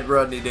forgot I had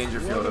Rodney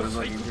Dangerfield. I was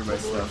looking through my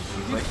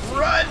stuff. Like,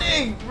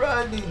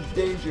 Rodney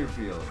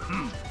Dangerfield.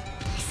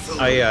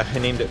 I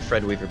named it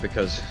Fred Weaver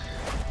because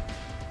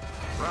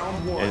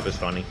Round one. it was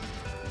funny.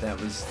 That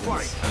was I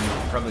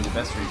mean, probably the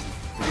best reason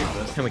to do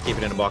this. And we keep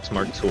it in a box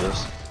marked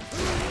tools.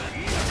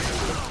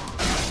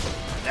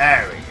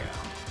 There we go.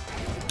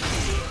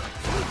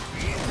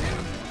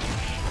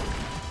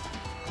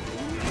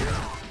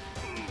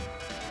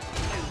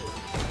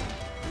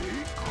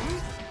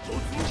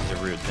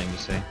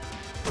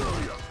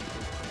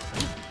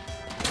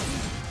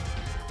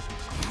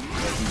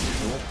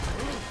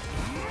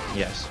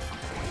 Yes.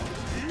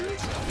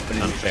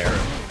 Unfair.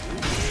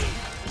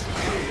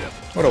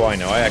 What do I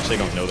know? I actually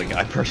don't know the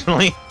guy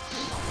personally.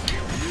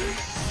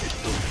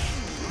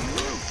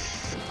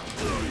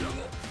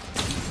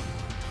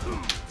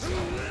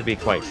 To be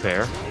quite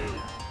fair.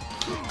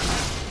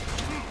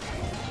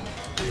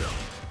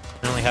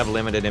 I only have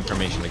limited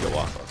information to go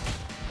off of.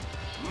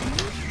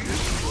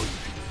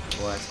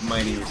 Well, that's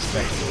mighty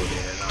respectable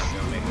that they're not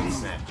gonna make any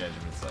snap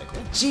judgments like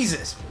that.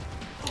 Jesus!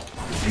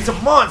 He's a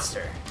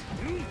monster!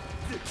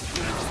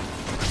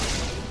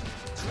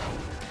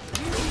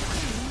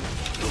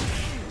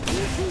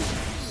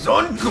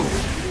 Zonku!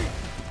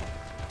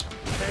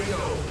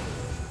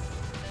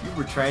 You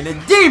were trying to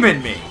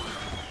demon me!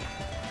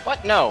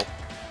 What? No.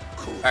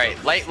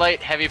 Alright,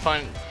 light, heavy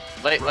punch,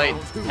 light,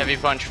 heavy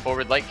punch,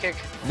 forward, light kick.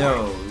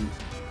 No.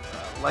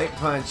 Light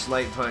punch,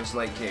 light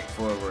kick,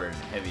 forward,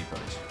 heavy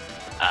punch.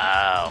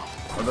 Oh.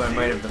 Although I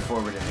might have the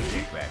forward and the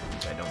kick back,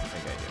 which I don't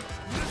think I do.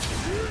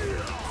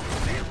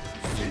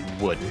 You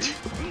wouldn't.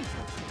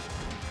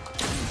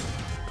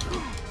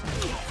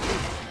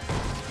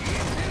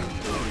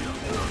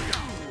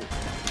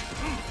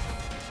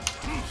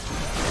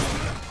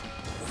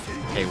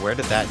 Hey, where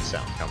did that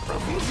sound come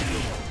from?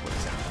 What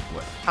sound?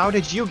 What? How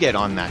did you get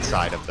on that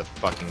side of the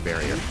fucking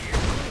barrier?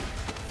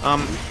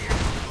 I'm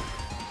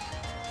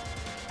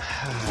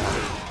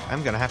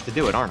gonna have to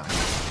do it, aren't I?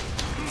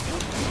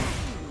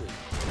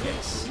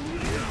 Yes.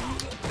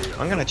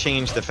 I'm gonna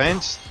change the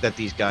fence that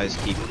these guys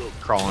keep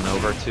crawling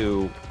over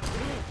to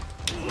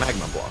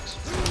magma blocks.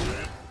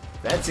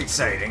 That's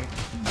exciting.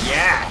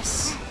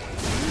 Yes!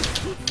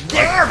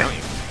 Damn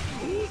it!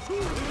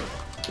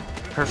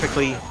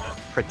 Perfectly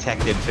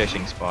protected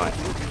fishing spot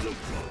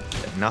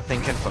that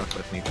nothing can fuck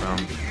with me from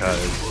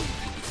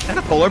because... And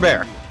a polar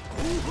bear!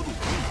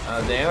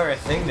 They are a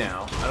thing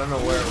now. I don't know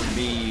where it would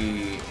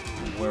be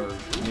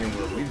near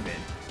where we've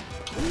been.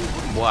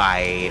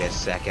 Wait a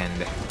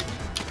second.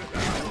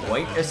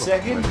 Wait a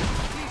second?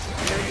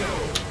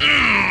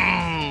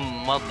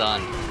 Well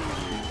done.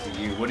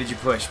 You, what did you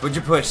push? What'd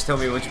you push? Tell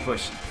me what you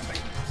pushed.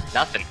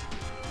 Nothing.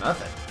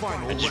 Nothing.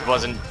 It just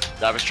wasn't.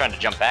 I was trying to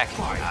jump back.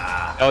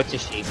 Oh, it's a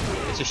sheep.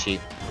 It's a sheep.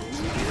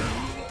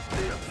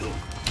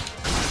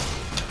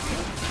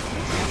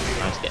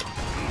 Oh, it's dead.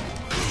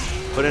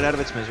 Put it out of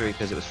its misery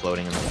because it was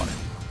floating in the water.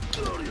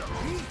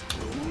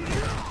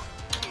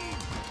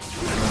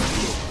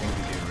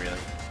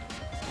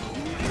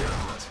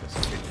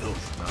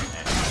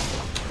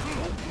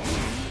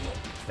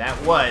 That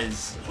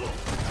was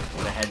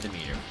what I had the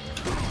meter for.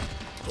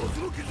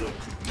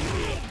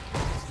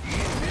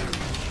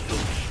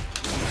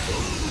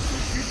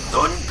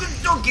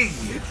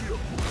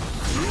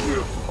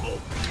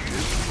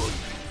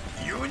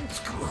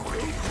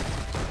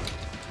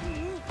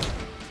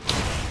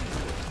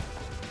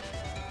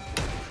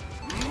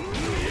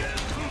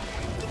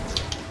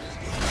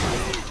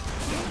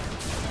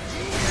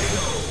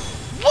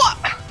 What?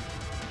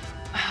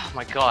 Oh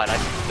my god! I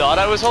thought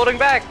I was holding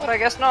back, but I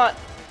guess not.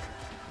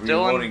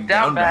 Still holding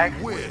down down back.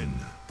 back? Win.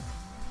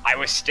 I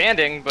was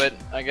standing, but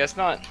I guess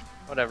not.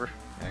 Whatever.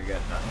 I got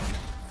nothing.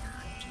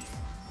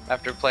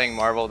 After playing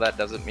Marvel, that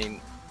doesn't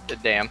mean a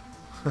damn.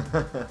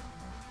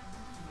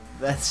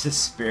 That's the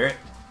spirit.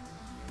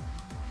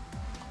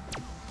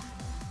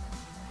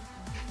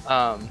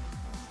 Oh,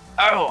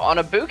 on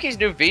Ibuki's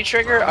new V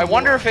trigger, I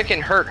wonder if it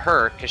can hurt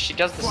her, because she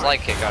does the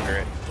slide kick under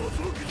it.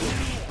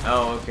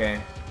 Oh,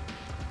 okay.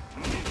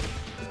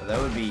 Well,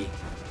 that would be a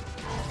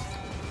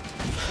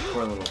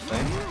poor little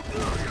thing.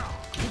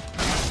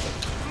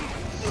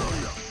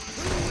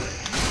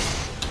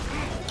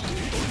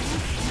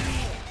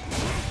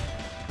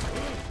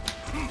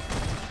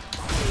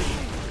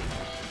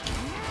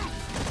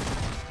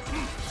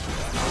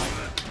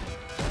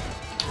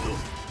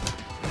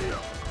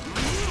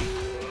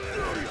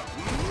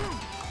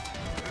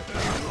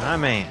 Ah,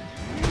 man.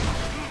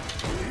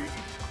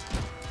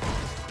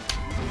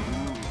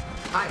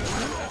 Hi.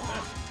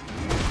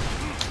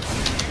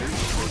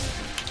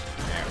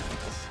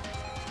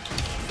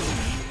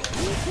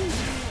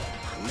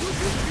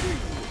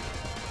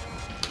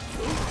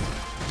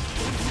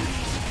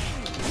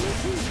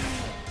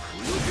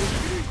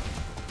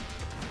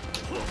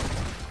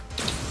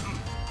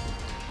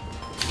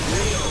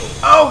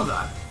 Oh,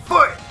 the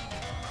foot!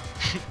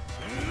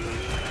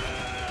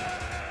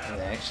 Are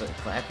they actually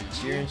clap and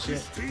cheer and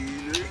shit?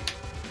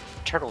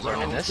 Turtles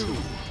aren't in this.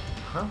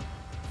 Huh?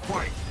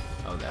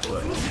 Oh, that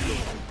foot.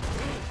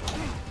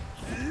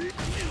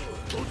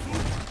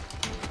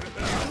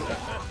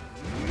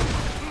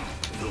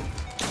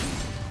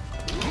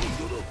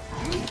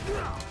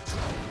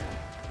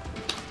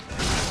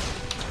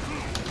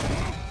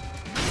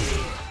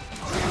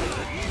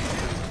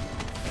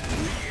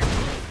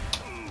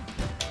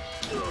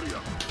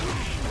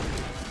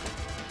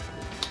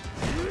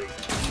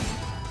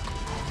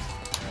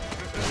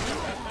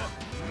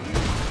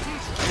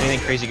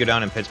 Anything crazy go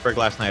down in Pittsburgh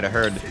last night? I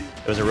heard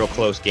it was a real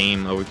close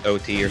game,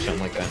 OT or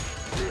something like that.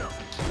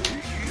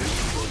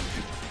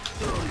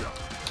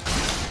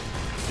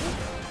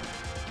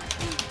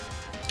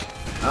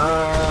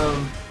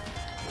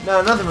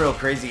 No, nothing real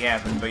crazy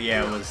happened, but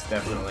yeah, it was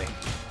definitely.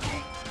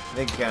 I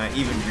think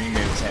even Green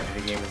Bay was happy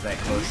the game was that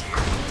close.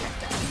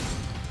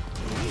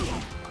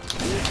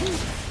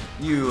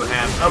 You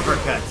have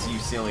uppercuts, you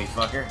silly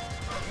fucker.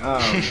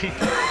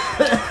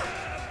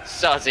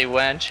 Saucy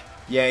wench.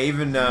 Yeah,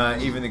 even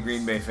the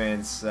Green Bay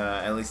fans,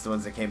 at least the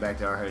ones that came back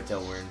to our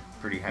hotel, were in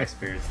pretty high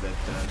spirits that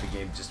the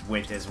game just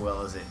went as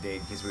well as it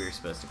did because we were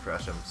supposed to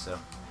crush them. So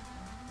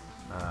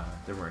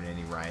there weren't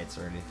any riots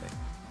or anything.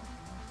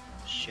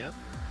 Yep.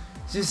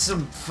 Just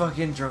some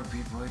fucking drunk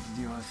people I had to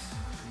deal with.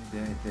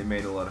 They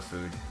made a lot of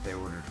food. They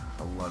ordered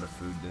a lot of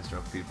food. Those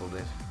drunk people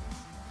did.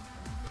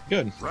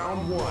 Good.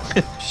 Round one.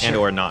 And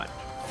or not.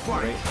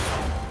 Right?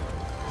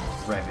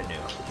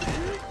 Revenue.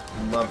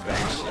 Love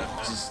that shit.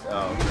 Just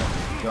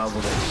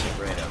gobble that shit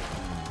right up.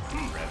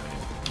 Revenue.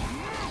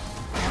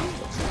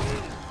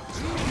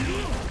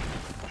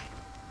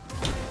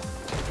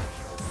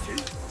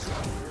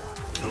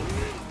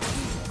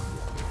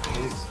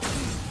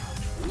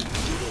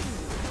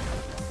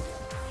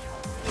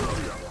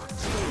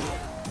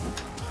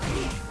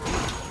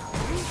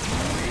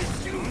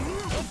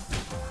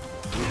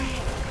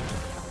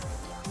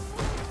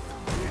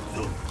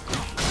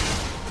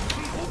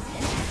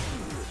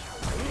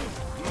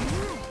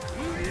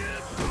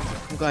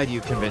 I'm glad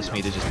you convinced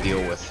me to just deal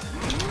with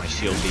my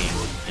shield being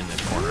in the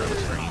corner of the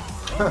screen.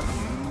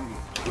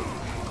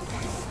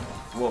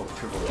 Whoa,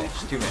 triple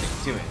dash. Too many.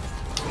 Too many.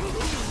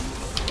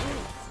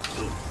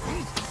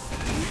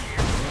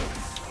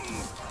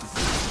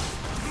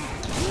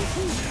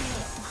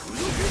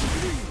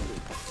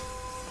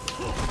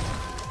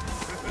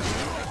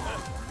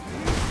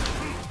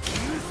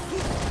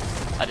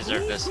 I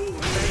deserve this.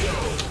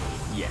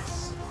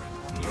 Yes.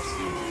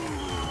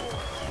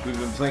 We've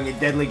been playing a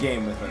deadly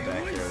game with my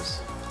back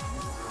rows.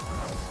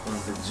 One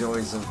of the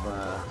joys of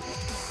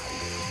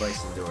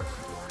Weissendorf.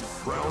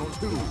 Round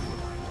two.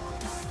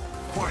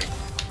 Fight.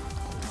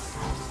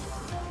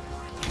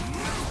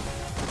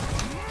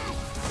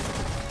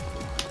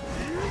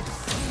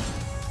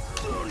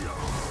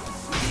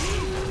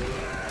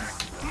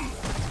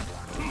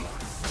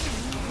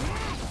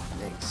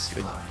 Thanks.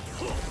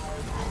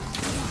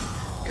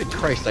 Good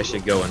Christ, I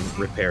should go and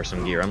repair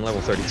some gear. I'm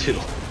level 32.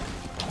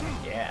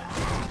 Yeah.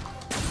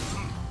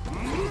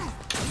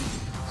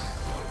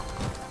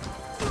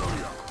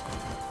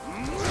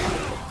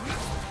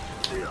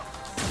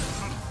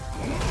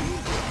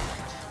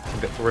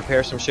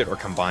 Repair some shit or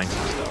combine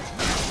some stuff.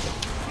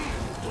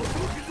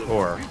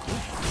 Or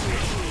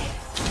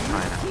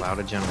crying out loud,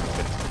 a general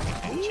could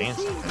take any chance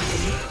at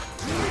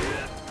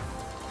that.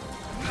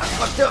 I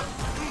fucked up.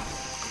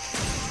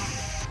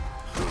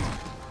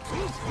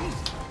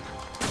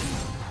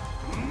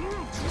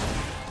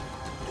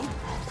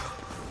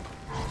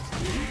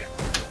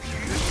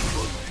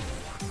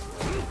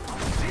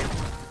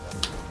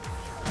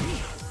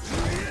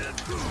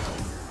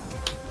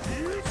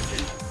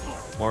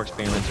 More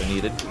experiments are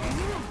needed,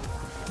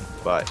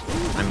 but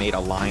I made a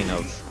line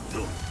of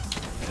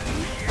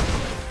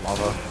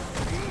lava.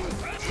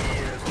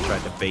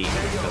 Tried to bait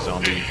the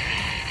zombie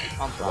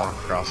walk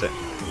across it,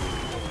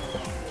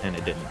 and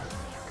it didn't.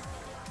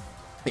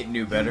 It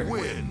knew better.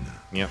 Win.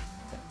 Yep.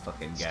 That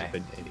fucking guy.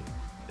 Stupid idiot.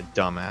 The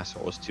dumb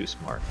asshole was too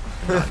smart.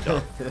 Not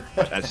dumb.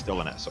 That's still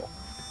an asshole.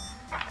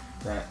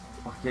 That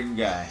fucking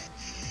guy.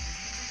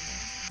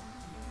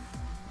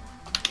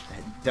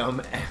 That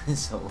dumb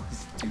asshole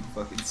is too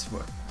fucking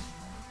smart.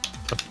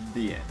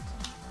 The end.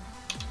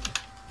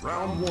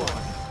 Round one.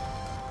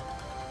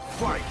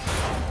 Fight.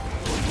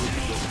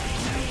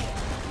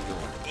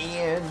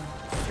 And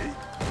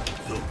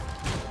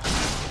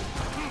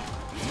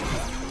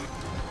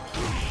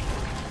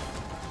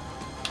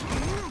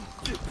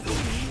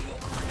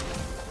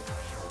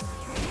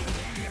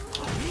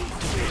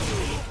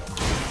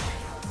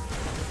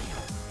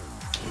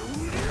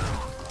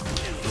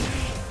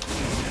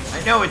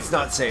I know it's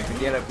not safe,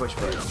 and yet I push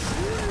buttons.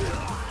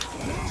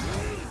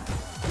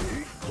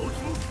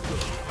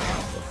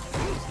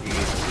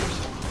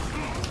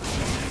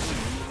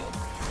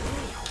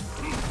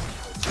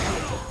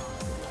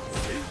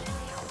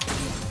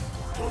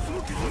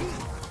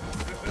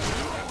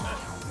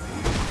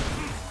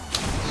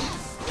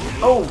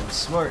 Oh,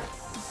 smart.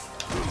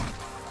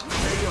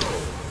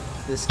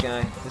 This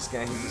guy,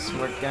 he's a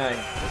smart guy.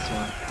 This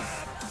one.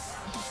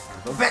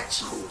 Go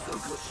bitch!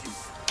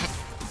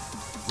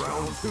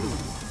 Round two.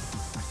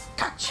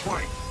 Catch!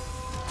 Fight.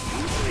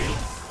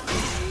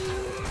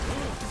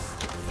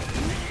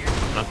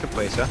 Not good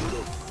place, huh?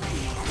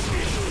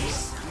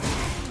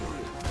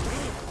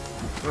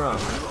 From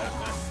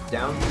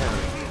downtown.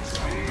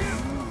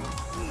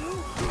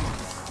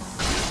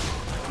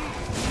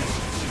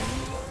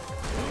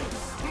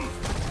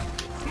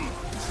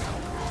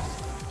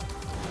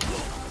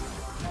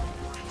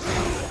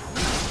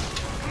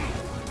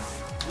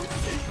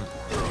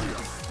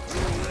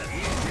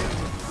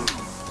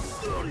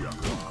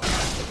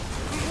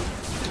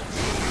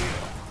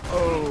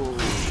 Oh.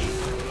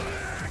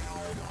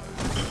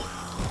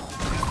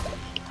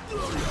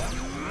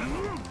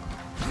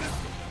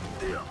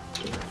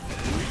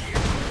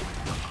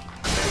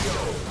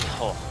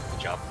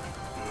 job.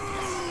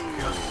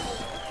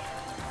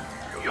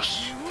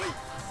 Yes.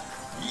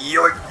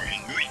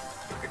 Yoink!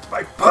 It's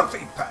my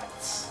puffy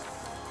pants!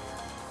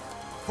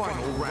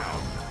 Final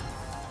round.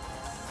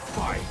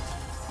 Fight.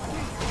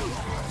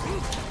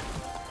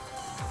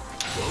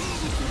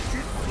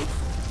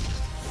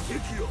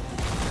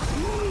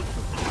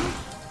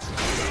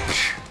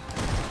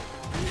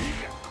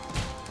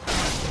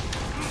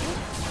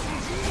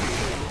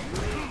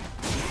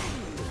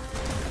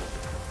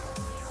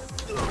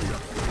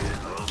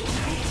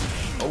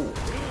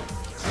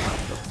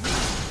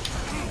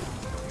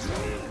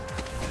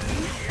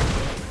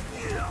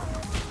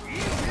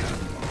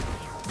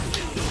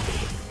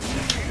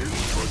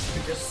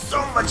 So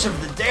much of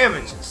the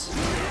damages!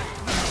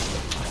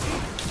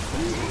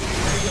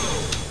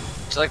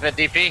 Did you like that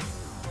DP?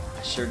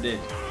 I sure did.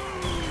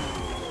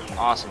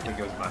 Awesome. I think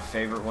it was my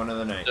favorite one of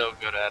the night. So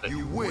good at it.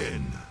 You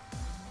win.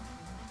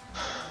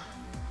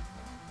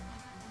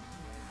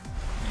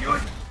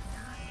 Yoink!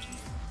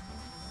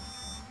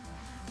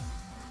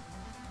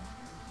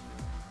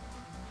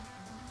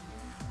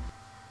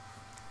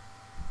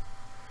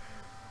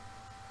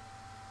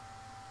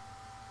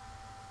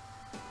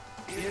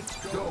 It's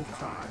go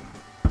time.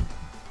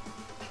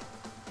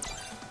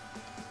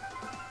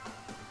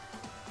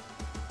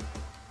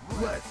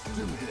 Let's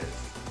do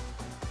this.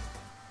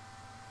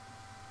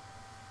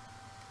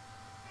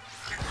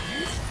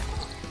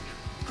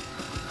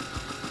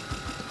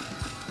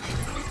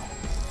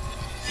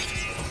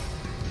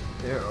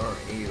 There are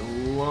a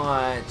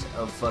lot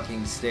of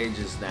fucking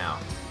stages now.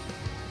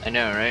 I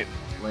know, right?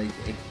 Like,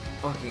 a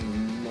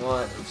fucking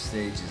lot of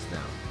stages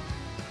now.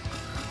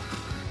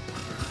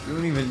 You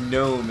don't even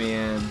know,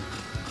 man.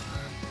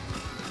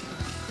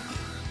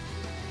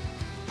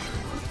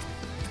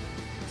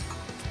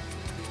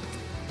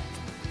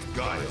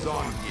 Guys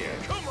on here.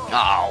 Come on.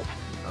 Oh,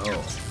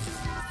 Oh.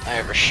 I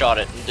overshot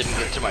it and didn't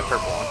get to my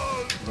purple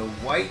one. The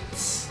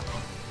whites.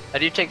 How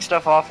do you take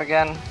stuff off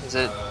again? Is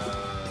it?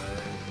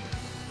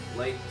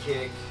 Light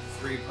kick,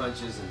 3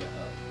 punches, and up.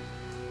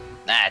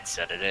 That's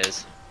what it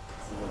is.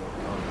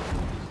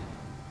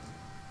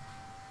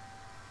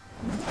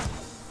 It's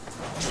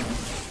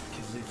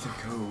a little complicated. Give it the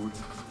code.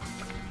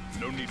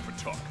 No need for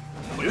talk.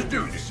 Let's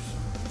do this.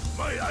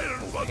 My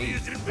iron body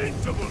is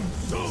invincible,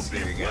 so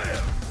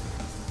beware.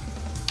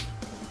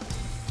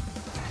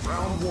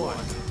 Round 1.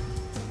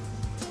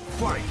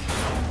 Fight.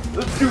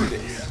 Let's do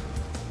this.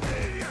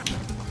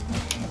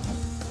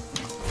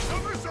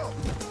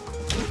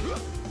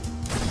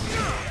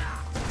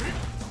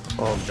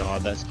 Oh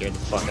god, that scared the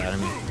fuck out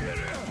of me.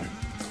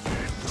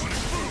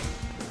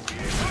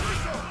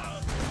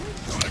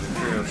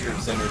 Imperial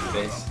troops entered the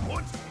base.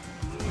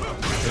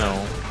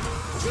 No.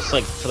 It's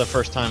like for the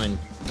first time in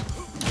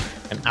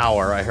an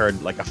hour I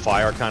heard like a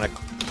fire kind of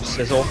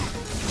sizzle. I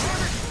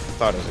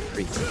thought it was a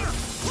creeper.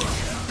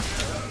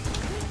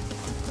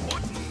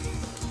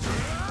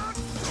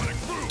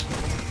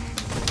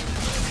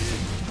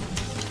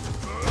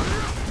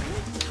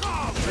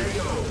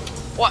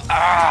 What?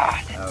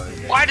 Ah! Oh,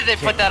 yeah. Why did they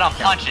put that on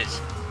punches?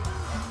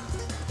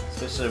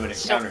 Especially when it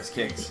So- counters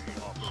kicks.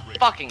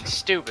 Fucking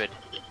stupid.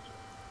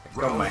 I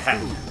got my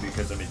hat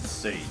because I'm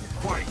insane.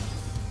 Fight.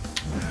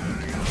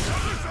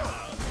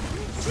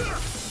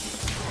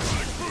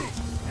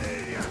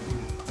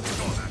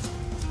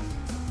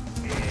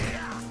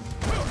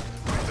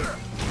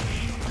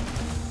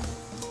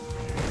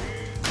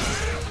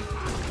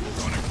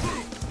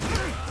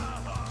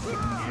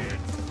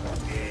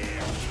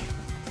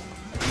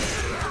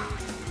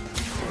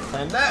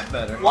 Time that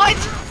better. What?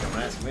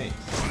 Don't ask me.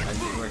 I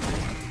did work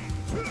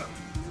here.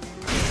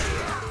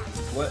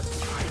 What?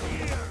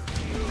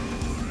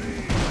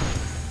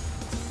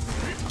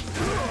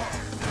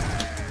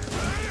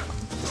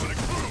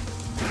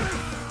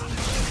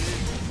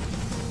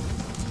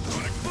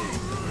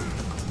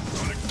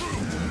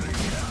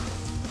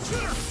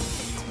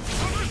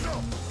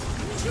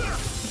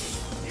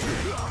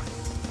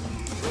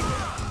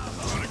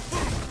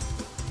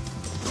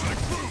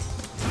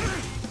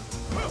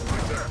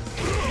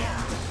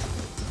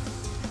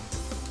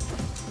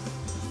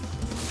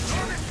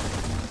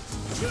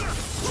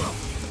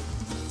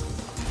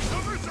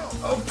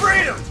 Oh,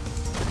 freedom!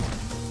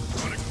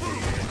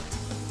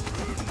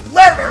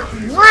 Let it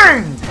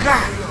ring!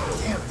 God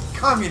damn it.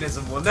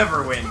 Communism will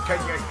never win.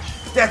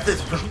 Death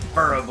is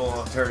preferable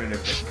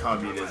alternative to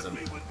communism.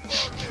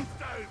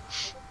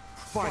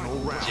 Final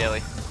round. Jelly.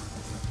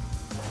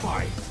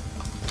 Fight.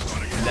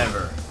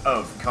 Never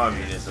of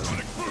communism.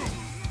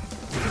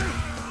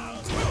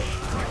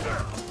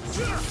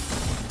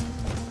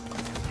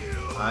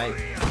 I.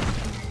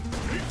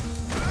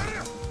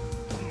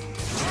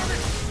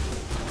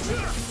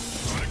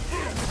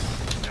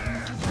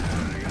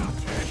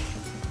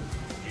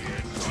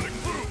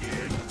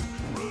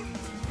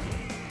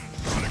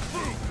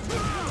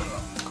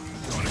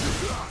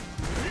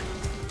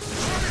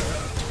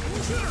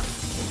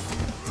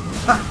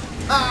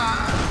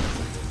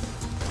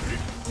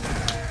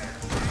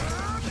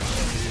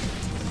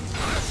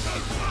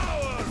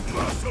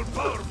 Muscle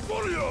power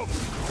volume.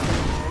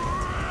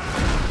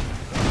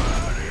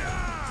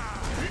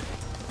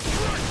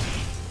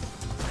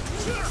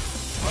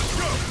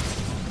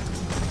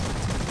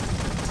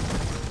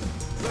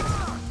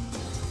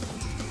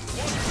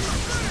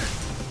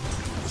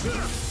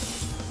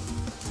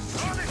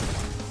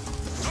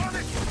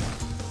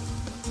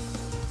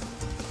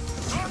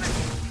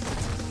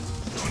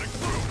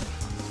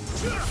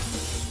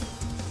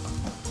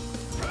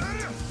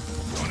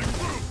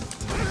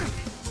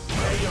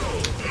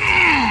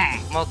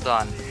 Well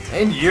done.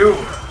 And you!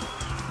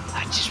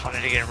 I just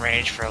wanted to get in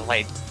range for a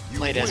light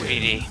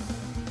SVD.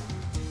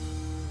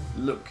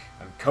 Look,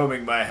 I'm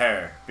combing my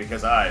hair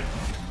because I'm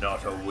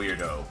not a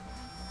weirdo.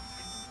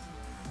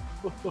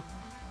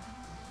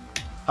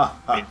 Ha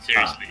I mean,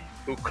 seriously,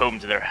 who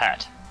combs their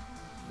hat?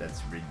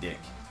 That's ridiculous,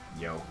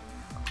 yo.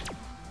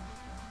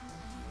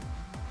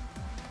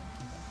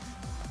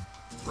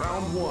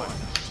 Round 1.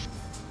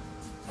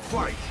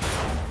 Fight.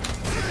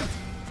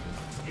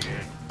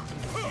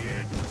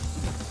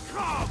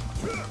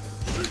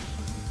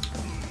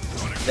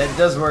 That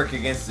does work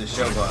against the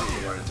Showbot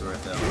for what it's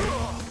worth,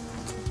 though.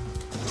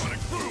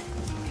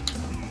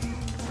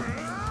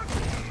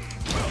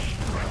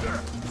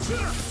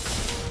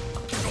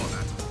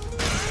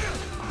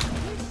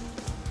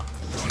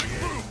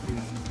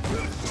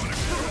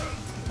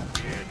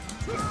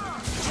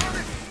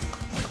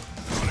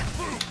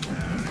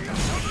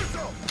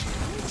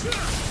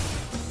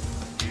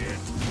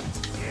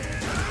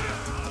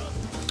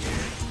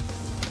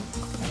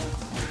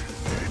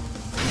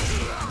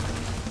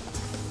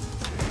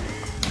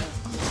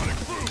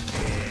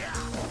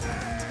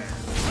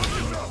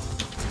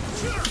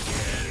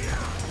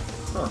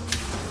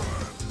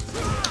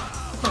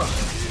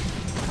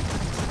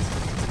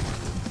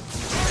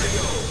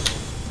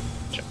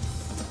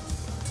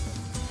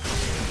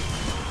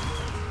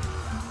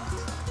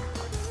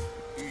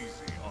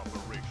 Easy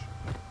operation.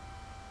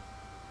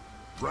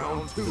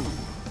 Round 2.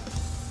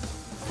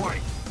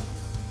 Fight.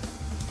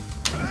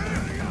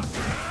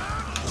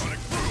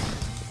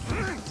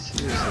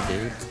 Seriously,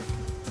 dude.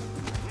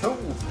 Oh,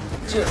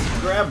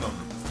 just grab him.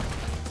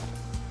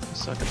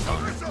 Suck a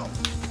thumb.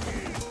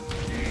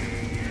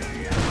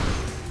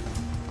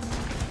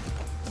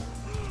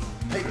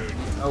 Hey,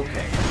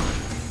 okay.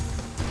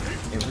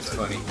 It was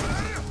funny.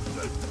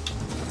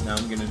 Now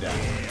I'm gonna die.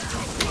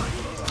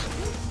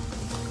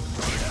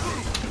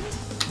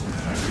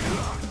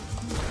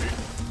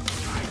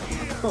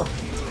 Huh.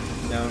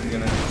 Now I'm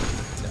gonna die.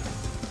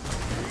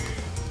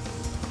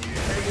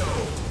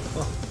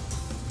 Huh.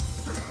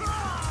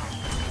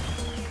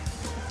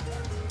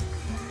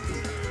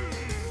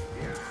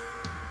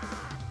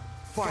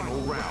 Final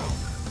round.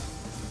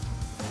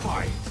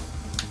 Fight.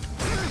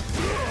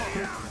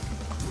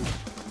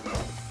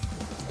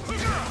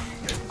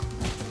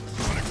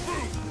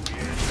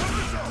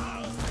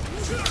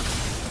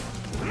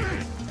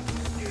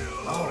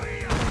 Oh,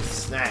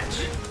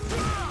 snatch.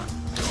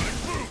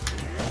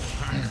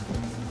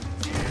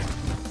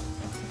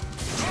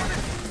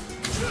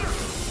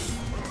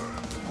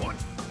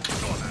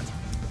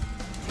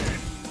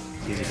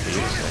 Easy for you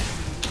to say.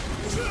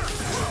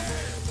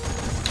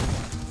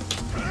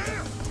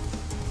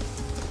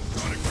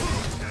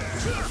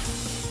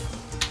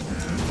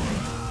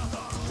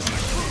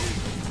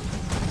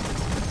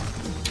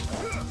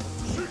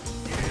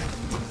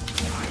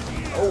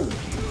 Oh,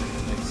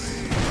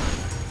 nice.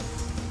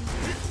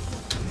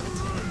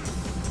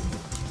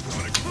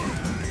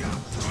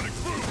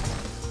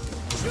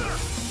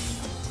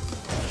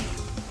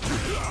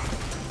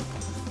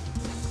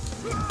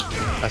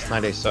 Last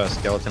night I saw a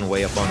skeleton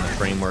way up on the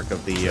framework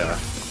of the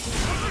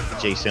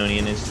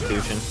Jasonian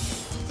institution,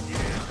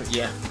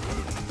 Yeah.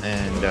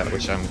 and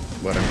which I'm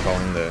what I'm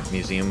calling the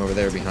museum over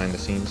there behind the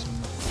scenes.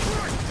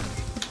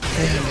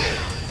 And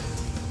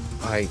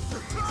I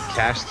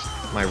cast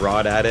my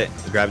rod at it,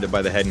 grabbed it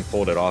by the head, and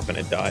pulled it off, and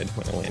it died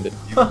when it landed.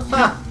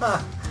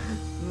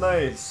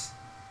 Nice.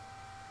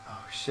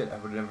 Oh shit, I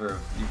would never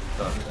have even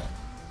thought of that.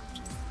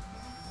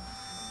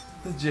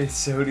 The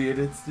Jasonian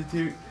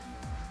Institute.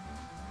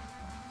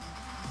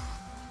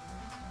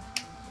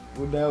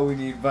 Well, now we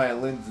need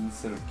violins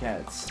instead of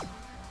cats.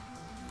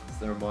 Is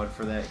there a mod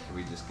for that? Can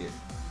we just get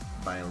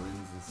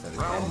violins instead of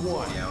Round cats?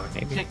 1. Yeah,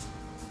 Maybe.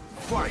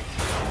 Fight.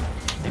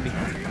 Maybe.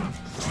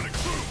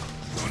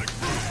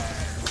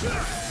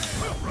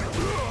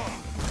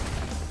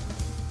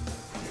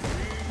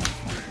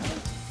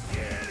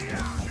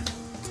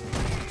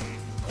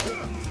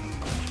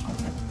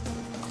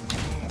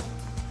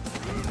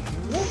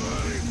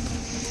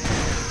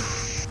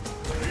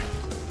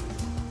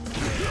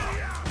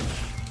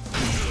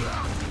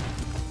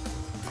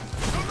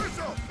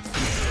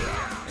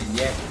 and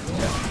yet,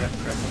 just kept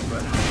pressing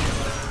buttons.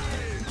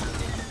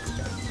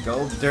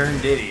 Gold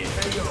darned idiot.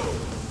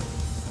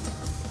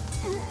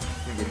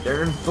 Like a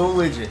darn full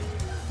widget.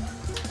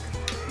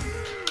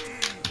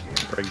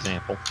 For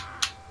example.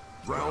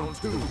 Round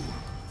 2.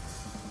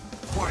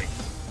 Fight.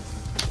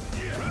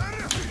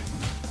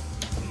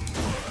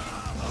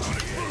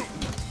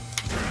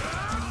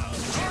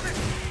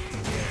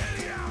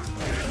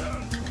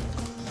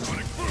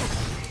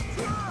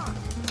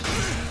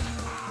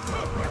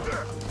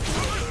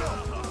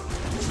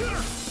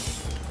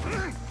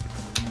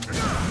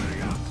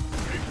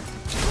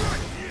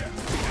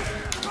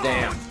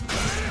 Damn.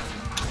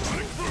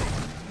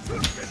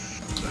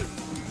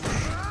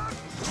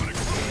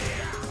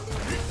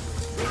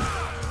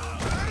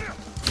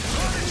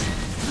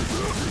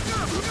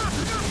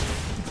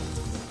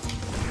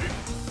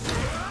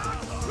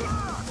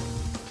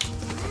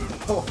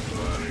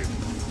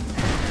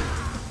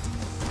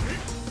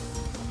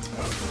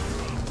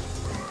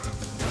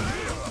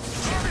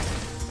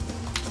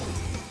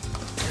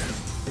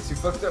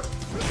 fucked up?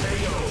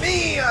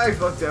 Me! I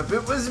fucked up.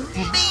 It was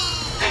me!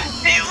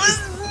 It was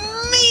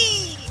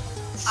me!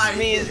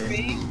 Me is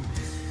me.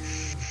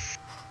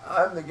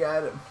 I'm the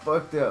guy that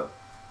fucked up.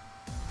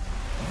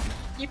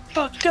 You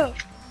fucked up.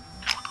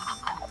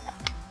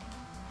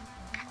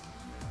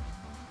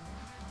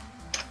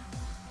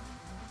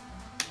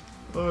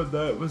 Oh,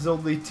 that was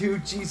only 2.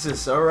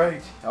 Jesus,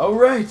 alright.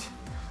 Alright!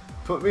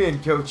 Put me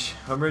in, coach.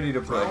 I'm ready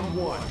to play. Round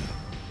 1.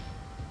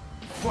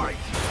 Fight!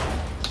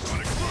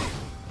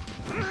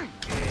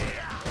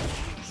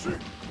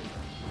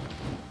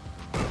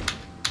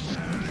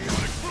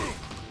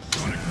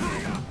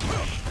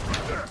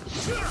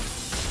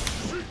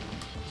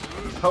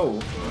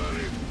 Oh.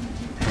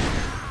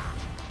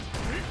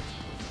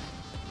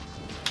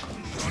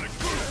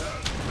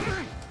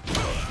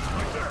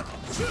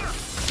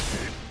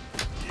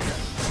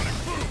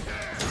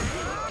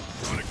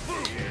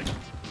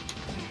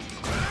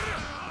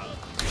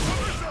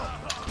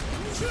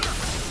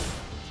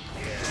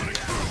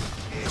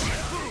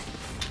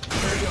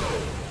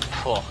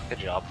 Cool, good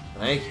job.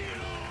 Thank you.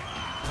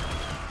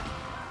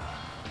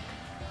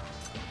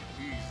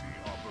 Easy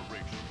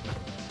operation.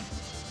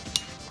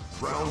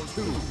 Round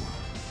 2.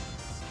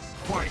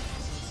 Fight!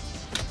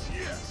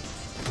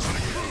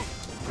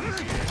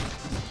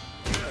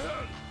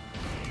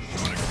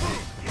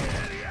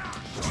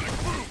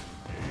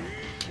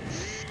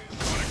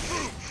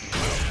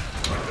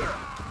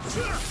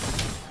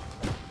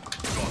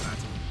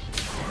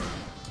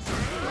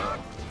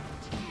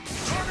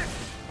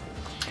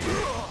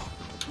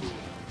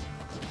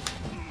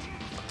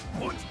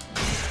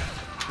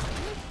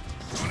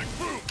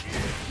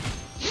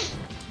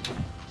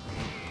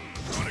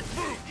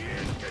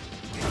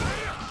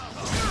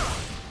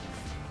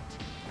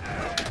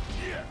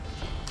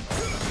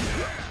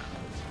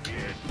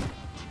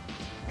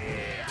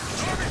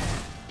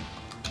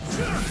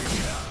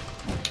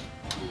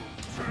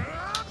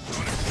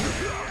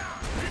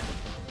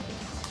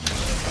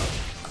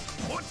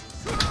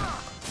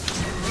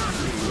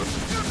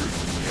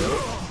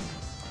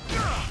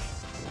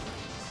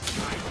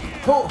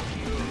 Oh.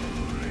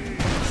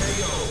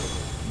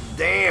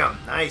 Damn,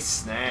 nice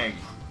snag.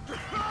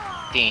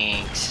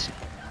 Thanks.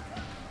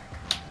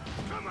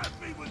 Come at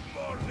me with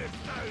more this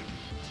time.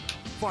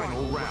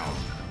 Final round.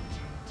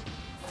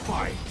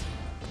 Fight!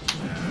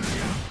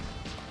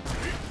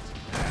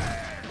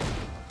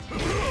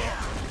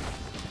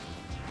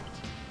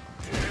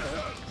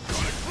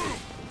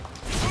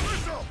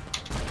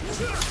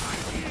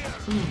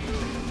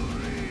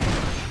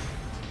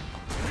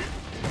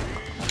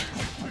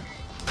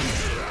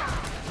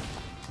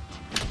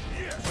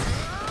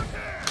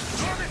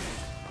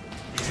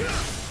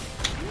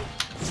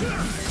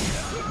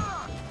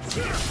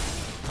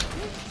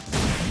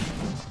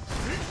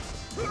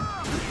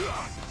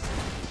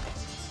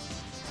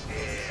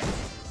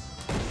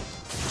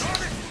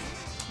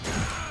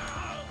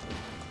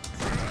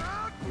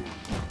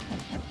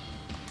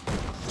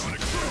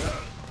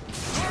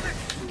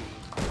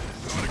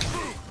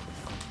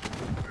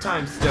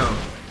 Time stone.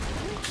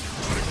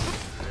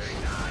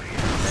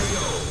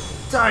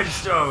 Time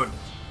stone.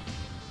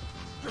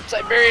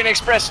 Siberian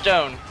Express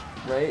Stone.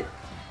 Right?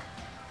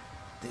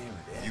 Damn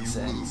it,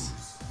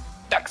 XX.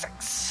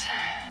 Duxix.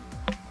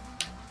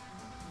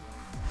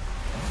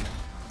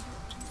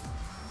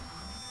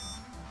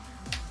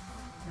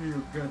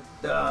 You got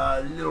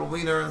a little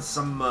wiener and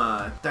some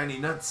tiny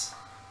nuts.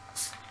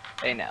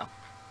 Hey now.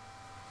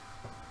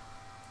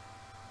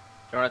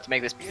 Don't have to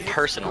make this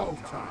personal.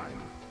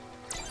 Time.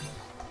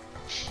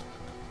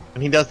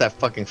 When he does that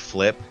fucking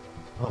flip,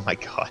 oh my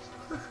god.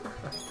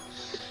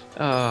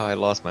 Oh, I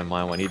lost my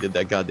mind when he did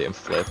that goddamn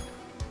flip.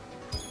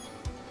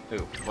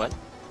 Ooh, what?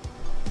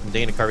 When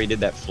Dana Carvey did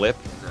that flip,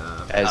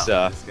 as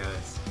this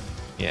guy's.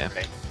 yeah.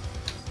 Okay.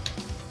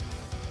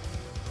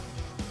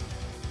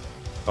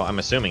 Well, I'm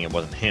assuming it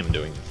wasn't him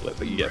doing the flip,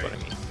 but you get what I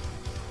mean.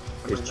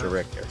 His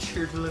director.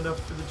 Turtle enough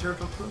for the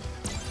turtle club.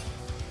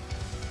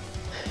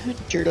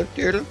 Turtle,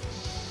 turtle.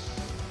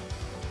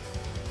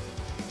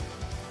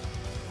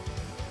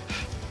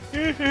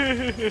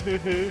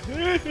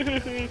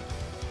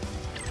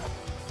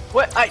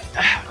 What?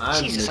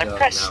 I'm Jesus, the I dog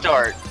pressed now,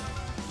 start.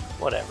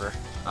 Whatever.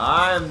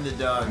 I'm the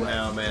dog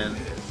now, man.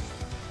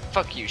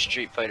 Fuck you,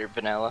 Street Fighter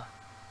Vanilla.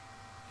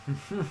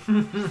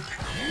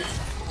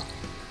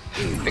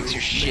 Fix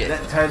your shit.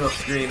 That title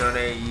screen on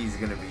AE is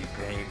gonna be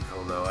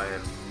painful, though. I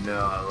am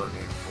not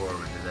looking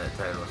forward to that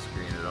title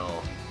screen at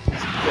all.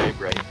 It's very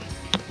bright.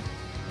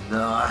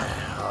 Not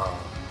at all.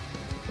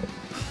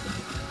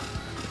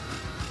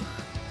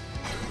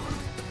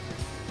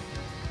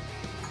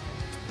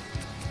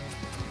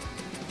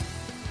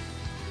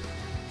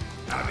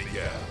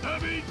 Abigail.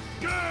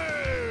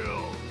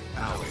 Abigail.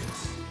 Alex.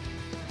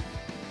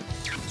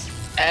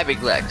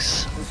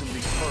 Abiglex. This will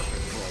be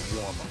perfect for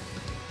a warm-up.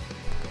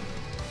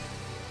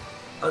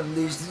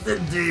 Unleash the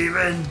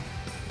demon.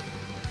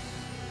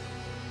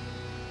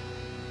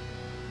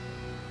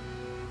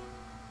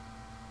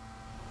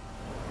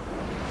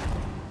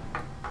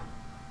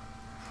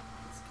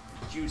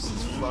 Juice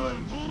is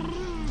flowing.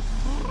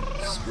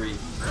 discreet.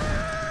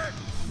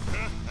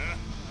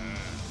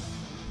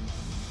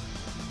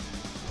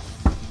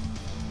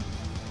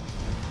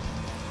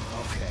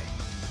 Okay,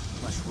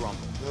 let's rumble.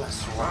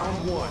 Let's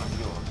round one.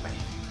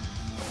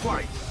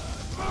 Fight!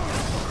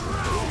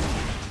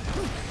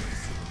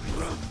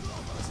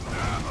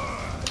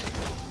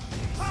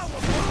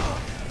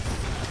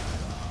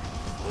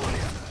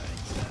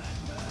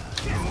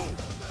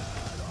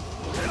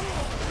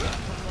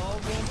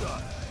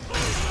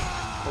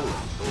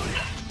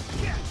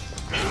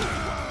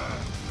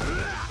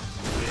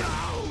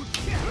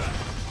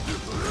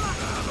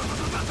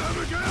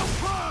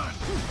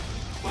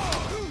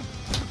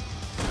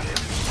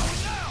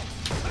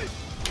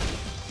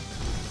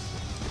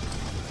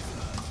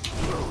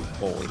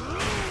 Holy.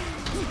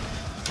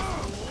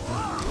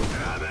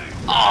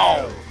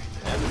 Oh!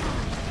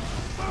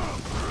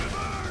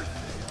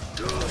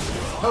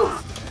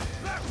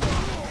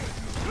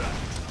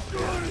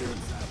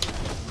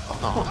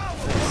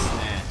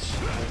 Snatch.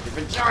 Your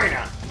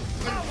vagina!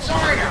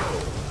 Vagina!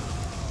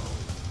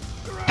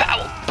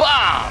 Power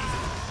bomb!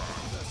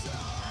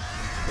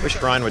 I wish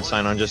Ryan would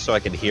sign on just so I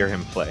could hear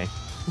him play.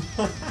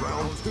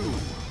 Round two.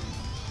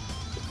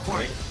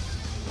 Fight!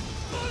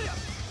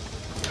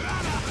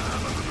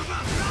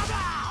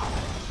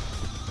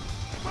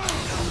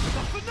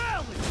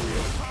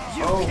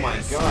 Oh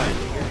my god,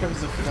 here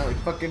comes the finale.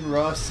 Fucking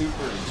Raw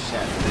Super and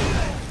shit.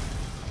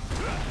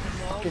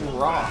 Fucking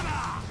Raw.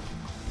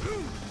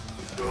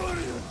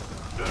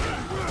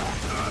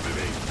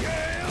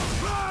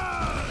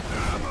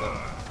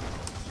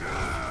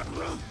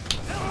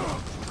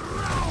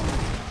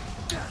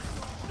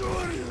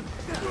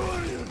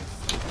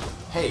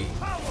 Hey.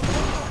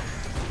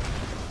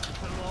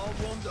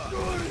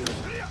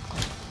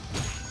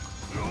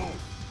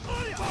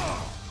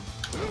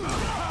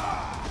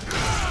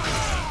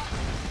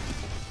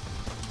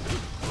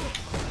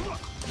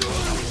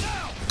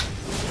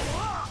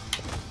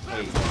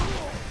 Hey.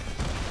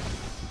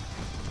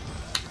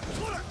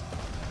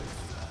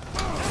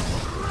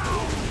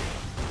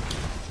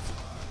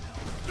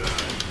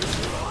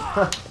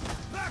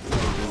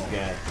 This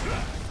guy.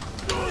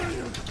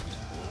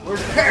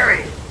 Where's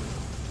Perry?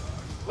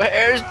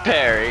 Where's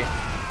Perry?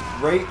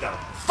 Right the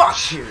fuck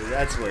here.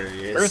 That's where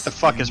he is. Where the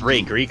fuck is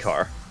Ray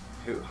Greekar?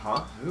 Who?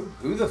 Huh?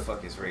 Who the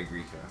fuck is Ray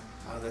Greco?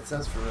 Oh, that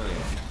sounds familiar.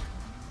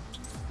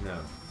 No.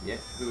 Yeah.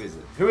 Who is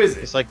it? Who is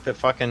it? It's like the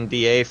fucking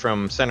DA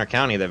from Center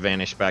County that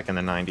vanished back in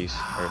the 90s.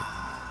 Or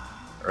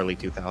early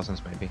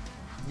 2000s, maybe.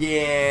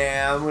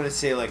 Yeah, I'm gonna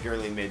say like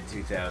early mid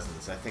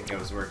 2000s. I think I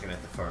was working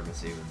at the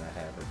pharmacy when that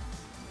happened.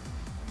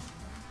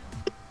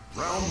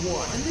 Round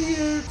one. In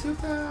the year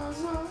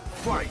 2000.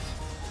 Fight!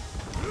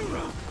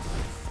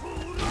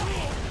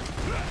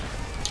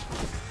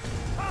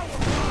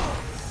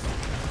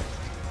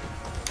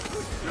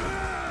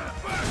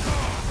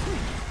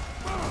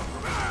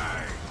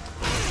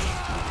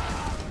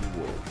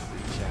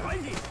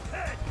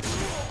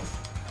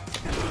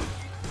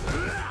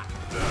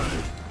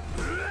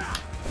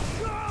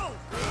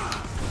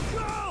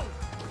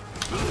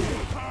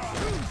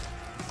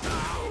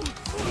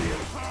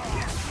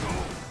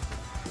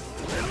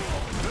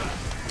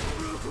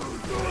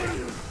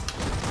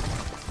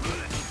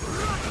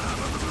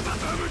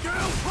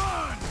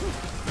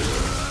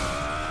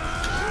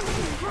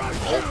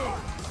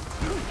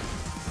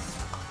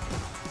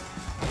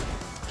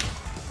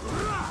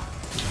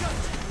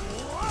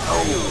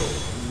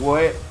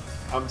 What?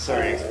 I'm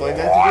sorry. Explain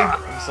that to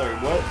me. I'm sorry.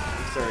 What?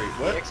 I'm sorry.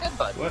 What? Except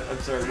bud. What? I'm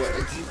sorry. What?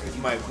 It's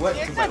my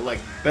what? My like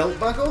belt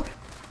buckle?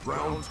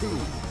 Round two.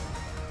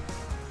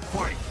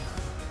 Fight!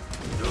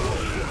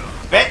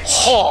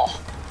 Bitch!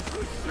 Oh!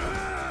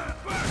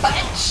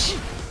 Bitch!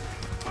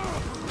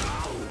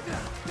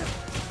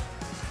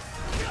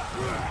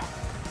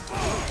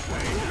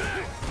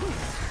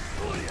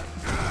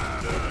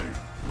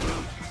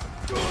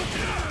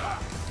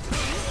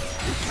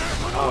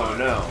 Oh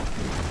no.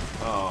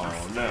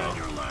 Oh no.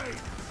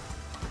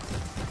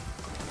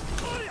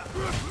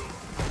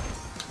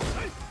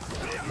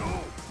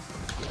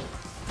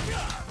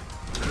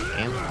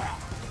 Damn.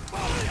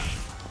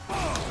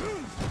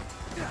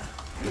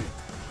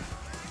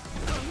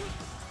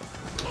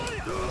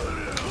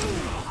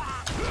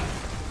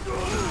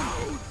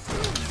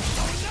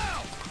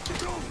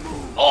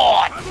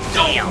 Oh,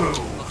 damn!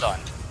 Well done.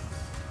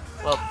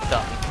 Well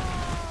done.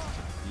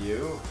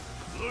 You?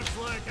 Looks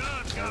like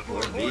I've got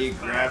more Grappler, big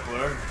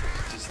grappler.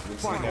 Just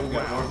looks like I've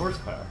got more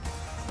horsepower.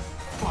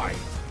 fight!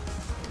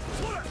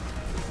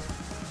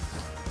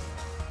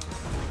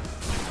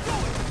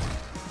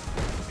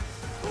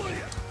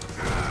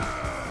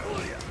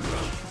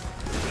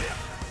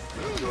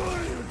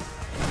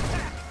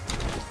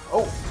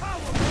 Oh!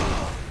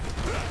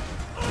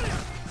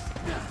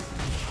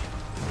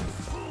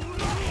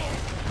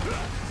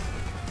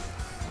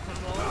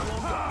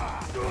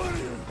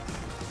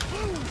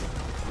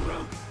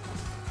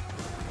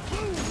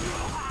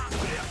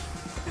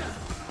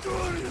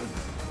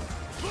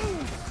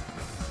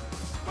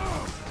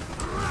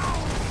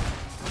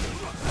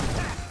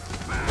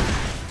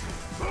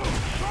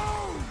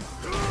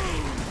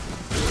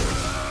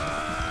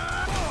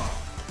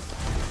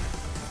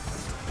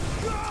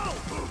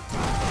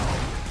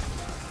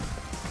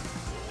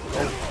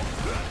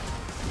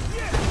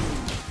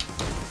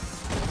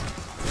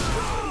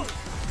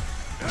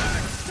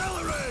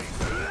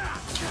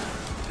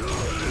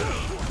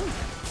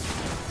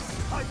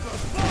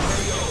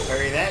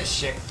 that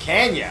shit,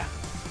 can ya?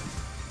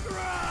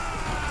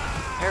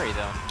 Parry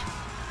though.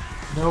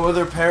 No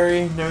other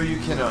parry? No, you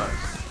cannot.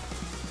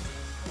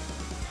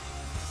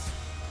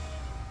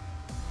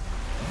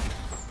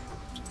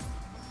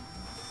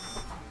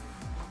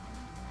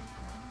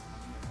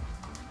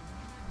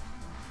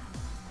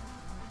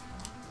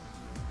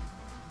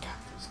 God,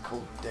 those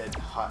cold, dead,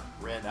 hot,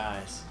 red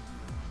eyes.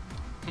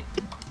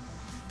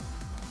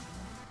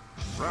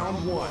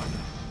 Round 1.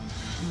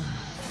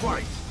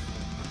 Fight.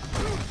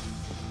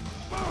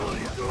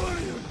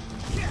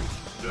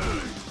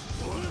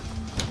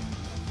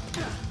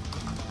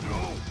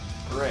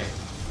 Great.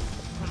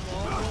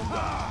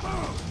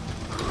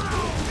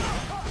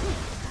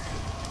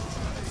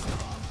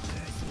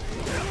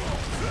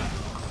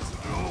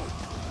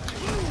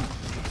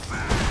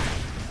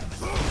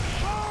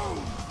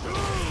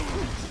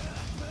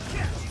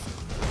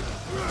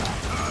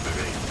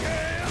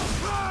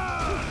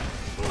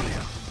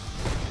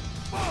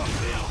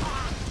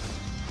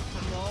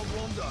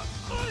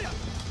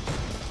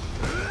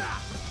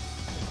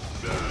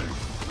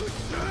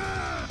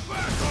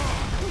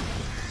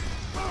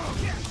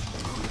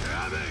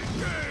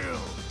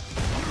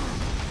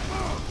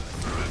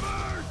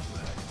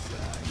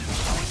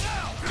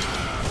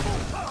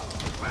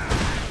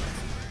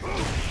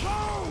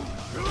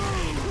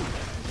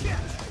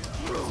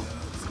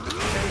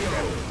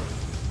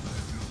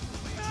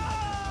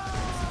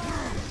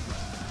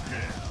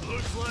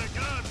 Looks like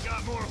I've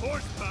got more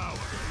horsepower.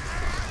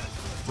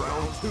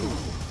 Round 2.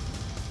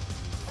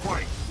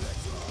 Fight.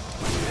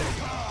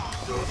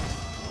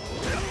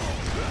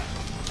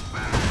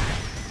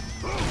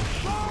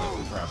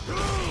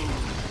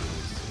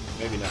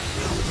 Maybe not.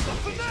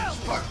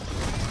 Fuck.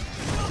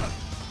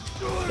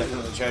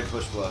 Definitely tried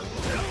push block.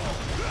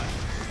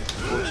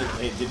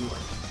 Fortunately, it didn't work.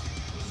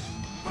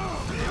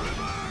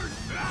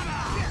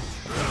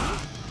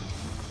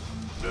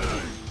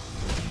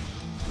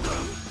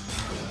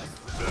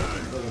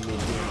 Look at me doing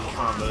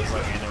combos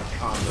like I know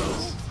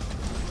combos.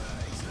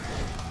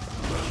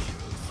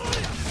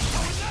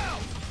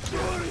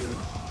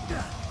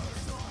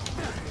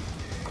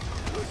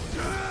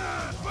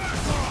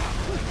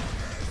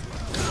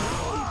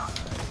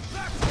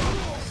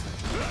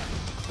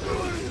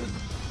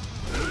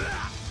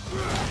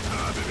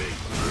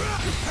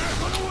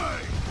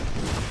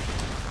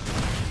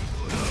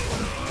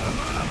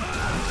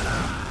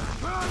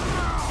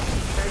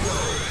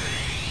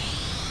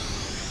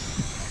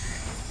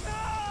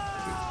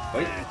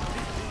 Wait.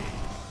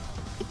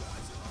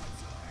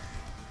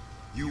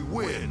 You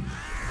win.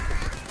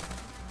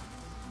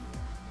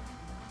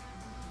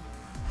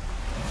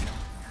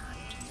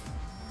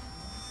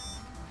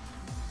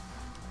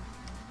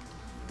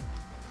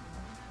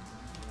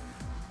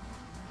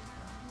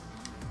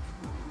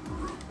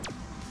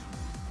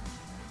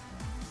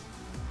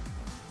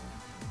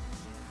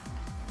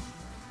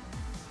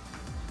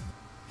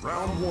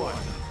 Round 1.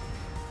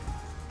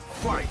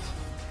 Fight.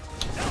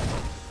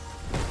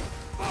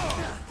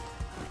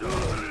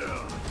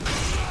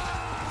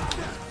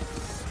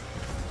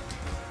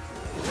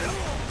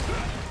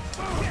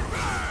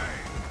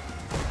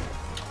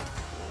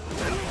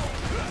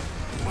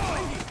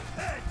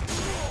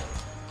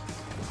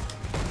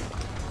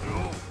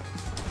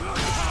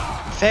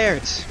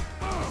 Ferrets.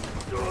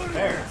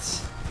 Ferrets.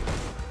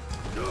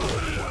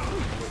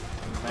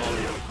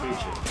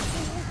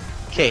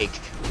 Cake.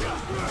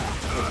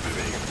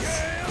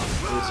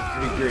 Those are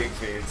pretty great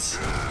ferrets.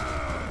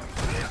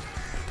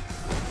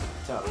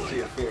 Top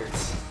tier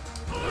ferrets.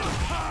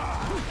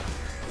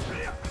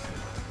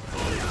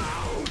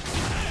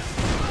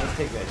 Let's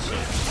take that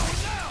shit.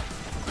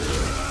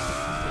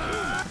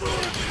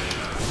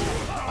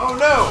 Oh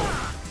no!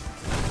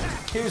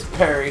 Here's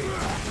Perry.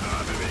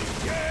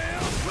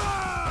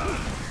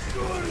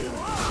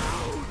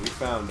 We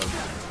found him.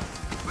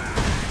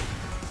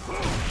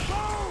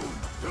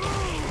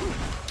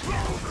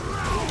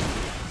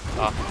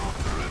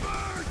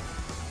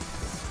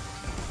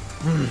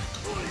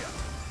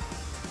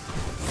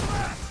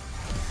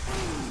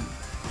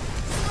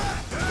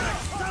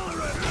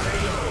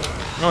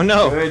 Oh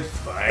no! Good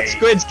fight.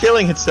 Squid's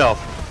killing itself.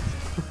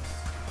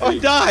 Oh,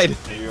 it died!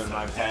 Maybe on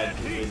my pad,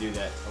 they do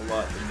that a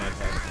lot in my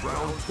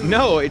pad.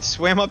 No, it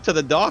swam up to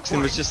the docks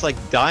and was just like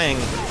dying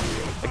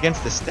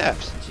against the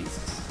steps. Jesus.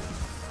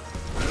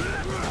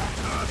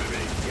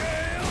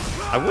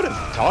 I would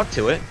have talked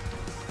to it.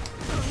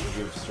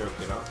 You have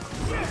stroked it off.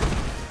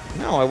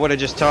 No, I would have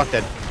just told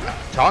it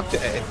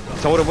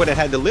what it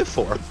had to live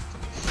for.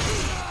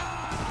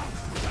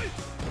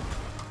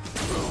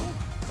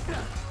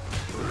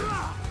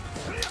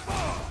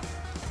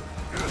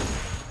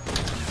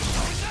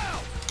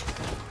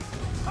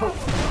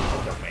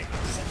 Don't make no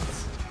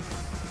sense.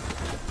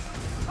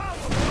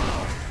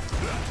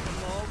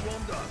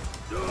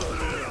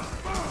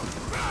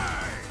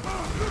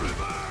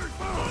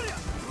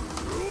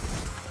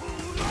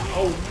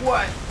 Oh,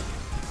 what?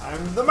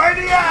 I'm the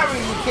mighty army!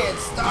 You can't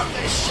stop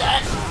this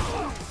shit!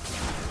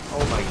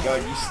 Oh my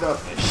god, you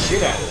stopped the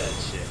shit out of that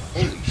shit.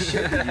 Holy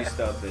shit, did you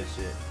stop that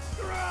shit.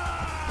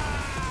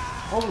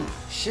 Holy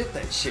shit,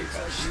 that shit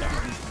got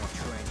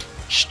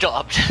stopped.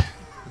 Stopped.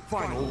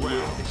 Final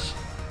round.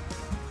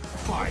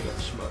 Fight.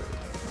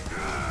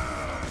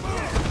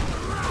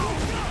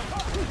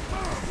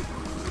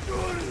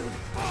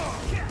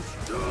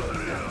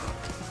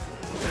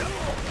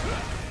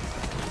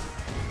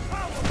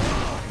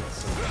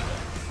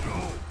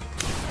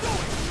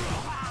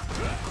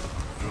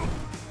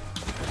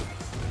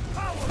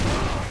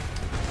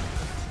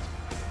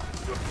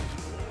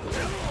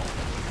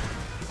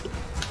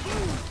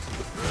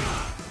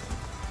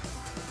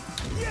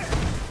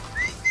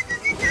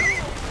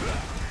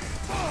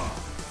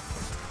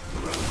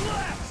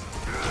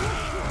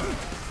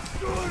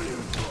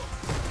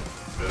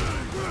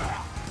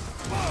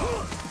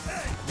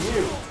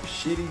 You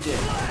shitty dick.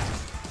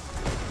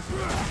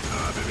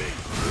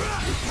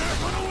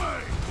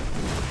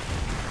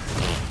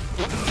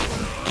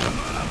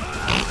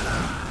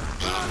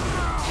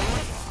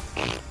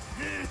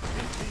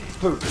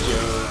 Poop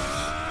joke.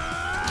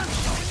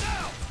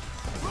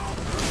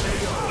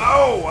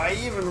 Oh, I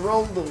even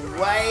rolled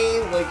away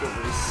like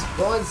a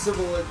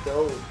responsible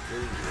adult.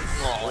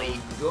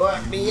 Oh,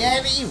 Got me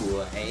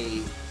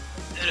anyway.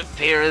 it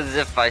appears as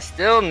if I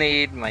still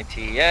need my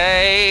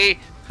TA.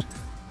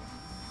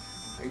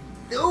 I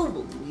don't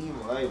believe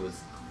I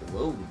was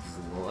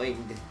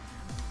clotheslined.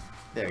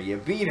 There, you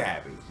beat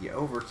Abby. You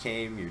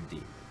overcame your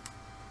demon.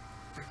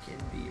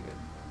 Freaking demon.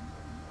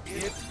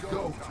 It's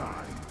go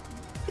time.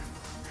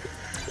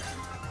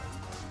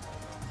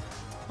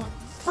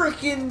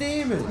 Freaking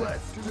demon!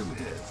 Let's do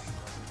this.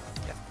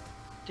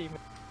 Demon.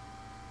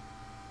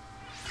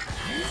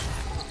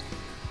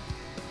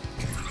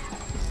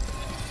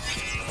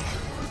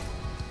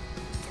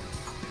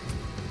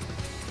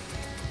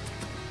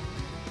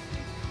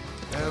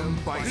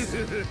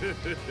 Bison.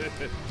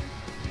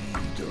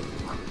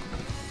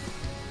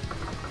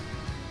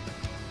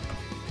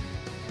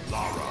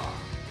 Lara.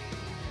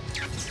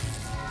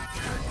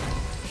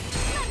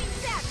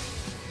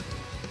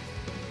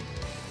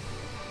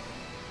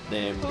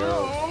 Damn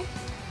girl.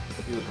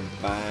 You looking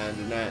fine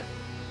tonight.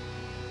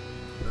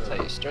 That's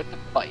how you start the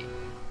fight.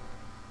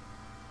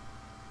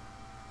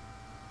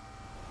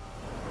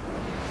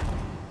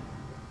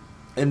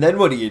 And then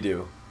what do you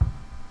do?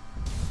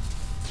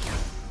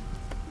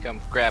 Come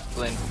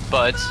grappling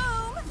buds.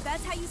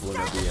 That's how you Wanna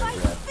start be the a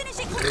fight. rep. Finish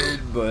it.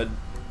 Good, bud.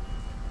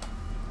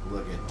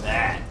 Look at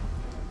that.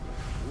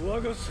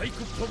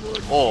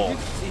 Oh,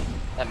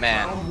 that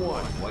man Round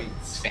one. is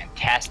Whites.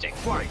 fantastic.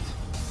 Fight.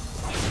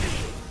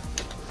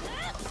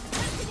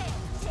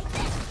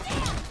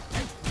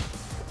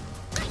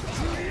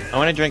 I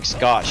want to drink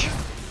scotch,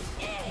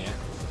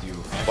 You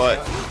but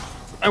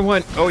I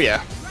want. Oh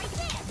yeah,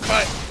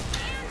 but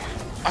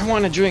I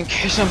want to drink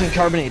something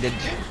carbonated,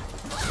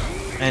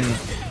 and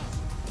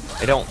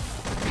I don't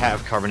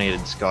have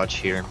carbonated scotch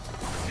here.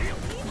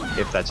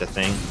 If that's a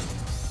thing.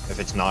 If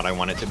it's not, I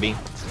want it to be.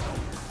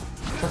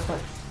 If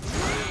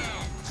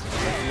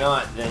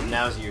not, then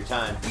now's your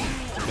time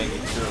to make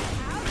it true.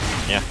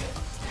 Yeah.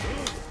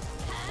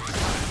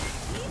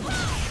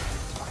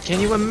 Can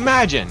you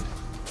imagine?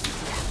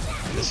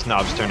 The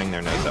snobs turning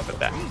their nose up at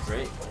that.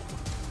 Great.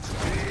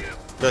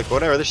 They're like,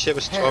 whatever, this shit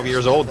was 12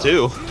 years old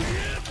too.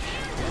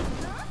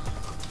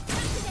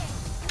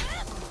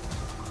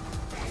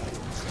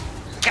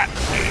 God.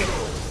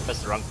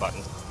 Press the wrong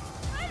button.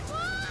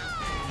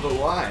 But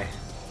why?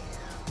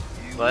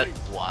 But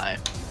why?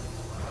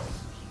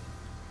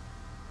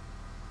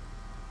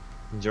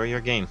 Enjoy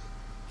your game.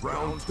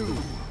 Round two.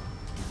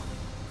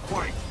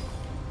 Fight.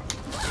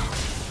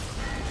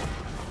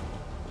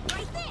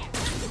 Right there.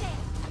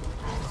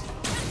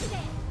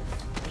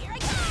 Here I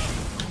go.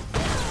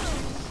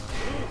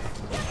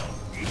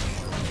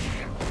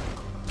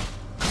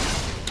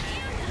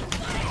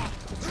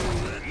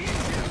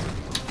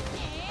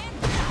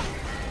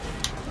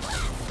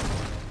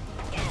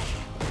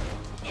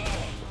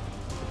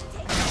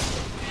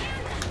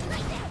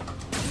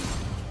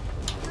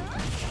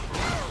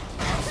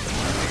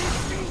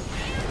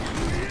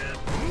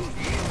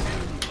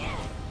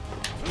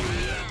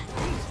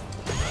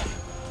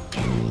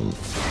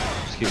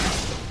 Excuse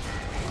me.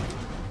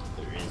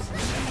 There is.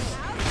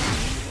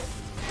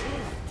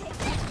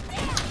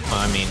 Well,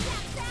 I mean,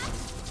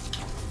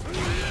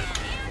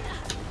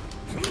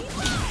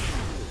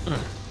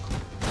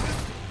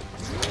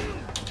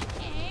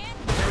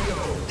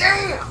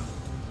 Damn!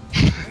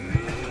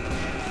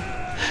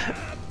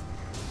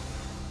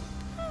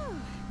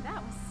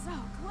 That was so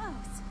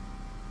close.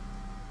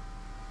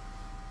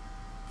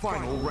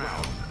 Final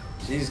round.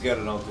 She's got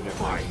an alternate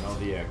version. All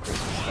the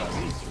Christmas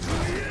costumes.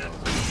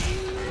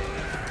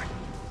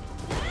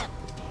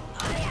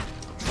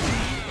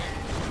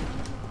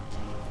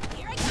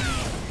 Here I go.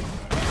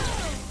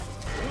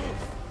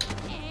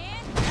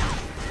 And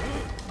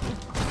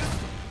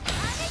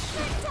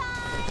Onyx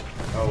time.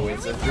 Oh,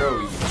 it's a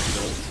throw you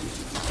built.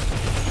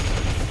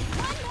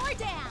 One more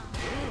down.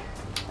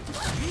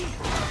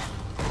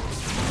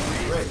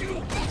 Right.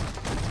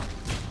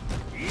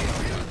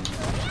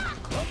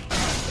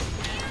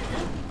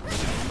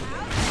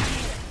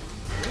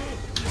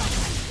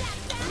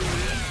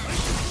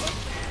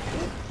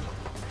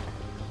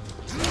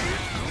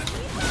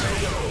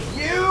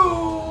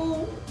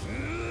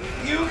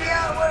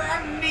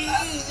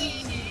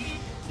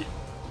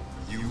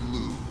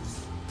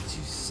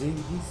 say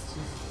he's just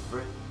a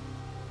friend.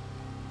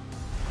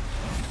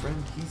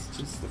 Friend, he's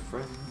just a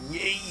friend.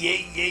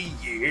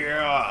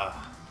 Yeah.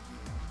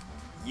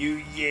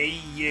 You,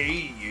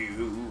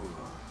 you.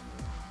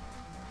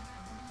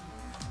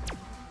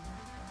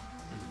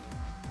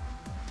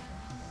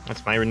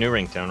 That's my new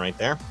ringtone right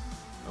there.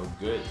 Oh,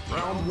 good.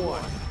 Round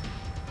 1.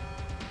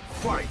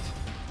 Fight.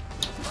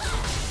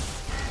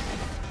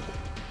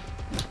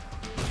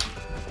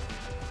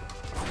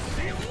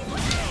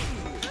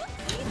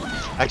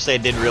 Actually, I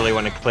did really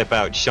want to clip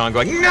out Sean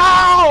going,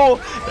 no!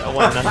 That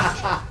one.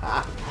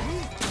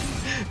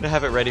 To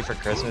have it ready for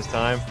Christmas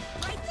time.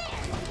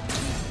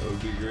 That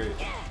would be great.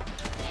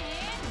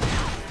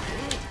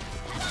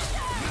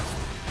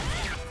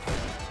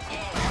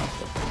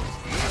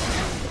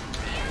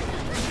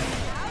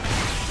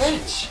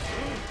 Bitch!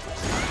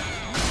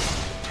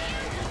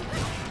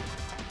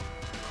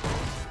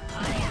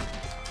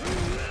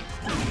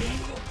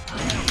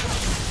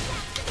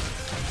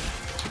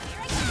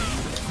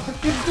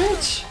 Fucking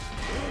bitch!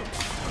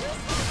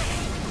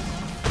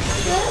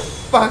 That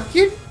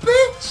fucking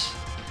bitch!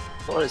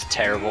 What is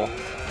terrible?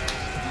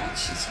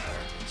 She's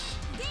garbage.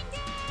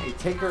 Hey,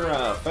 take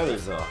her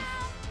feathers off.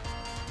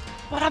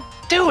 What I'm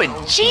doing?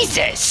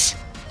 Jesus!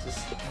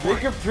 Just make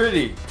her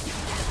pretty.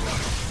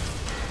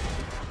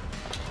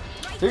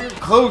 Take her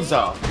clothes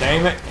off,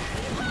 damn it.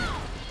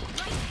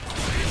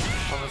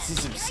 I want to see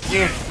some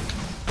skin.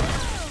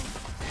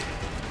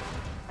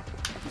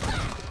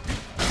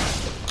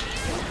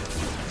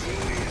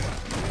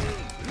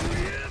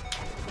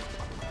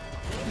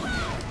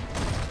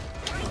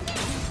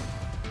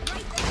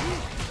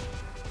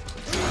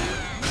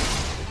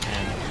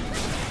 And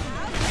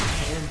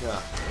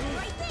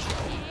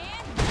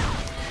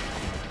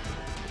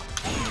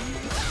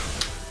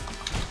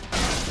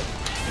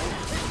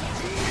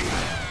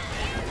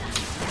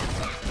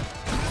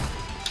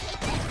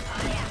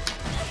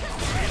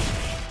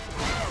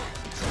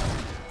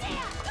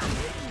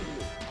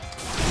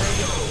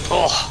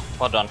Oh,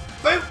 well done.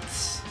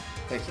 boots!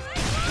 Thank you.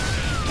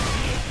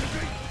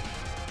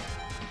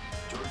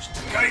 George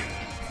Takei.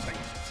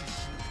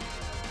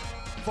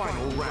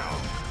 Final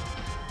round.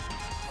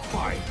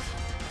 Fight.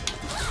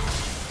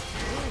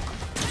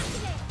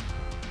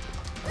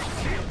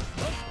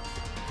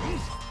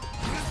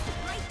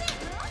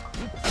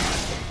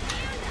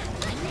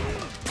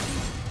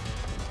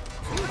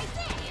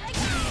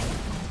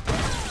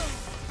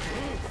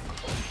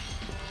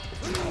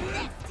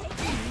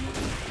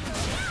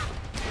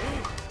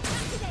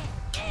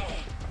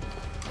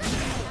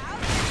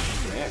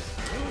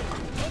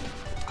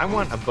 I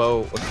want a bow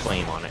with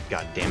flame on it,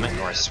 god damn it,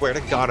 or I swear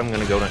to god I'm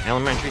gonna go to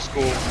elementary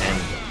school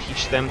and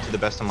teach them to the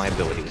best of my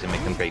abilities and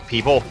make them great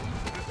people.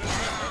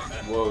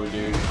 Whoa,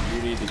 dude.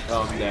 You need to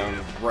calm down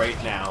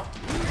right now.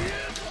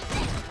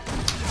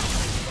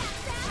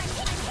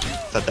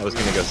 Thought that was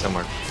gonna go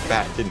somewhere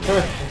bad, didn't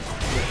you?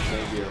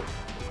 Thank you.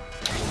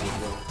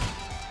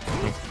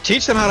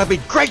 Teach them how to be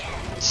great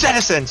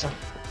citizens!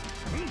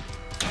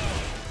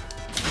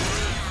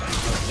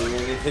 Doing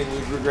anything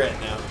we regret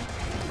now.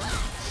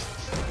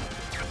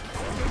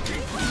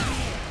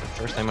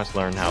 First I must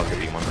learn how to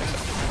be one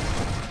myself.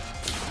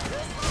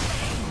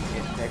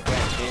 Get that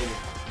back in.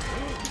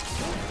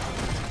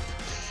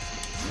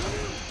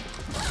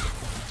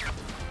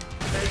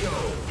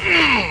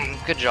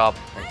 Good job.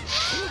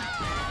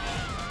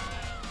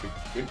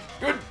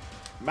 Good.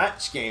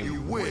 Match game.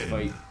 You win.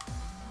 Fight.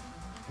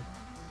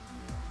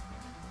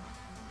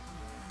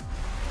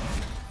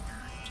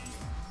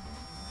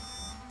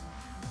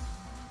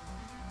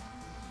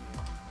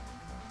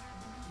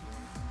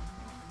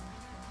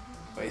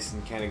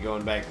 Bison kind of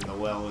going back in the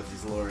well with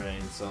his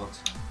Lorraine salt.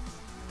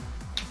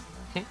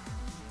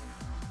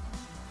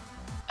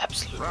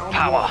 Absolute Round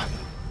power.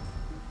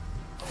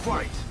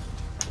 1.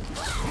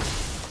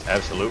 Fight.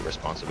 Absolute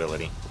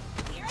responsibility.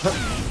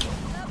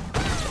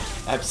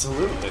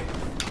 Absolutely.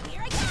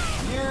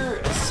 You're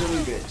a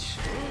silly bitch.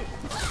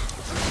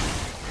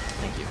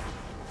 Thank you.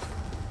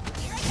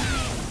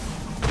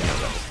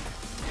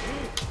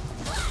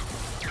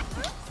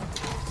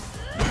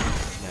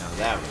 Now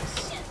that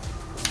was.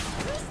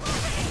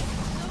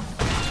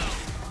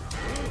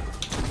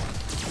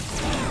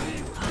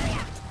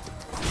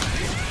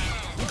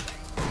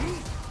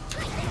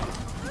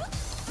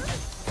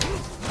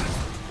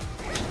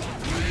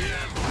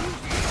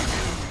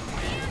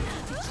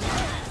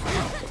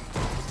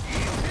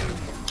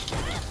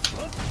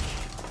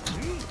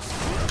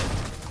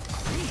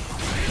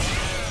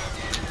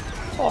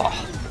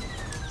 Oh.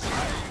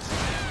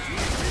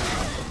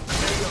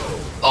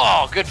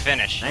 Oh, good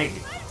finish. Thank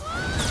you.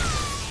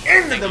 I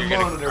Into think the you're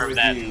gonna monitor confirm with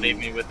that you. and leave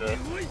me with the.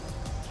 Didn't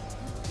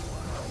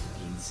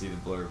see the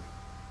blurb.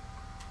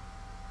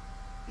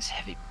 This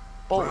heavy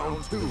bolt.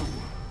 Round 2.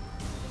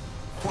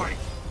 Fight.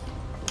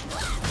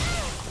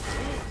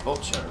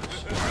 Bolt charge.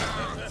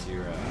 That's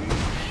your.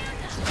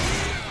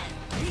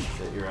 Is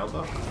that your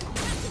elbow?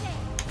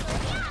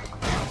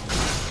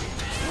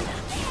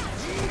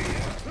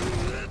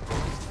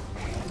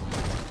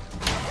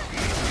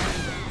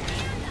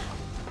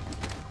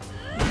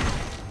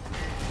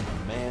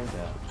 Man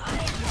down.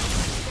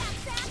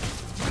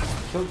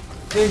 killed the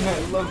thing I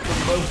love the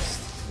most.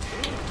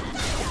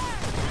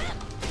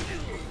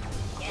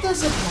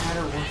 Doesn't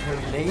matter what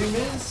her name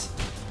is.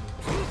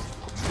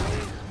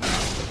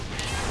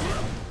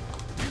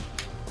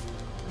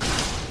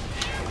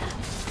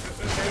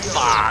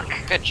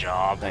 Fuck. Good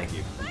job. Thank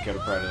you. I'm kind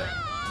of proud of that.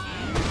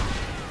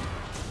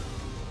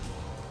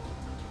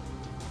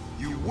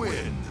 You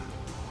win.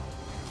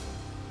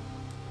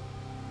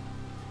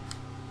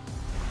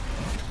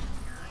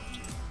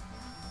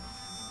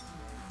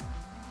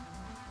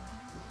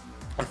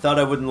 I thought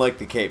I wouldn't like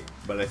the cape,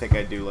 but I think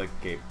I do like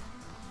the cape.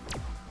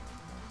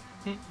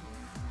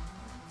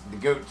 The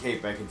goat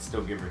cape I can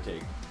still give or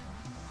take.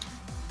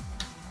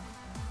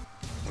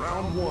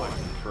 Round one.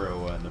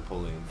 Pro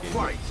Napoleon game.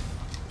 Fight.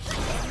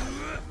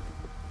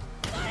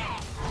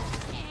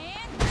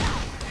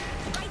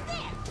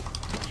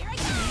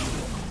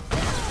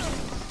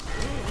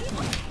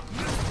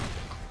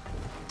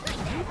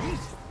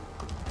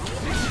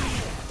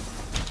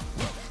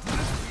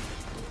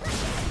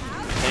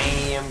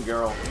 Damn,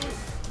 girl.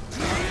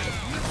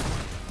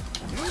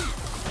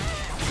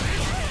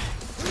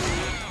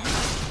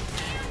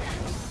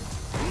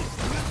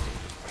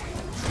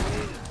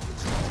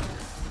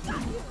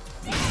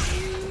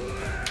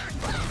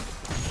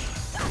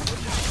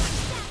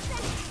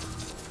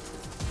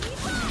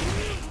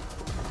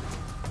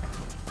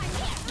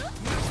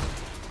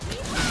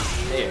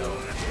 Ew.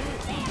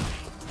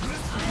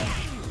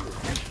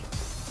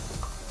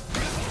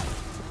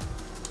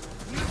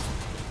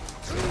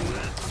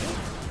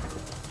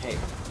 Hey.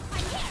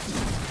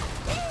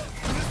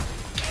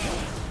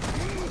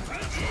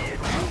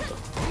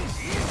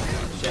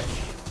 Shit.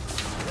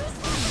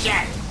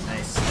 Shit!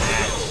 Nice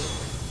snatch.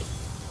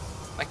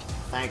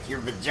 Thank your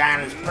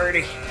vagina's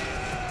pretty.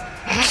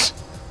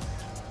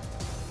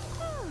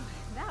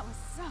 That was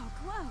so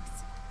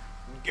close.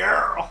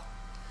 Girl.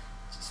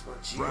 Just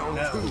what you Round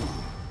know. two.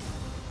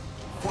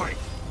 Fight.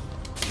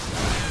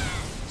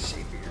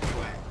 Shape of your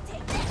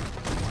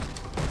twat.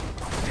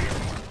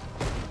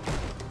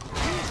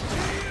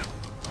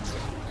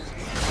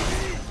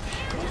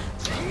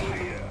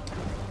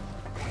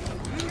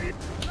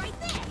 Right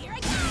there, here I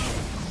go.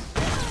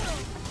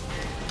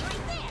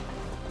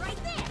 Right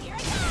there, here I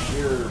go.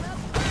 You're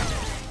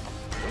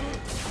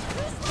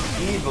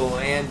evil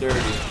and dirty.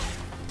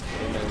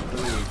 And then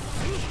clean.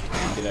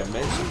 Did I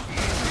mention?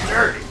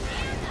 Dirty!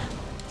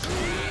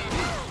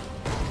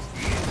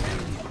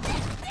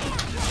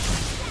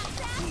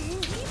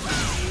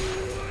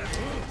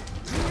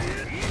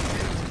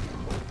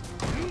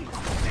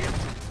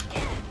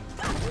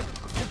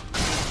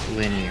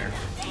 Linear.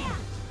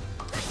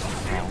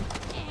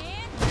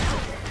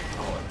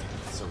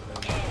 So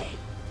bad.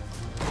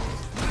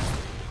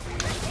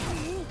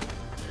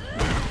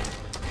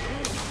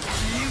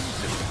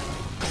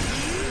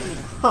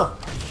 Huh.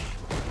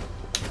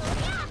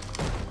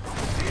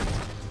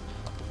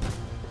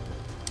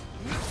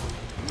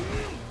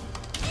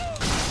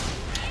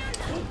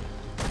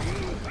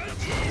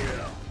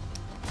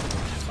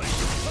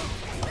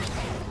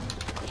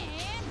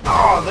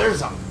 Oh,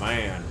 there's a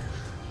man.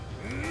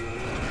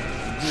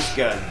 Just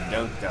got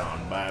dunked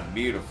on by a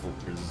beautiful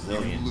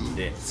Brazilian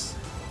ditz.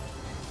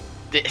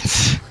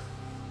 This.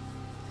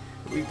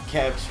 We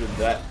captured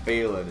that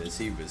feeling as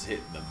he was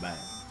hitting the mat,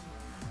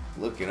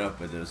 looking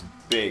up at those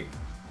big,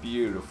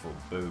 beautiful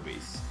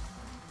boobies.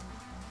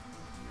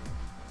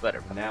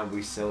 Better. Now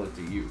we sell it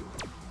to you.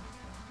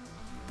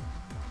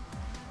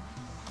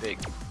 Big,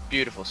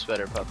 beautiful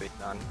sweater puppy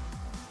on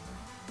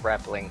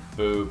grappling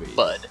Boobies.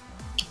 bud.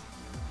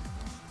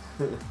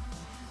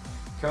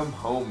 Come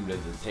home to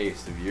the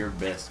taste of your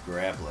best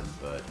grappling,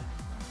 bud.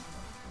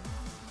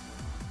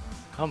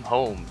 Come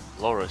home,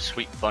 Laura's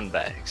sweet fun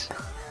bags.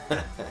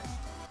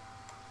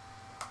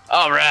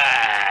 All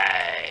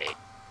right. I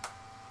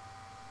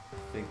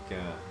think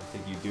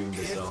you doomed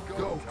It's yourself.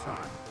 go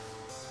time.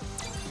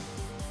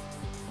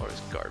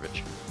 Laura's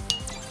garbage.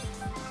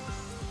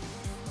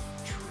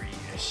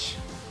 Trash.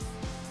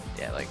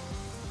 Yeah, like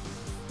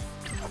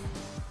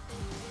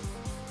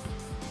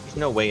There's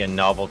no way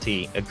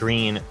a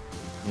green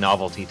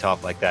novelty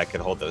top like that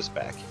could hold those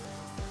back.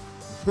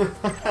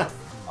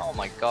 oh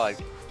my god,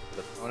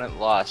 the opponent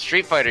lost.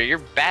 Street Fighter, you're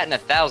batting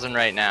 1,000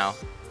 right now.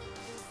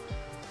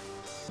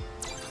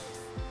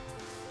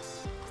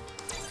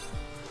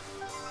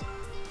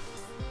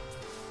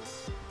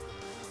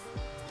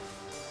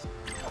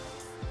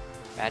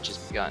 Match has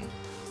begun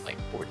like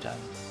 4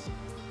 times.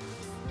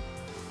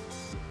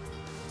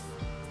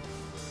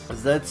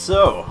 Is that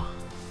so?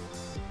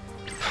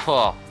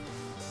 Oh,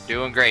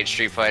 doing great,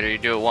 Street Fighter. You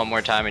do it one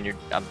more time and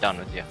I'm done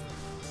with you.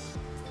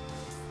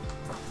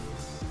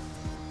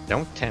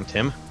 Don't tempt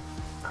him.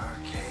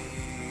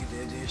 Arcade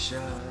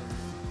edition.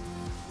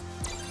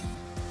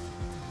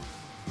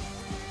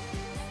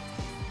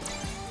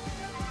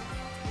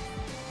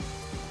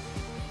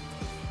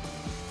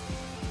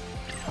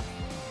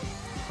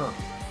 Huh.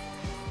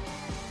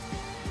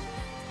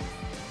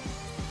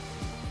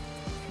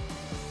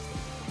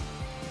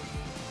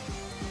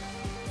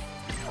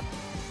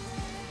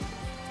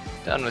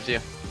 Done with you.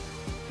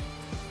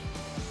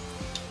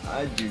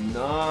 I do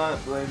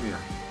not blame you.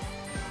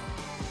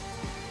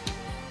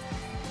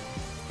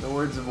 In the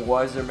words of a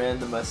wiser man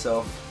than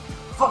myself,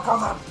 fuck all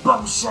that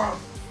bullshit!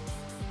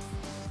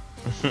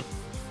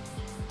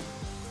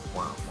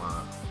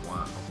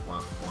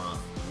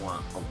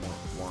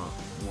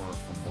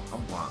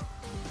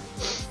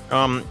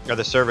 Are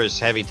the servers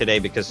heavy today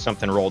because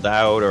something rolled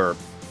out or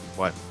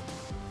what?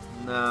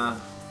 Nah,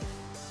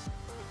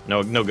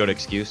 No good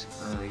excuse.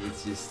 I think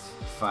it's just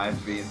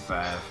 5 being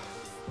 5.